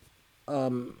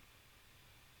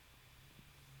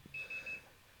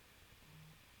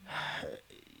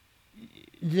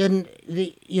then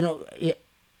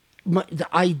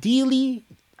ideally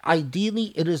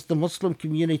it is the Muslim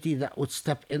community that would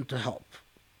step in to help.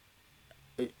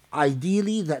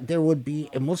 Ideally, that there would be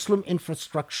a Muslim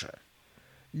infrastructure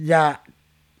that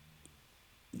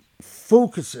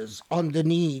focuses on the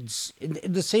needs in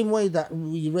the same way that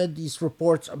we read these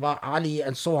reports about Ali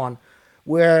and so on,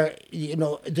 where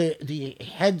the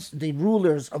heads, the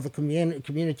rulers of the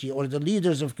community or the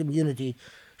leaders of community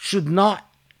should not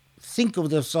think of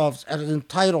themselves as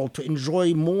entitled to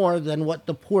enjoy more than what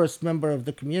the poorest member of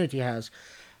the community has.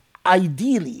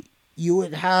 Ideally, you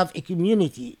would have a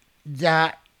community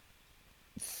that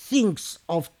thinks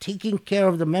of taking care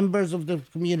of the members of the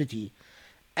community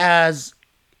as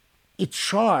a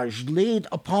charge laid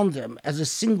upon them as a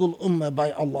single ummah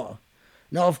by Allah.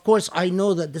 Now, of course, I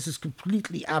know that this is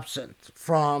completely absent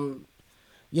from,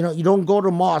 you don't go to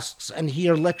mosques and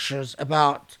hear lectures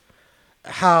about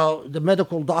how the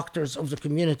medical doctors of the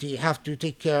community have to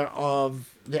take care of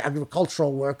the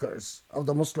agricultural workers of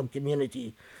the Muslim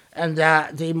community, and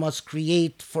that they must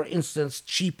create, for instance,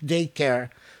 cheap daycare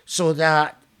so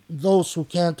that those who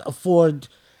can't afford,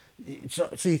 so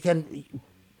you can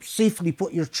safely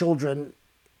put your children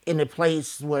in a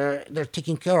place where they're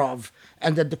taken care of,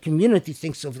 and that the community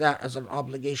thinks of that as an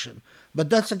obligation. But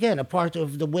that's again a part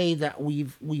of the way that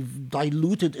we've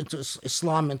diluted into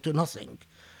Islam into nothing.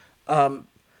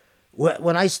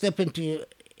 When I step into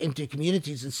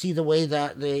communities and see the way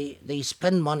that they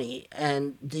spend money,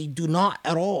 and they do not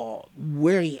at all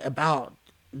worry about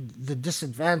the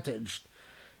disadvantaged,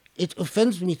 it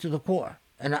offends me to the core.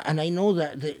 And I know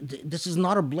that this is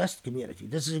not a blessed community.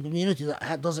 This is a community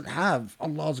that doesn't have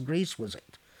Allah's grace with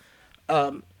it.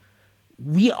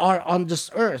 We are on this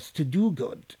earth to do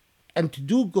good, and to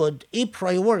do good a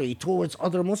priori towards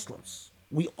other Muslims.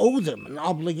 We owe them an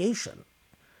obligation.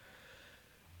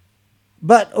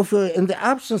 But in the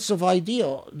absence of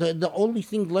ideal, the only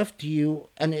thing left to you,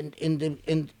 and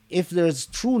if there's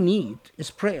true need, is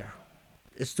prayer.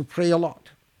 Is to pray a lot.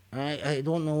 I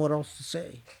don't know what else to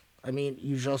say. I mean,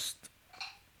 you just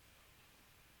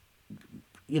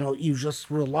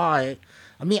rely.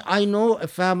 I mean, I know a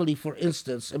family, for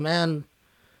instance, a man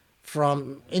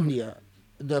from India.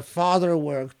 The father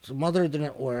worked, the mother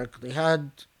didn't work. They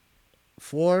had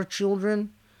 4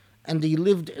 children, and they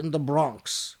lived in the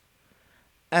Bronx.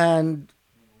 And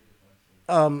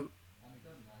the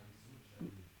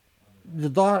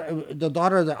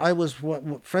daughter that I was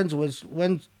friends with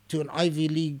went to an Ivy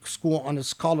League school on a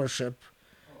scholarship,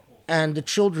 and the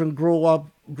children grew up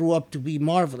to be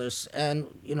marvelous. And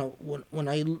when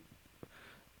I'm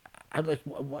like,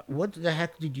 what the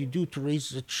heck did you do to raise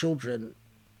the children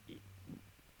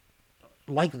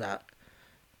like that?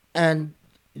 And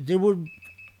they were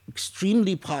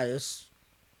extremely pious,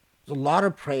 a lot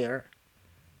of prayer,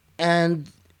 and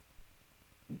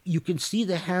you can see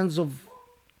the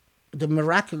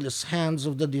miraculous hands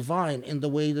of the divine in the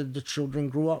way that the children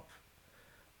grew up.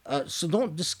 So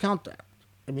don't discount that.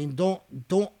 I mean, don't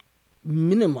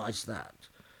minimize that.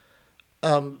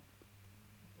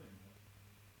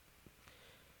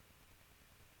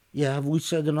 Yeah, have we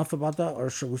said enough about that, or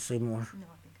should we say more? No,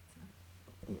 I think it's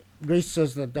enough. Grace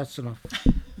says that that's enough.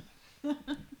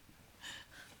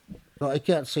 No, I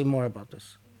can't say more about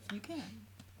this. You can.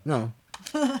 No.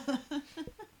 Do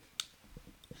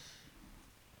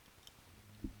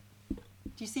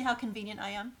you see how convenient I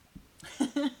am?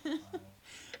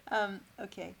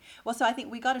 Okay. Well, so I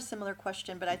think we got a similar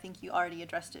question, but I think you already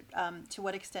addressed it. To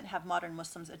what extent have modern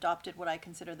Muslims adopted what I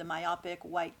consider the myopic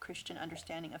white Christian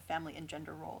understanding of family and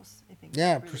gender roles? I think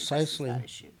Yeah, that really precisely.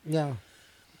 addresses that issue. Yeah.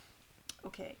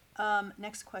 Okay.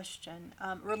 Next question.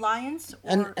 Reliance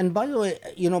or... And by the way,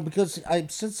 because I'm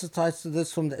sensitized to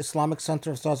this from the Islamic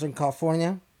Center of Southern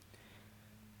California,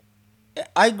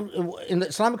 in the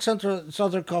Islamic Center of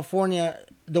Southern California,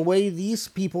 the way these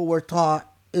people were taught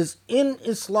is, in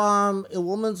Islam, a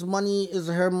woman's money is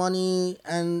her money,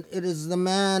 and it is the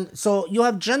man. So you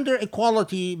have gender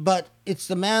equality, but it's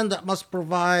the man that must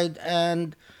provide,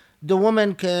 and the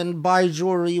woman can buy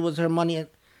jewelry with her money.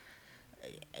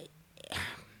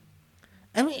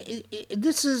 I mean,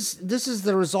 this is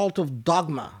the result of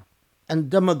dogma and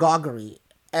demagoguery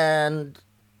and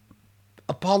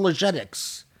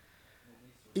apologetics.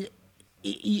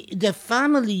 The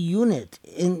family unit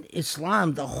in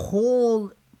Islam, the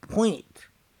whole point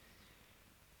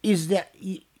is that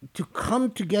to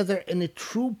come together in a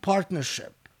true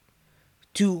partnership,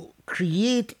 to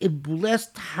create a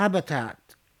blessed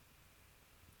habitat,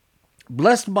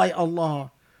 blessed by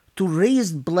Allah, to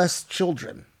raise blessed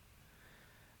children.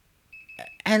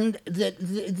 And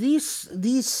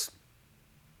these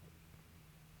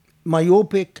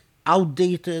myopic,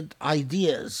 outdated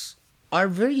ideas are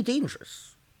very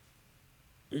dangerous.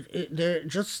 They're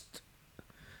just,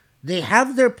 they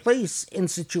have their place in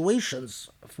situations.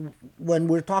 When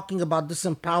we're talking about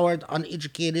disempowered,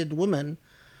 uneducated women,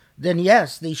 then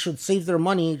yes, they should save their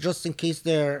money just in case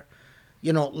their,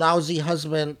 lousy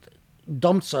husband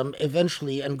dumps them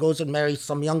eventually and goes and marries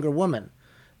some younger woman.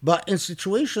 But in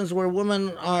situations where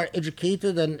women are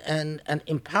educated and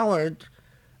empowered,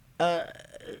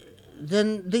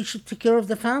 then they should take care of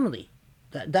the family.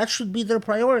 That should be their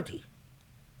priority.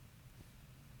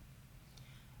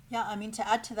 Yeah, I mean, to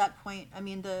add to that point, I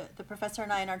mean, the professor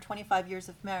and I, in our 25 years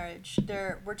of marriage,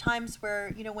 there were times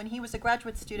where, when he was a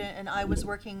graduate student and I was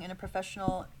working in a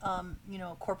professional,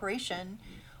 corporation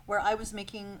where I was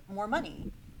making more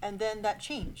money. And then that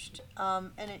changed.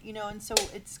 And so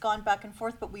it's gone back and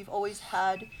forth, but we've always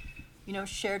had,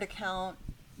 shared account,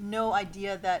 no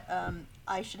idea that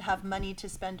I should have money to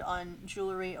spend on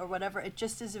jewelry or whatever. It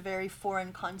just is a very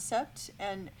foreign concept.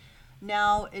 And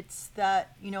now it's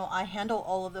that, I handle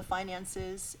all of the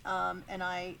finances. And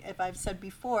if I've said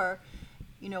before,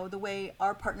 the way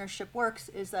our partnership works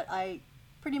is that I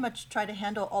pretty much try to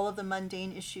handle all of the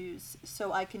mundane issues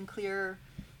so I can clear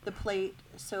the plate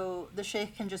so the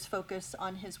sheikh can just focus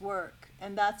on his work.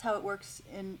 And that's how it works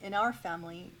in our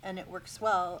family, and it works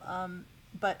well.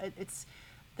 But it's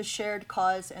the shared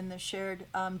cause and the shared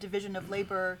division of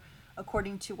labor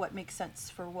according to what makes sense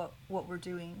for what we're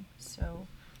doing. So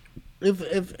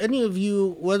If any of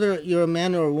you, whether you're a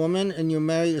man or a woman, and you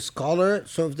marry a scholar,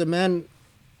 so if the man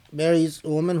marries a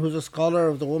woman who's a scholar,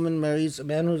 or if the woman marries a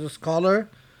man who's a scholar,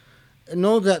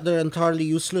 know that they're entirely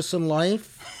useless in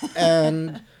life,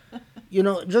 and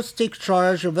just take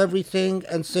charge of everything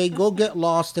and say, go get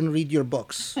lost and read your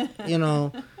books.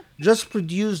 Just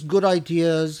produce good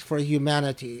ideas for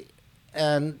humanity.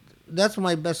 And that's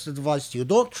my best advice to you.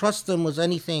 Don't trust them with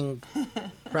anything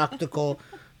practical.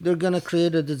 They're going to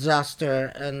create a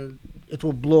disaster and it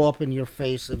will blow up in your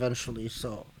face eventually.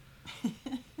 So,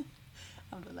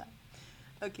 alhamdulillah.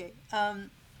 Okay.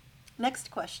 Next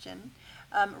question.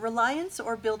 Reliance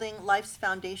or building life's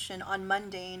foundation on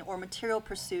mundane or material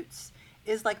pursuits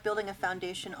is like building a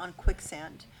foundation on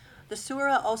quicksand. The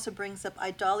surah also brings up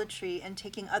idolatry and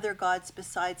taking other gods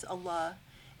besides Allah.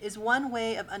 Is one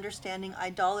way of understanding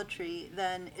idolatry,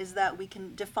 then, is that we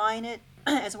can define it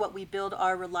as what we build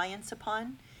our reliance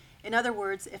upon? In other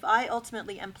words, if I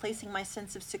ultimately am placing my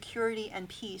sense of security and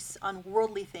peace on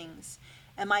worldly things,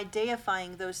 am I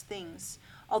deifying those things,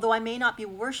 although I may not be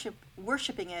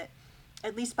worshiping it,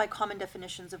 at least by common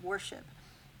definitions of worship?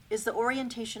 Is the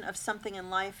orientation of something in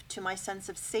life to my sense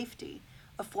of safety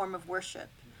a form of worship?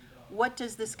 What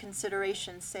does this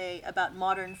consideration say about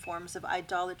modern forms of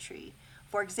idolatry?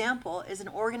 For example, is an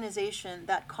organization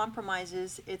that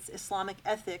compromises its Islamic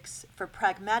ethics for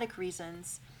pragmatic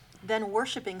reasons then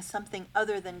worshiping something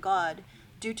other than God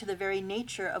due to the very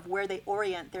nature of where they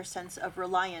orient their sense of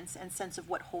reliance and sense of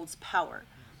what holds power?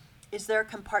 Is there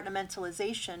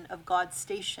compartmentalization of God's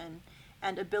station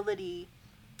and ability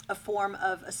a form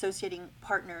of associating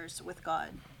partners with God?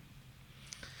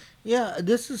 yeah,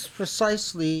 this is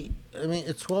precisely,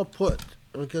 it's well put,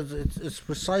 because it's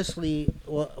precisely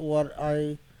what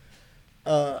I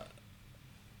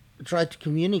try to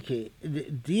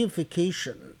communicate.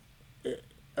 Deification,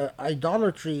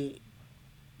 idolatry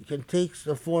can take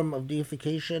the form of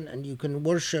deification, and you can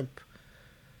worship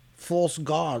false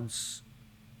gods.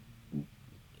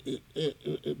 The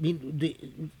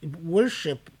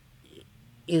worship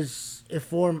is a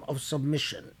form of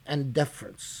submission and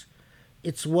deference.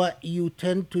 It's what you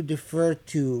tend to defer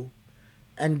to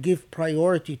and give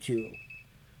priority to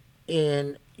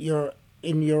in your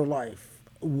life.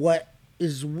 What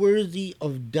is worthy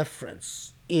of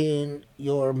deference in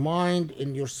your mind,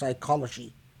 in your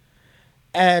psychology.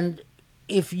 And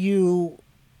if you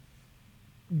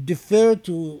defer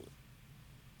to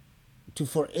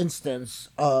for instance,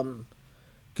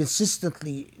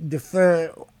 consistently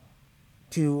defer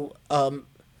to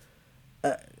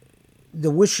the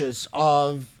wishes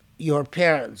of your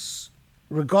parents,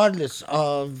 regardless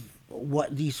of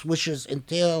what these wishes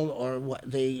entail or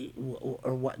what they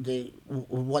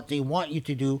want you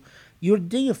to do, you're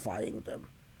deifying them.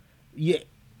 You,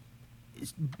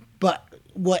 but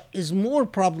what is more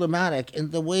problematic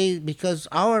in the way, because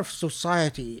our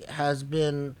societies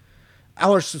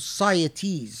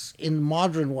in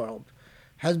modern world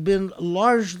has been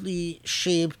largely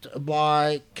shaped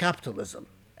by capitalism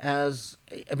as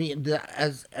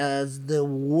as the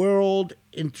world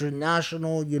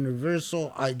international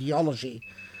universal ideology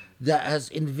that has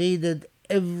invaded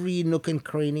every nook and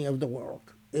cranny of the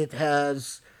world. It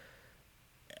has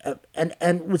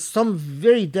and with some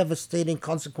very devastating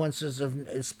consequences of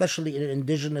especially in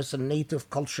indigenous and native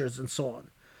cultures and so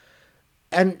on.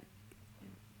 And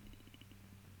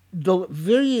the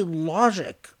very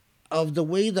logic of the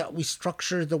way that we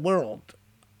structure the world,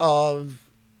 of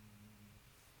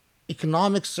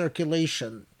economic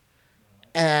circulation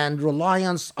and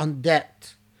reliance on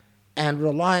debt and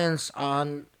reliance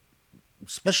on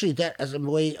especially debt as a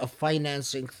way of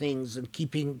financing things and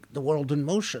keeping the world in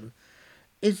motion,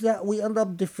 is that we end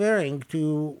up deferring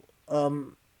to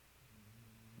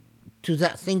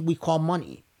that thing we call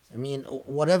money. I mean,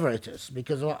 whatever it is,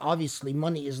 because obviously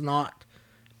money is not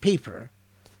paper.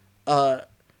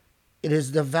 It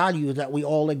is the value that we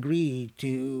all agree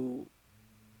to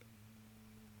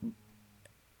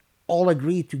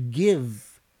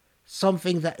give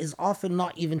something that is often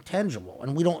not even tangible,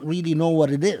 and we don't really know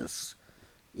what it is.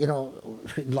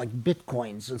 Like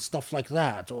bitcoins and stuff like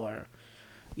that, or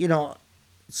you know,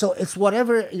 so it's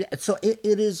whatever. So it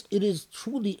is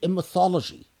truly a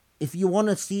mythology. If you want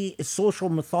to see a social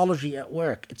mythology at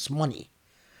work, it's money.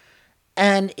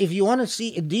 And if you want to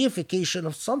see a deification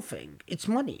of something, it's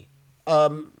money.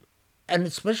 And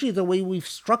especially the way we've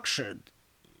structured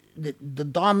the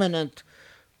dominant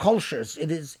cultures,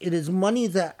 it is money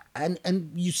that,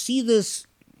 and you see this,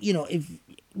 if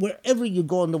wherever you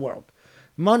go in the world,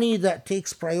 money that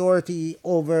takes priority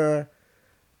over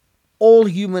all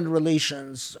human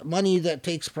relations, money that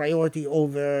takes priority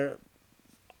over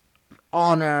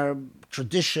honor,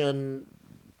 tradition,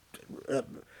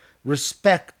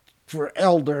 respect for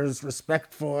elders,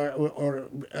 respect for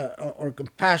or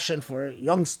compassion for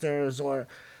youngsters, or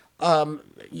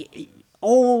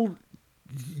all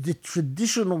the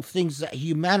traditional things that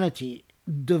humanity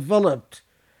developed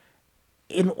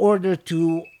in order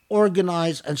to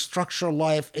organize and structure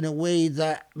life in a way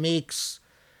that makes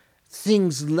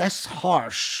things less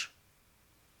harsh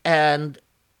and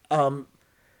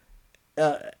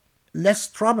less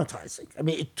traumatizing. I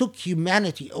mean, it took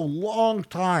humanity a long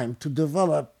time to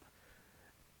develop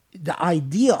the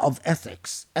idea of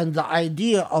ethics and the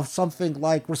idea of something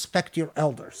like respect your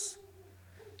elders.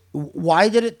 Why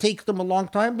did it take them a long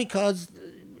time? Because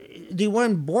they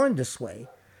weren't born this way.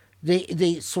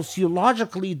 They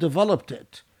sociologically developed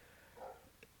it.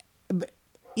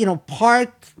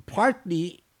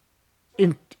 Partly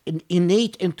in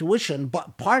innate intuition,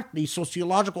 but partly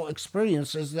sociological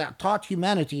experiences that taught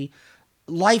humanity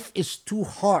life is too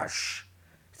harsh.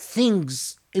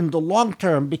 Things in the long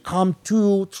term become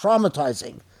too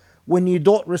traumatizing when you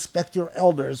don't respect your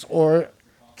elders or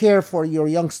care for your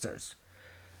youngsters.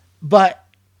 But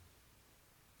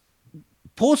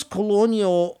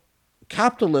post-colonial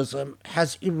capitalism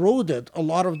has eroded a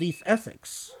lot of these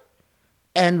ethics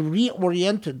and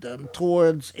reoriented them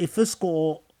towards a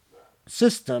fiscal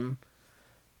system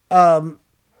that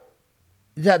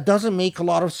doesn't make a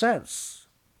lot of sense.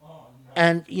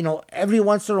 And, every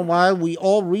once in a while, we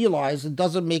all realize it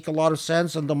doesn't make a lot of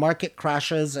sense and the market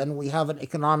crashes and we have an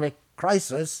economic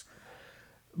crisis.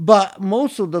 But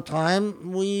most of the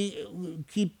time, we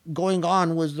keep going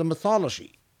on with the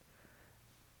mythology.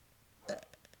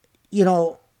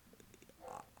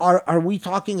 Are we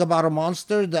talking about a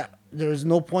monster that there is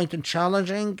no point in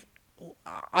challenging?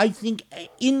 I think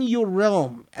in your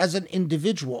realm as an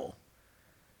individual,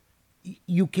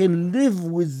 you can live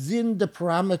within the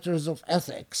parameters of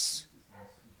ethics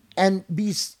and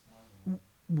be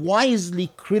wisely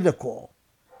critical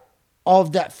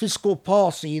of that fiscal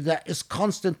policy that is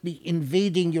constantly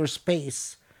invading your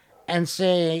space and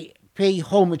say, pay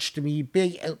homage to me,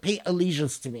 pay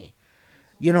allegiance to me.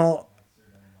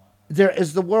 There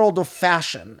is the world of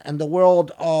fashion and the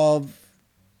world of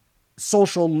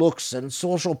social looks and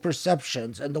social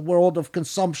perceptions and the world of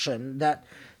consumption that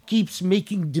keeps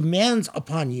making demands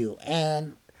upon you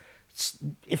and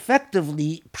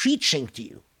effectively preaching to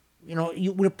you.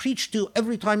 We're preached to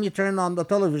every time you turn on the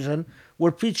television.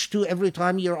 We're preached to every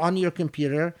time you're on your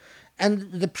computer.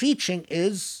 And the preaching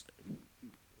is,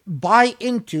 buy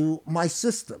into my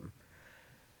system.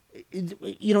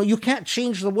 You can't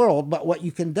change the world, but what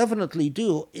you can definitely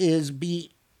do is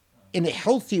be, in a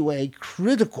healthy way,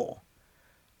 critical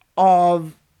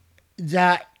of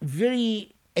that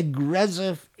very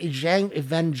aggressive,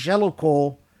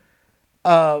 evangelical,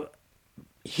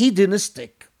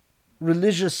 hedonistic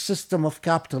religious system of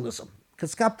capitalism.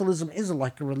 Because capitalism isn't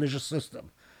like a religious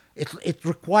system. It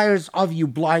requires of you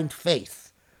blind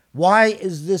faith. Why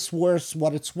is this worth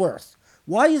what it's worth?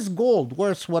 Why is gold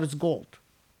worth what it's gold?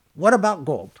 What about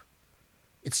gold?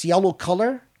 It's yellow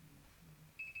color.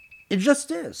 It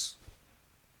just is.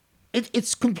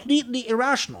 It's completely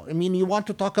irrational. I mean, you want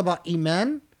to talk about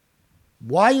Iman?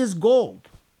 Why is gold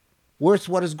worth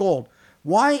what is gold?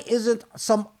 Why isn't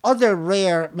some other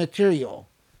rare material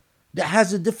that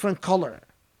has a different color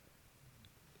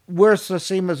worth the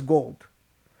same as gold?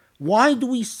 Why do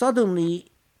we suddenly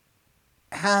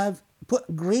have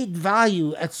put great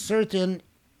value at certain,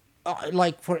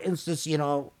 like for instance,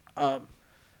 the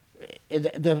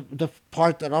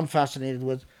part that I'm fascinated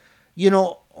with,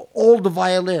 all the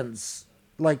violins,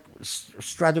 like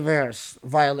Stradivarius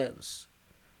violins.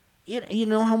 You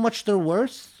know how much they're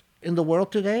worth in the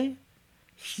world today?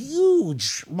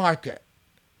 Huge market,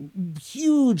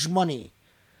 huge money.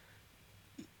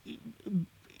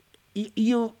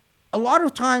 You A lot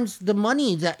of times the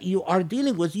money that you are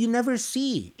dealing with you never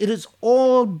see. It is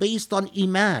all based on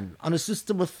iman, on a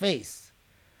system of faith.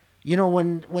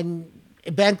 When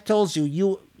a bank tells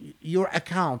you your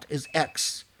account is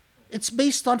X, it's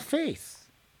based on faith.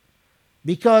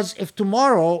 Because if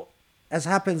tomorrow, as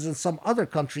happens in some other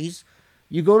countries,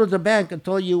 you go to the bank and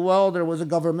tell you, well, there was a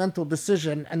governmental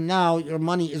decision and now your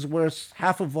money is worth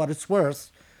half of what it's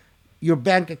worth, your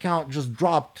bank account just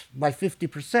dropped by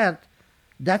 50%,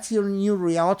 that's your new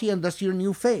reality and that's your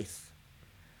new faith.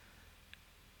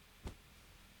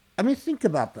 I mean, think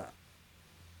about that.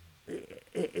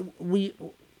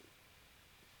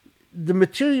 The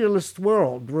materialist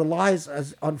world relies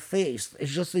on faith.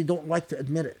 It's just they don't like to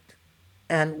admit it.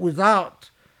 And without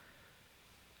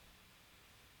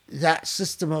that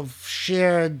system of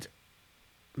shared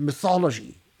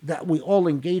mythology that we all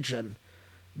engage in,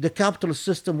 the capitalist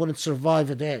system wouldn't survive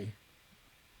a day.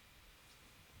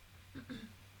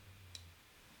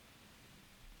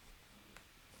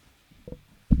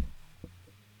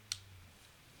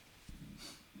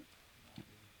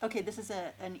 Okay, this is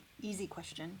an easy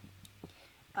question.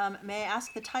 May I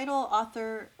ask the title,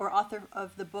 author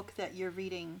of the book that you're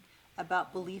reading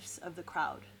about beliefs of the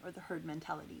crowd or the herd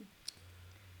mentality?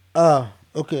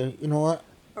 Okay, you know what?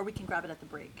 Or we can grab it at the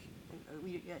break.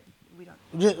 We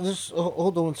don't. Just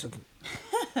hold on one second.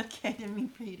 Okay, I didn't mean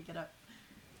for you to get up.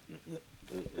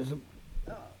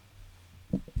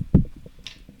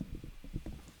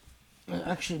 I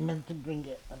actually meant to bring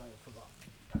it and I forgot.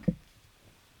 Okay.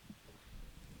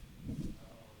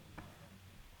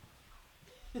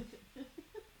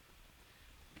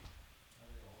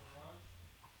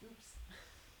 Oops.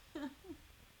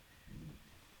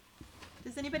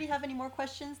 Does anybody have any more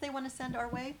questions they want to send our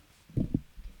way?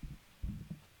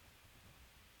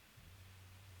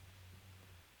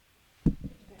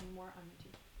 Any more on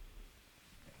YouTube?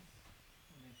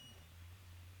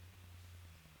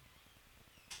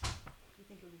 Do you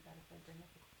think it would be bad if I bring up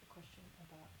a question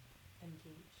about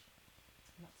engage?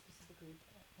 Not specifically,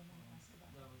 but I want to ask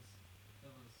about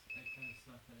That was, I kind of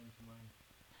snuck that into mine.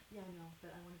 Yeah, I know,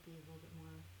 but I want to be a little bit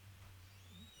more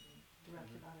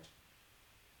direct about it.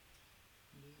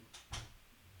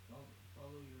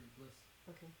 Follow your bliss.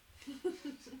 Okay.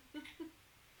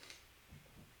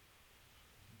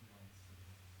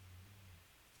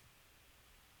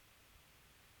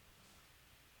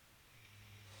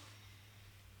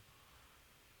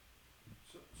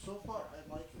 So far,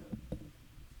 I like it.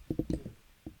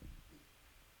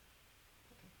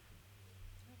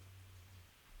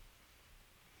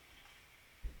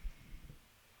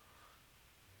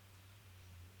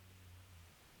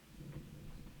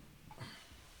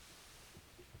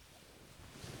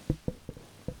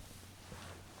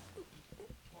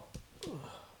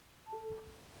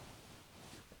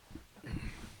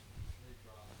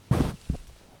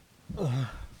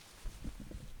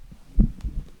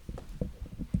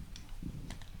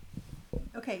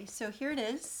 Okay, so here it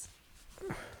is.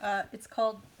 It's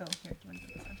called. Oh, here. Do you want to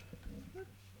do this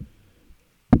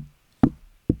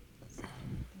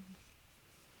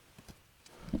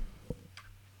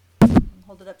one?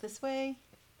 Hold it up this way,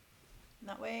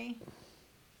 that way.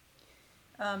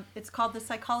 It's called The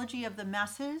Psychology of the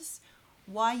Masses: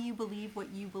 Why You Believe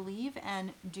What You Believe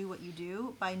and Do What You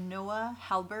Do by Noah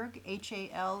Halberg,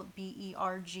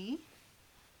 Halberg.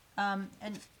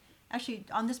 And actually,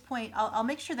 on this point, I'll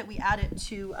make sure that we add it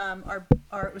to our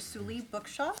Usuli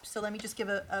bookshop. So let me just give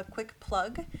a quick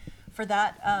plug for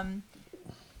that.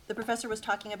 The professor was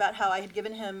talking about how I had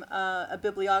given him a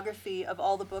bibliography of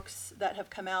all the books that have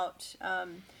come out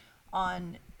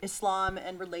on Islam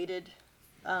and related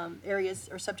areas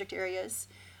or subject areas.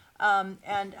 And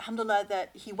alhamdulillah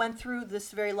that he went through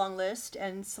this very long list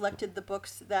and selected the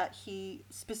books that he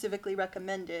specifically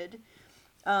recommended.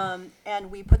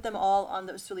 And we put them all on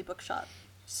the Usuli bookshop.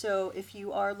 So if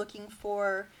you are looking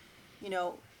for,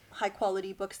 high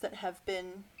quality books that have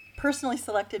been personally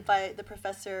selected by the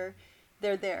professor,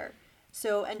 they're there.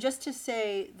 So, and just to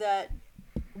say that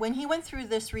when he went through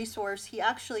this resource, he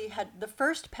actually had the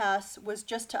first pass was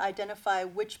just to identify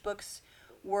which books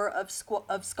were of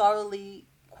scholarly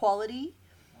quality.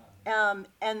 And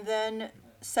then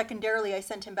secondarily, I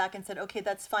sent him back and said, okay,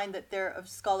 that's fine that they're of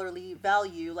scholarly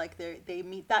value, like they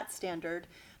meet that standard,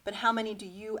 but how many do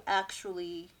you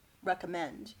actually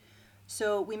recommend?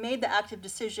 So we made the active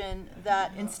decision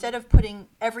that instead of putting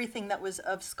everything that was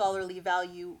of scholarly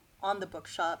value on the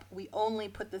bookshop, we only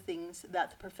put the things that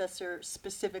the professor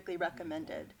specifically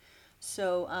recommended.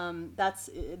 So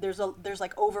there's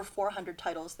like over 400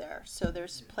 titles there, so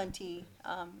there's plenty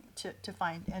to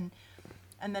find.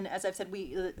 And then, as I've said,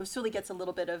 Usuli gets a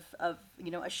little bit of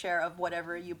a share of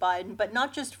whatever you buy, but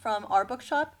not just from our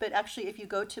bookshop, but actually if you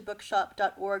go to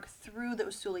bookshop.org through the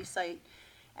Usuli site,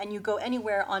 and you go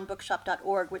anywhere on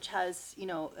bookshop.org, which has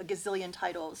a gazillion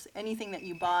titles, anything that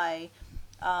you buy,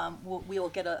 we will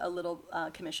get a little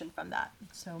commission from that.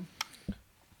 So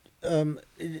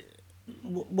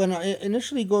When I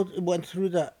initially went through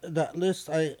that list,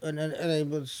 and I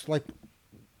was like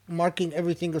marking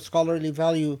everything of scholarly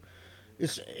value.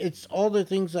 It's all the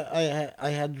things that I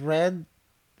had read,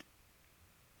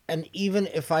 and even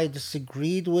if I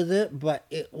disagreed with it, but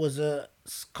it was a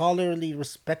scholarly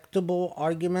respectable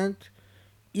argument,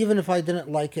 even if I didn't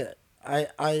like it,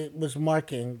 I was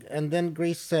marking. And then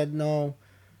Grace said, no,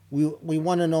 we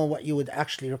want to know what you would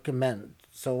actually recommend.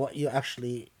 So what you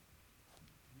actually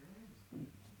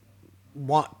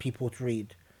want people to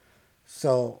read.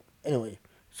 So anyway,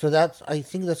 so I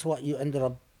think that's what you ended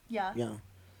up. yeah. Yeah.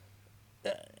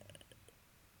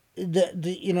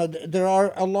 There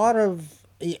are a lot of.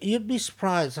 You'd be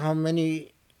surprised how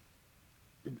many.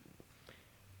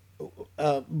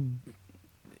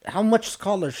 How much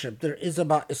scholarship there is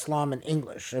about Islam in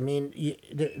English. I mean,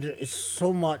 there is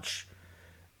so much.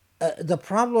 The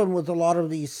problem with a lot of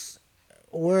these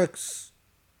works,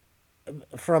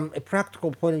 from a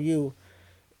practical point of view,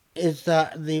 is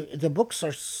that the books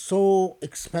are so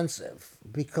expensive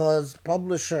because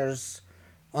publishers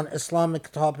on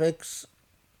Islamic topics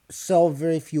sell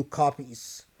very few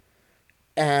copies,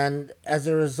 and as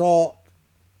a result,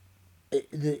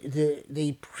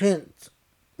 they print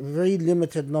very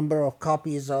limited number of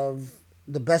copies of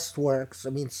the best works. I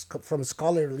mean, from a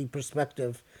scholarly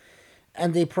perspective,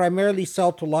 and they primarily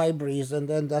sell to libraries, and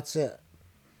then that's it.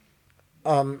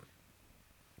 And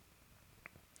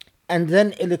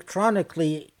then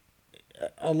electronically,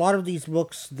 a lot of these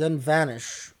books then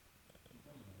vanish.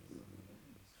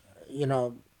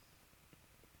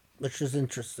 Which is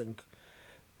interesting.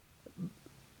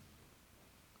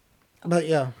 But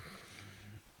yeah.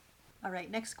 All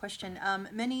right, next question.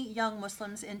 Many young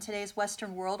Muslims in today's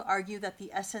Western world argue that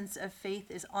the essence of faith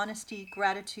is honesty,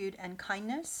 gratitude, and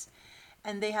kindness,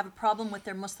 and they have a problem with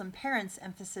their Muslim parents'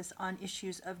 emphasis on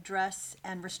issues of dress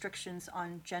and restrictions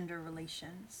on gender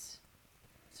relations.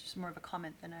 It's just more of a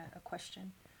comment than a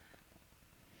question.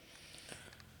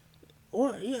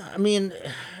 Well, yeah, I mean,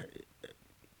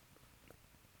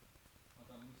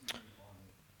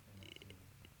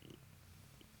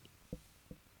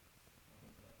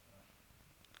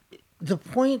 the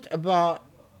point about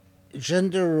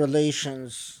gender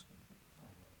relations,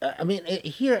 I mean,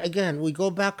 here again, we go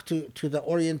back to the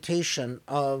orientation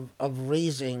of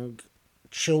raising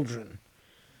children.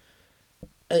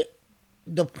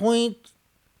 The point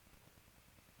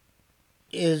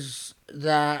is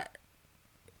that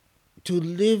to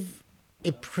live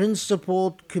a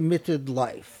principled, committed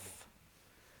life.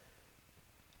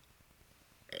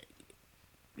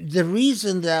 The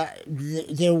reason that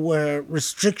there were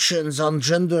restrictions on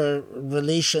gender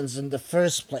relations in the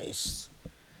first place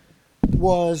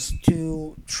was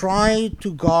to try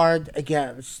to guard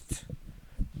against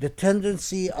the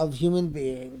tendency of human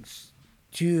beings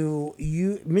to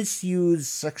misuse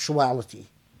sexuality,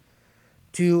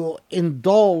 to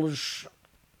indulge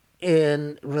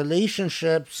in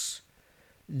relationships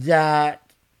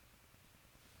that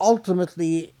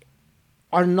ultimately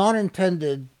are not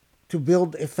intended to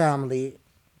build a family,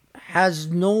 has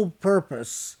no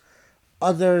purpose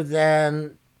other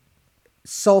than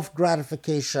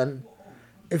self-gratification,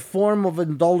 a form of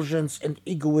indulgence and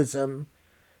egoism.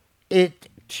 It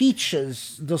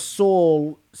teaches the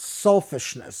soul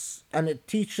selfishness, and it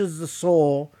teaches the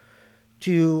soul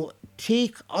to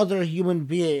take other human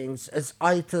beings as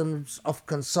items of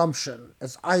consumption,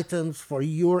 as items for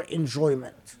your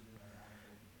enjoyment.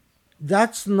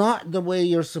 That's not the way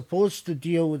you're supposed to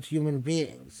deal with human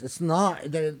beings. It's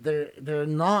not. They're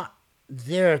not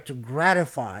there to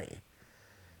gratify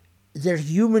they're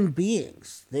human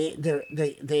beings.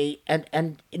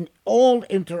 And in all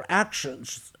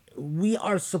interactions, we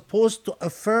are supposed to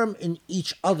affirm in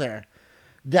each other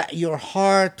that your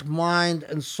heart, mind,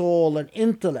 and soul and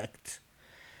intellect.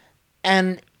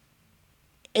 And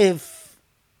if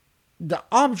the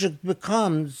object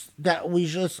becomes that we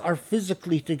just are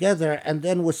physically together and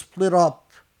then we split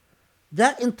up,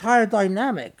 that entire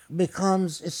dynamic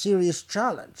becomes a serious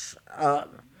challenge.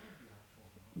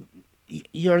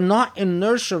 You're not in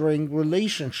nurturing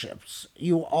relationships,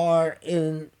 you are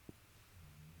in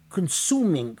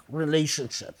consuming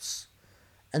relationships.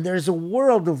 And there's a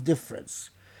world of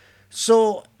difference.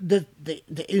 So the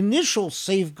initial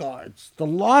safeguards, the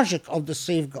logic of the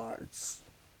safeguards,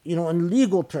 in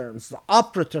legal terms, the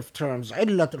operative terms,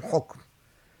 علة الحكم,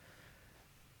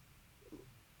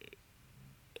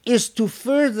 is to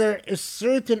further a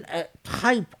certain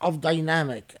type of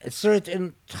dynamic, a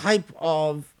certain type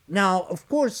of. Now, of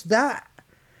course, that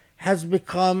has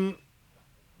become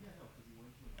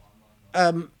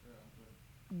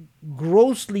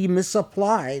grossly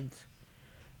misapplied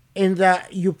in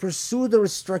that you pursue the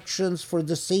restrictions for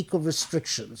the sake of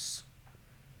restrictions,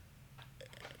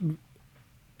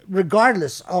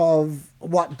 regardless of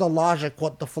what the logic,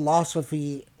 what the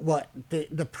philosophy, what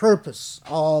the purpose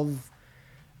of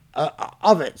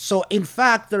it. So, in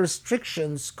fact, the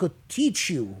restrictions could teach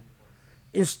you,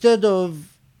 instead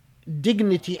of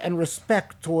dignity and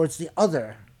respect towards the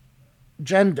other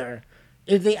gender,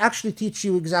 if they actually teach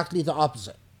you exactly the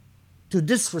opposite, to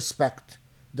disrespect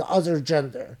the other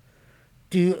gender,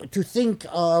 to think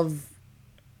of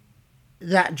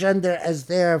that gender as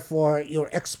there for your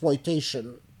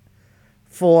exploitation,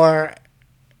 for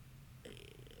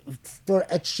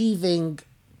achieving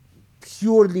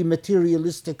purely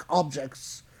materialistic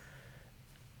objects.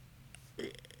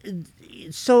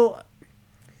 So,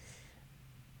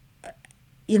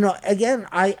 again,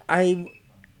 I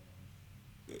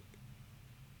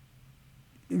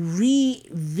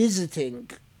revisiting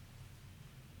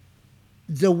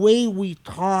the way we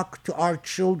talk to our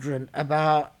children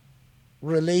about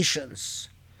relations,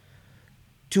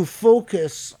 to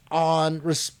focus on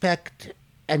respect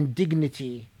and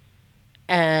dignity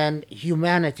and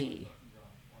humanity,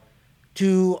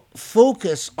 to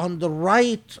focus on the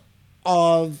right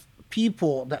of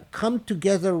people that come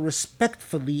together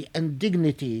respectfully and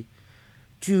dignity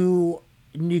to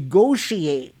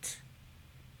negotiate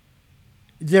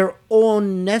their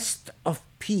own nest of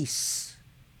peace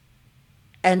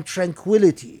and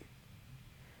tranquility,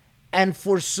 and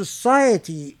for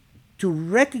society to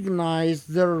recognize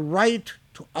their right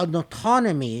to an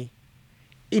autonomy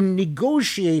in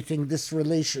negotiating this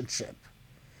relationship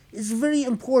is very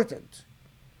important.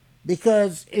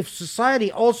 Because if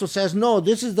society also says, no,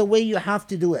 this is the way you have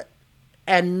to do it,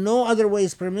 and no other way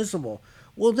is permissible,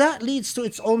 well, that leads to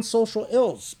its own social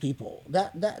ills, people.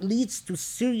 That leads to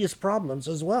serious problems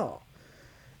as well.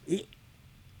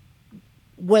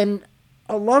 When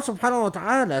Allah subhanahu wa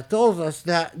ta'ala tells us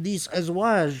that these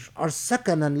azwaj are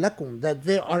sakanan lakum, that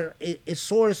they are a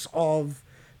source of,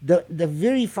 the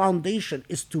very foundation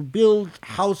is to build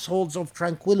households of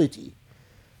tranquility.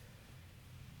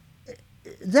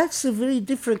 That's a very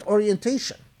different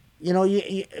orientation.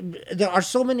 There are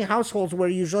so many households where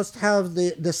you just have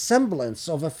the semblance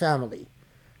of a family,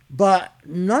 but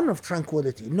none of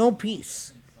tranquility, no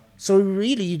peace. So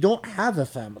really, you don't have a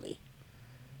family.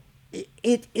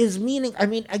 It is meaning,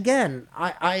 again,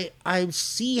 I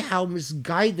see how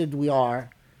misguided we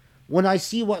are when I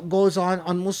see what goes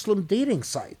on Muslim dating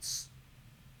sites.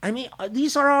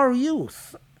 These are our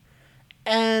youth.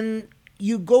 And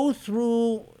you go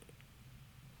through.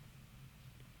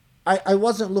 I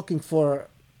wasn't looking for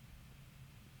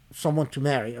someone to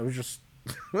marry. I was just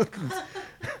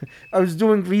I was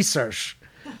doing research.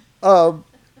 So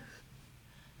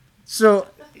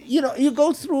you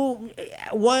go through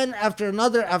one after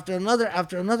another,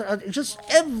 just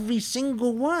every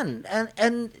single one,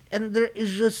 and there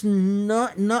is just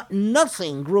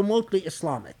nothing remotely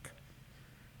Islamic,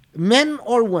 men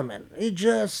or women. It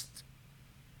just,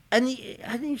 and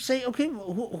you say, okay,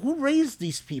 who raised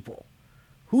these people?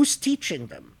 Who's teaching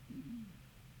them?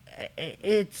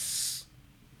 It's,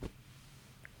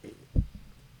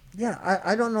 yeah,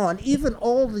 I don't know. And even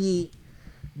all the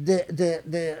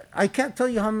I can't tell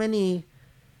you how many,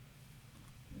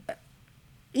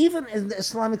 even in the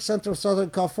Islamic Center of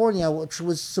Southern California, which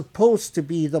was supposed to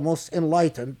be the most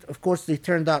enlightened, of course they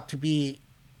turned out to be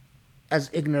as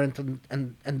ignorant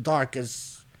and dark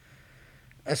as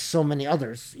so many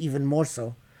others, even more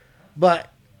so.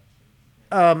 But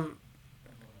I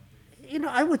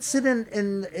would sit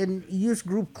in youth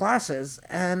group classes,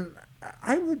 and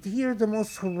I would hear the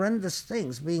most horrendous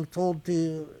things being told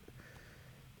to.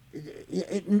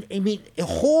 I mean,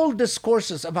 whole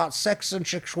discourses about sex and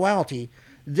sexuality,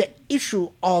 the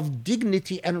issue of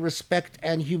dignity and respect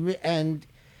and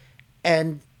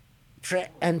and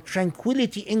and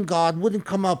tranquility in God wouldn't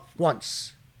come up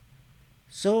once.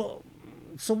 So,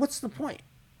 so what's the point?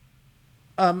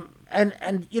 And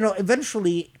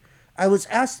eventually, I was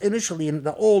asked initially in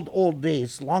the old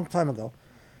days, long time ago,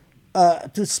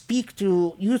 to speak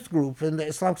to youth group in the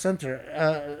Islamic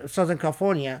Center, Southern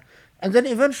California, and then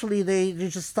eventually they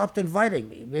just stopped inviting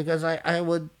me because I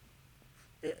would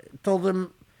tell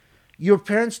them, your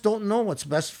parents don't know what's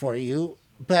best for you,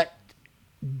 but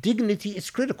dignity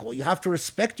is critical. You have to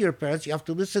respect your parents. You have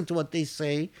to listen to what they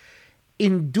say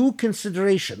in due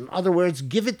consideration. In other words,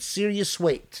 give it serious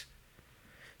weight.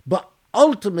 But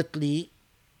ultimately,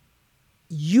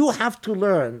 you have to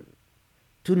learn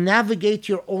to navigate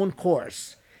your own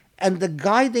course. And the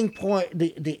guiding point,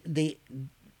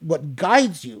 what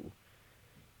guides you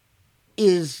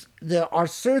is there are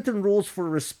certain rules for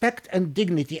respect and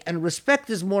dignity, and respect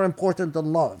is more important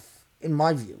than love, in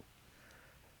my view.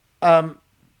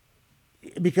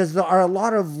 Because there are a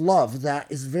lot of love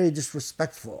that is very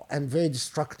disrespectful and very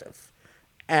destructive.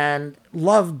 And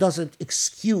love doesn't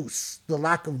excuse the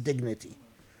lack of dignity.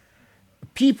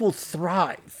 People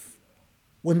thrive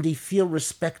when they feel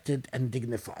respected and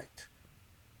dignified.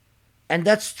 And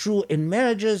that's true in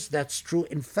marriages, that's true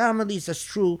in families, that's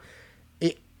true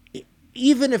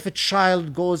even if a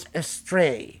child goes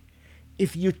astray.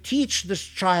 If you teach this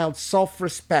child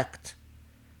self-respect,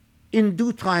 in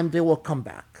due time they will come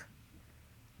back.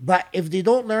 But if they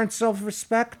don't learn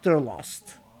self-respect, they're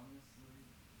lost.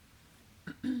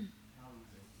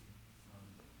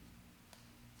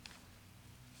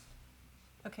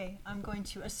 Okay, I'm going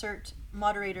to assert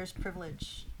moderator's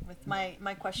privilege with my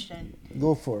question.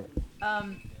 Go for it.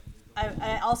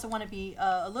 I also want to be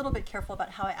a little bit careful about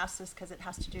how I ask this because it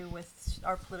has to do with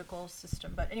our political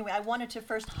system. But anyway, I wanted to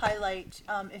first highlight,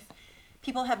 if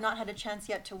people have not had a chance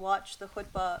yet to watch the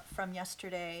khutbah from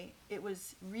yesterday, it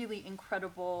was really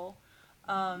incredible.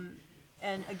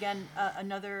 And again,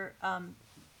 another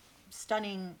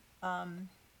stunning,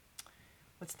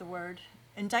 what's the word?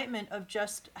 Indictment of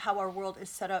just how our world is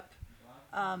set up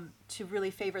to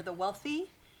really favor the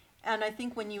wealthy. And I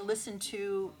think when you listen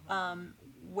to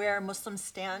where Muslims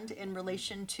stand in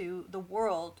relation to the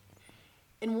world,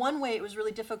 in one way it was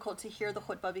really difficult to hear the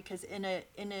khutbah because in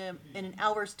an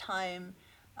hour's time,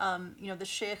 the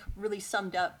sheikh really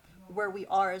summed up where we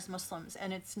are as Muslims,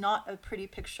 and it's not a pretty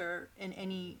picture in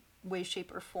any way,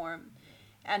 shape, or form.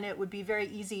 And it would be very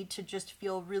easy to just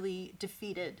feel really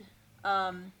defeated.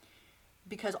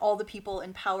 Because all the people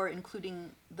in power,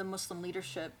 including the Muslim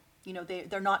leadership,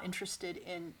 they're not interested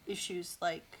in issues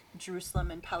like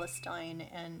Jerusalem and Palestine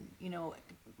and,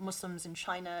 Muslims in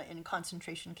China in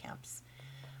concentration camps.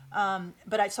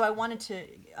 So I wanted to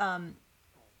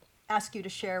ask you to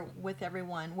share with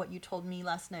everyone what you told me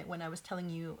last night when I was telling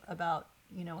you about,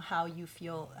 how you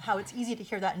feel, how it's easy to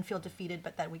hear that and feel defeated,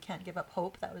 but that we can't give up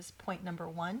hope. That was point number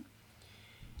one.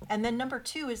 And then number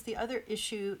two is the other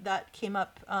issue that came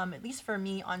up, at least for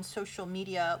me, on social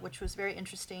media, which was very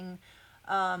interesting,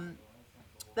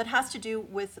 that has to do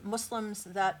with Muslims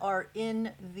that are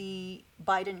in the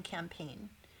Biden campaign.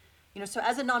 So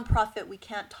as a nonprofit, we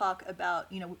can't talk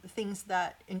about, things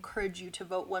that encourage you to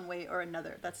vote one way or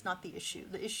another. That's not the issue.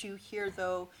 The issue here,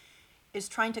 though, is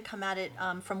trying to come at it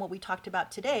from what we talked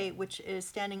about today, which is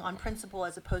standing on principle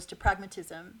as opposed to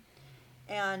pragmatism.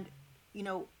 And,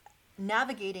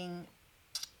 navigating,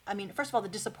 first of all, the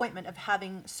disappointment of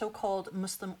having so-called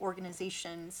Muslim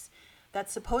organizations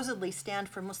that supposedly stand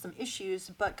for Muslim issues,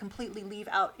 but completely leave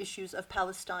out issues of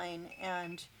Palestine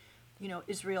and,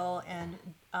 Israel and,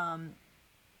 and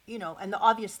the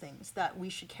obvious things that we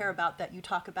should care about that you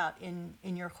talk about in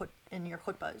your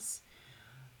khutbahs.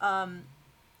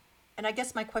 And I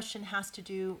guess my question has to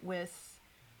do with,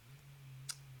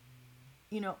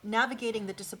 navigating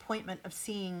the disappointment of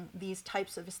seeing these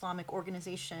types of Islamic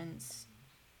organizations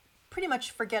pretty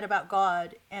much forget about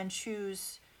God and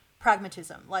choose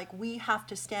pragmatism. Like, we have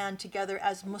to stand together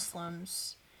as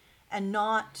Muslims and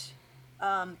not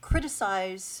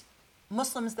criticize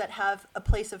Muslims that have a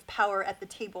place of power at the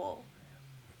table,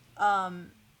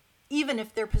 even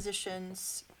if their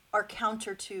positions are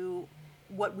counter to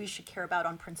what we should care about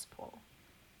on principle.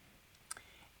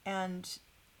 And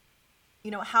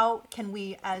how can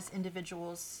we as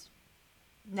individuals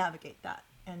navigate that,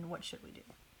 and what should we do?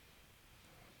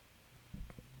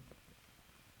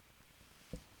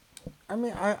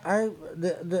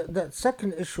 The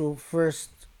second issue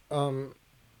first.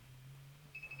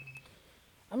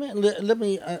 I mean, let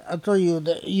me. I'll tell you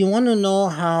that you want to know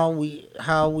how we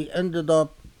ended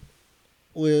up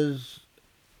with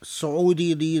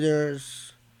Saudi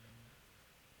leaders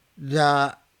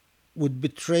that would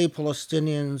betray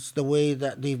Palestinians the way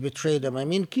that they've betrayed them. I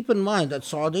mean, keep in mind that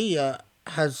Saudi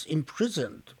has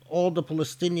imprisoned all the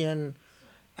Palestinian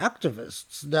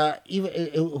activists that even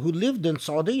who lived in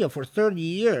Saudi for 30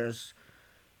 years,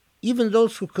 even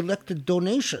those who collected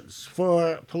donations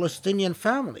for Palestinian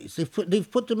families.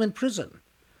 They've put them in prison.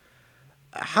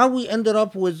 How we ended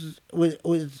up with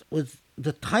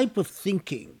the type of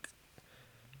thinking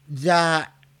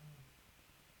that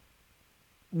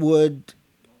would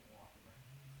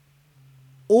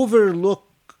overlook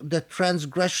the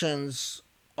transgressions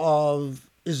of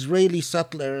Israeli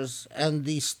settlers and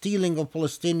the stealing of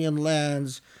Palestinian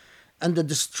lands and the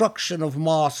destruction of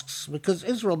mosques, because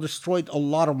Israel destroyed a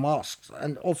lot of mosques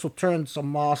and also turned some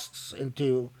mosques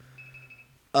into,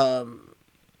 bars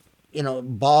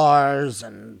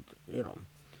and,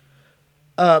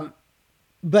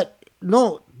 but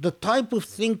no, the type of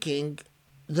thinking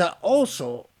that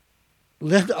also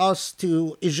led us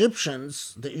to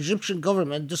Egyptians, the Egyptian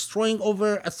government, destroying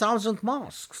over 1,000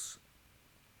 mosques.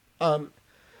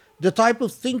 The type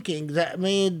of thinking that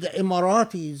made the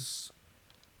Emiratis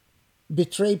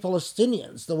betray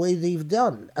Palestinians the way they've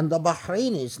done, and the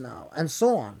Bahrainis now, and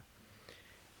so on.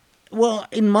 Well,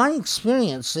 in my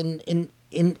experience, in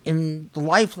the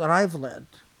life that I've led,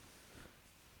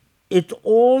 it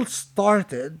all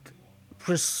started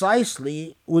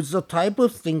precisely with the type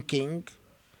of thinking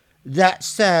that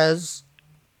says,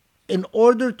 in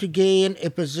order to gain a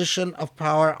position of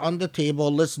power on the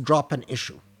table, let's drop an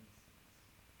issue.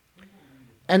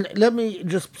 And let me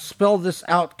just spell this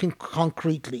out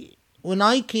concretely. When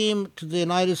I came to the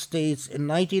United States in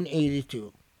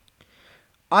 1982,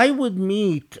 I would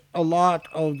meet a lot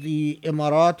of the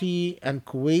Emirati and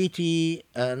Kuwaiti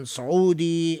and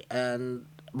Saudi and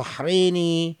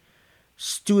Bahraini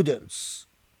students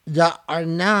that are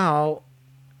now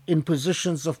in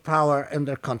positions of power in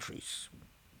their countries.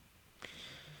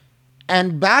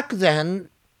 And back then,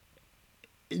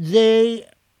 they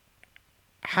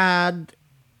had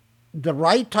the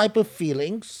right type of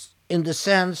feelings in the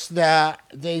sense that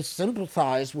they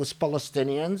sympathized with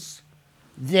Palestinians.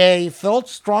 They felt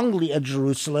strongly at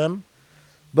Jerusalem,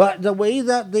 but the way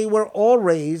that they were all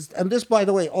raised, and this, by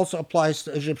the way, also applies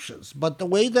to Egyptians, but the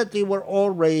way that they were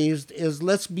all raised is,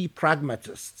 let's be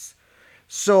pragmatists.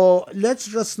 So let's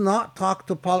just not talk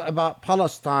about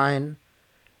Palestine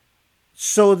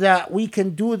so that we can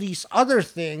do these other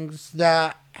things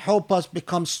that help us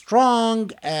become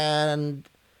strong and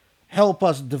help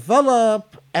us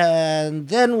develop, and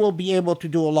then we'll be able to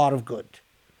do a lot of good.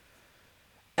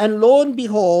 And lo and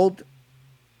behold,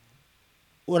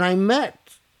 when I met,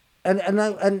 and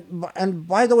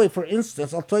by the way, for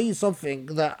instance, I'll tell you something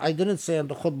that I didn't say in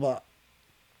the khutbah.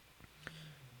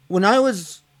 When I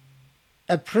was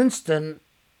at Princeton,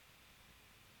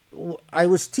 I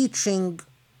was teaching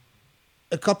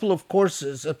a couple of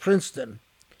courses at Princeton,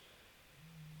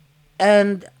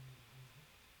 and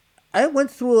I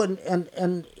went through an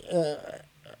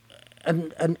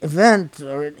event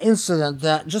or an incident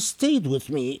that just stayed with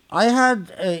me. I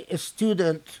had a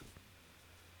student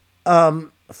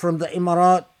from the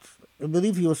Emirat, I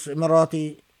believe he was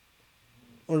Emirati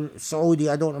or Saudi,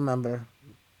 I don't remember.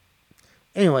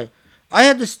 Anyway, I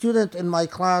had a student in my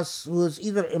class who was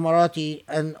either Emirati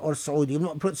or Saudi.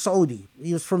 Saudi.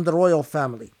 He was from the royal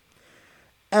family.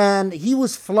 And he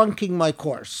was flunking my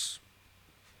course.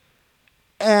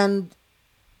 And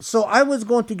so I was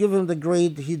going to give him the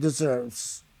grade he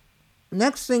deserves.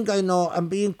 Next thing I know, I'm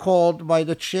being called by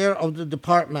the chair of the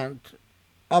department,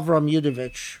 Avram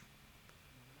Yudovich,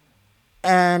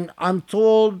 and I'm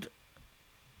told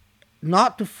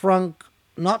not to flunk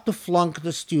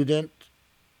the student.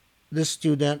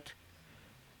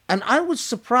 And I was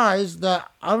surprised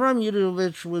that Avram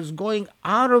Yudovich was going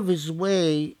out of his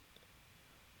way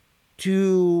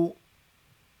to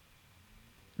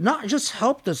not just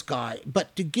help this guy,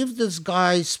 but to give this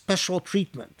guy special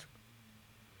treatment.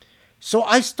 So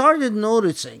I started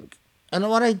noticing, and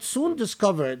what I soon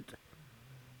discovered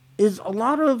is a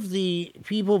lot of the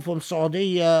people from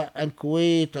Saudi and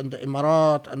Kuwait and the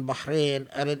Emirat and Bahrain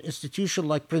at an institution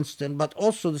like Princeton, but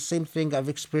also the same thing I've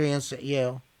experienced at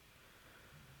Yale,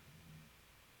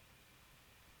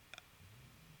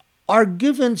 are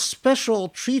given special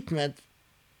treatment.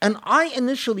 And I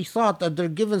initially thought that they're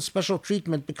given special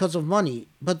treatment because of money,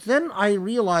 but then I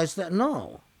realized that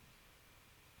no.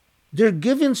 They're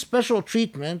given special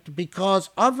treatment because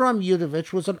Avram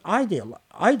Yudovich was an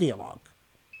ideologue.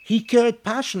 He cared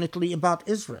passionately about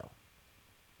Israel.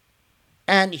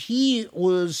 And he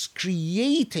was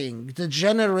creating the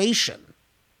generation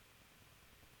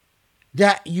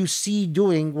that you see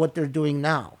doing what they're doing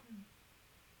now.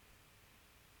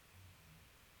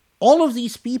 All of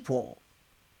these people,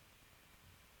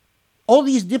 all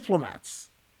these diplomats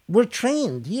were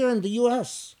trained here in the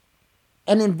US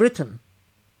and in Britain.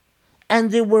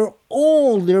 And they were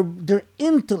all, their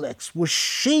intellects were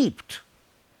shaped.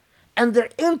 And their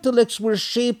intellects were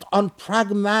shaped on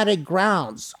pragmatic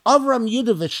grounds. Avram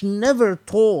Yudovich never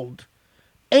told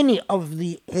any of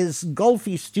his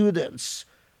Gulfi students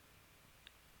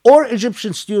or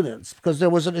Egyptian students, because there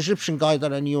was an Egyptian guy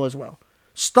that I knew as well,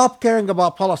 stop caring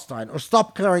about Palestine or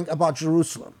stop caring about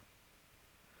Jerusalem.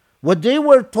 What they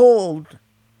were told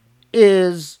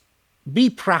is be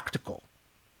practical.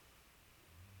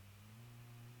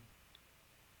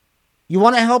 You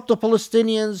want to help the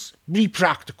Palestinians? Be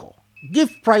practical.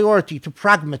 Give priority to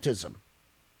pragmatism.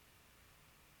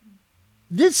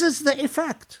 This is the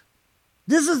effect.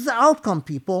 This is the outcome,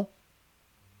 people.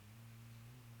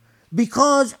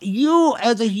 Because you,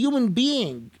 as a human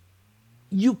being,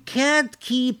 you can't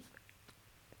keep...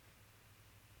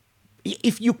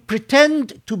 If you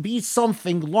pretend to be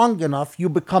something long enough, you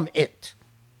become it.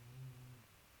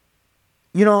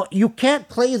 You know, you can't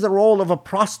play the role of a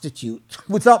prostitute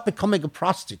without becoming a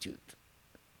prostitute.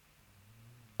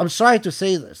 I'm sorry to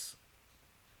say this.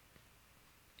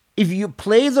 If you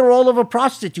play the role of a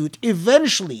prostitute,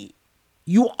 eventually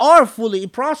you are fully a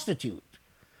prostitute,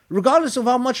 regardless of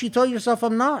how much you tell yourself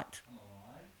I'm not.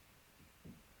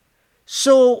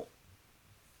 So,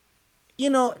 you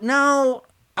know, now,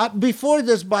 before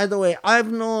this, by the way,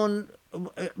 I've known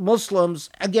Muslims,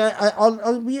 again,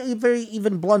 I'll be very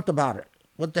even blunt about it.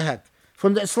 What the heck?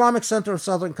 From the Islamic Center of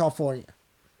Southern California.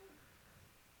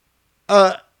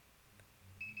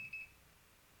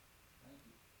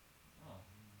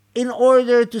 In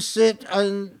order to sit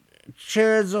on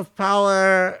chairs of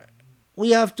power,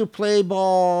 we have to play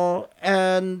ball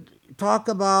and talk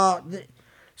about...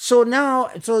 So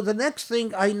the next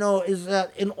thing I know is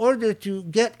that in order to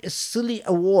get a silly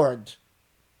award,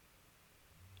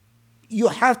 you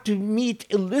have to meet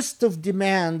a list of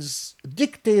demands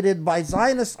dictated by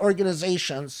Zionist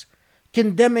organizations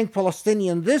condemning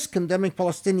Palestinian this, condemning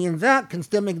Palestinian that,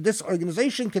 condemning this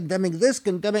organization, condemning this,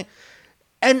 condemning...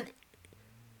 And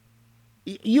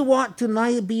you want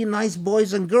to be nice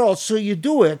boys and girls, so you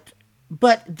do it,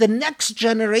 but the next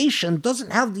generation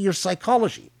doesn't have your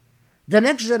psychology. The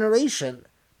next generation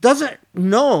doesn't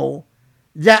know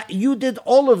that you did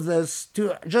all of this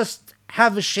to just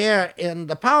have a share in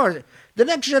the power. The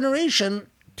next generation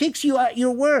takes you at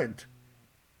your word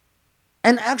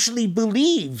and actually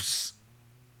believes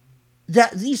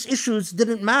that these issues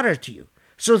didn't matter to you.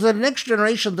 So the next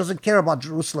generation doesn't care about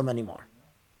Jerusalem anymore.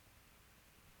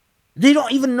 They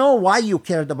don't even know why you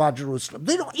cared about Jerusalem.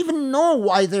 They don't even know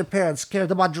why their parents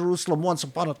cared about Jerusalem once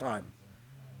upon a time.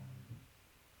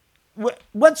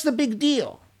 What's the big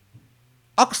deal?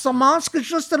 Aqsa Mosque is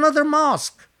just another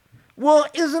mosque. Well,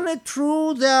 isn't it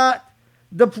true that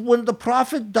when the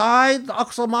Prophet died, the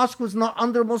Aqsa Mosque was not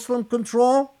under Muslim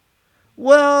control?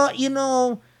 Well, you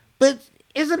know, but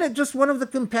isn't it just one of the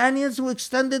companions who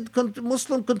extended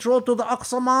Muslim control to the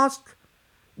Aqsa Mosque?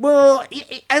 Well,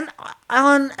 and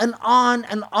on and on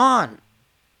and on.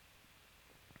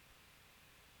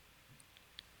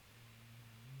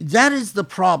 That is the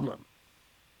problem.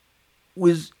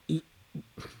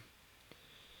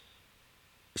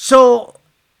 So,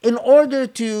 in order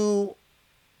to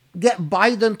get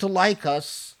Biden to like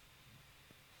us,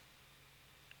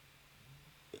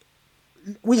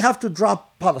 we have to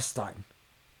drop Palestine.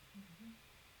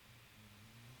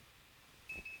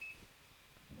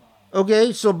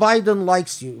 Okay, so Biden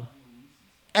likes you.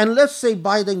 And let's say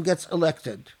Biden gets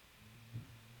elected.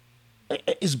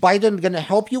 Is Biden going to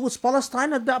help you with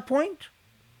Palestine at that point?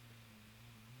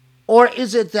 Or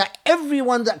is it that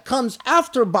everyone that comes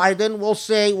after Biden will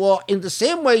say, well, in the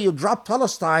same way you drop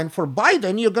Palestine for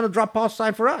Biden, you're going to drop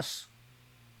Palestine for us?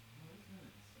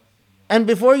 And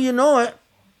before you know it,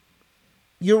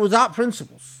 you're without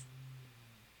principles.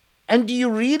 And do you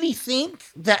really think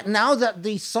that now that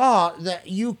they saw that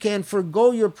you can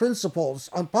forgo your principles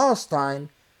on Palestine,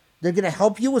 they're going to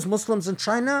help you with Muslims in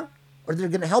China? Or they're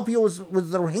going to help you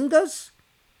with the Rohingyas?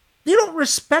 They don't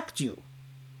respect you.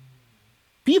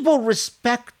 People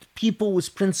respect people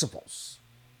with principles.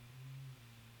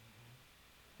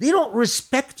 They don't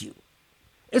respect you.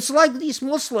 It's like these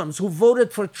Muslims who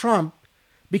voted for Trump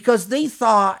because they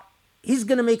thought he's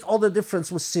going to make all the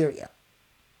difference with Syria.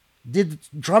 Did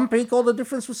Trump make all the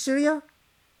difference with Syria?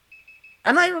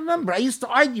 And I remember I used to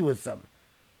argue with them.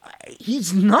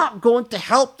 He's not going to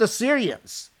help the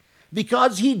Syrians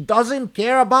because he doesn't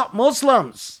care about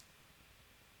Muslims.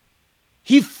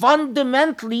 He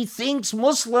fundamentally thinks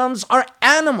Muslims are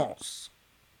animals.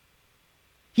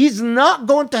 He's not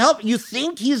going to help. You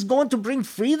think he's going to bring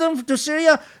freedom to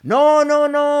Syria? No, no,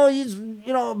 no. He's,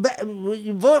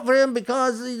 vote for him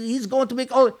because he's going to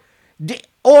make all.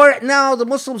 Or now the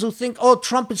Muslims who think, oh,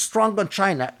 Trump is strong on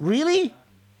China. Really?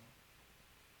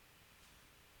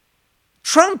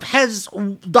 Trump has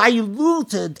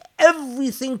diluted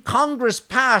everything Congress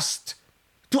passed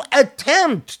to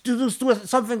attempt to do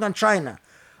something on China.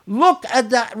 Look at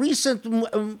that recent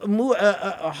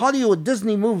Hollywood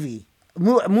Disney movie,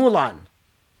 Mulan,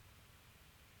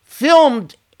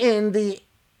 filmed in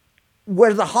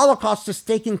where the Holocaust is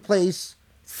taking place,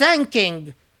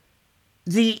 thanking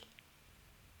the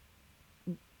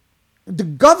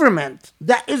government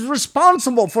that is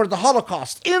responsible for the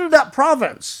Holocaust in that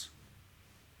province.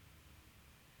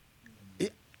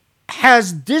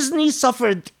 Has Disney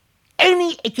suffered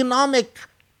any economic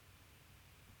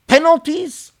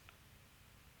penalties?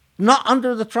 Not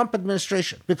under the Trump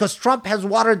administration, because Trump has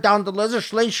watered down the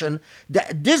legislation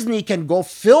that Disney can go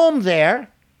film there,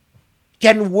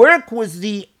 can work with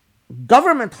the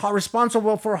government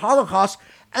responsible for Holocaust,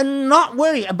 and not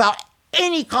worry about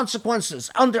any consequences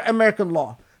under American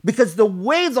law, because the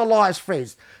way the law is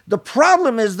phrased. The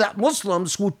problem is that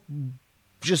Muslims who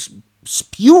just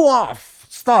spew off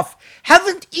stuff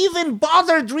haven't even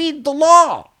bothered read the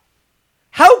law.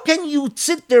 How can you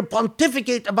sit there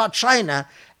pontificate about China,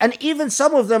 and even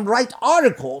some of them write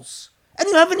articles, and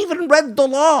you haven't even read the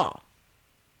law?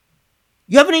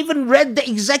 You haven't even read the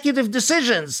executive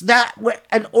decisions the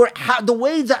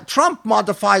way that Trump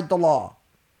modified the law.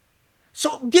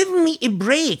 So give me a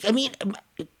break. I mean,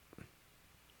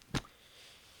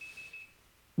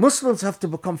 Muslims have to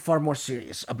become far more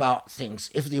serious about things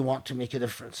if they want to make a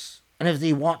difference and if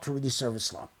they want to really serve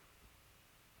Islam.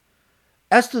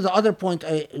 As to the other point,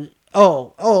 that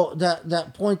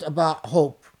point about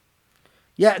hope.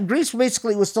 Yeah, Greece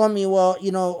basically was telling me, well,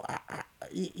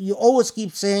 you always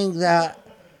keep saying that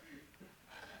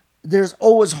there's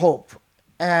always hope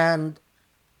and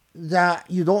that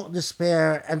you don't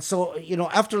despair. And so,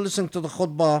 after listening to the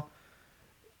khutbah,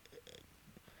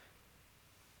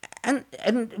 and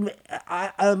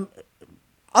I,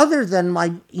 other than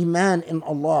my iman in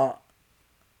Allah,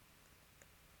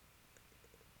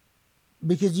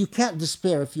 because you can't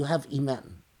despair if you have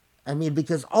iman. I mean,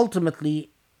 because ultimately,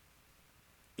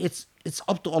 it's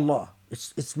up to Allah.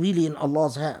 It's really in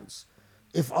Allah's hands.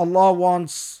 If Allah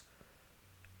wants,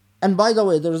 and by the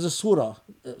way, there is a Surah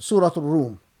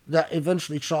Al-Rum, that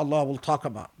eventually, inshallah, we'll talk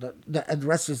about, that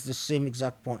addresses the same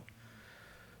exact point.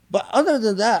 But other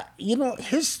than that,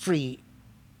 history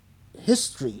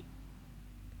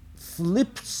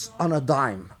flips on a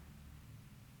dime.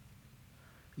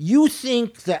 You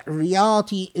think that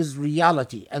reality is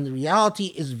reality, and reality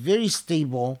is very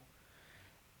stable.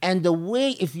 And the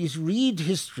way, if you read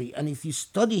history and if you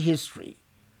study history,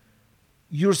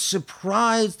 you're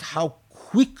surprised how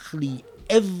quickly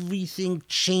everything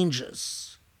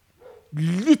changes.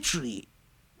 Literally,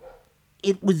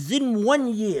 within 1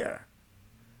 year,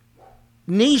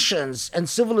 nations and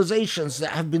civilizations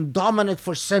that have been dominant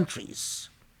for centuries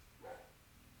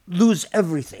lose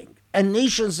everything. And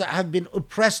nations that have been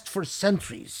oppressed for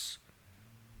centuries.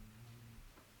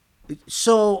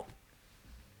 So,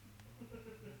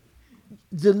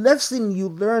 the lesson you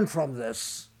learn from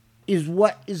this is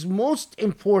what is most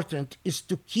important is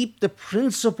to keep the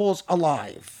principles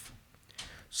alive.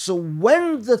 So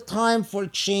when the time for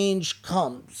change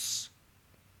comes,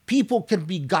 people can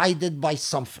be guided by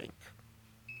something.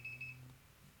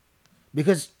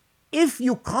 Because if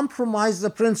you compromise the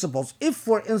principles, if,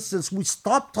 for instance, we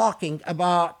stop talking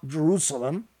about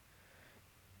Jerusalem,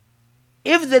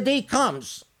 if the day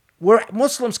comes where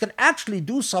Muslims can actually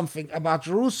do something about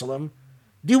Jerusalem,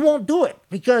 they won't do it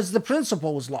because the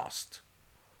principle was lost.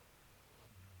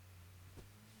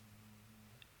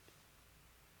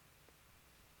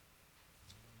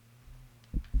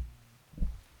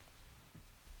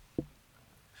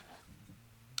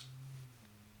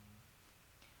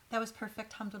 That was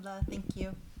perfect, alhamdulillah. Thank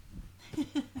you.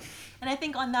 And I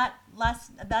think on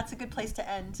that's a good place to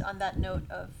end, on that note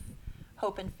of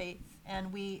hope and faith.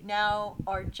 And we now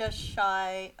are just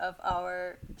shy of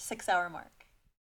our 6-hour mark.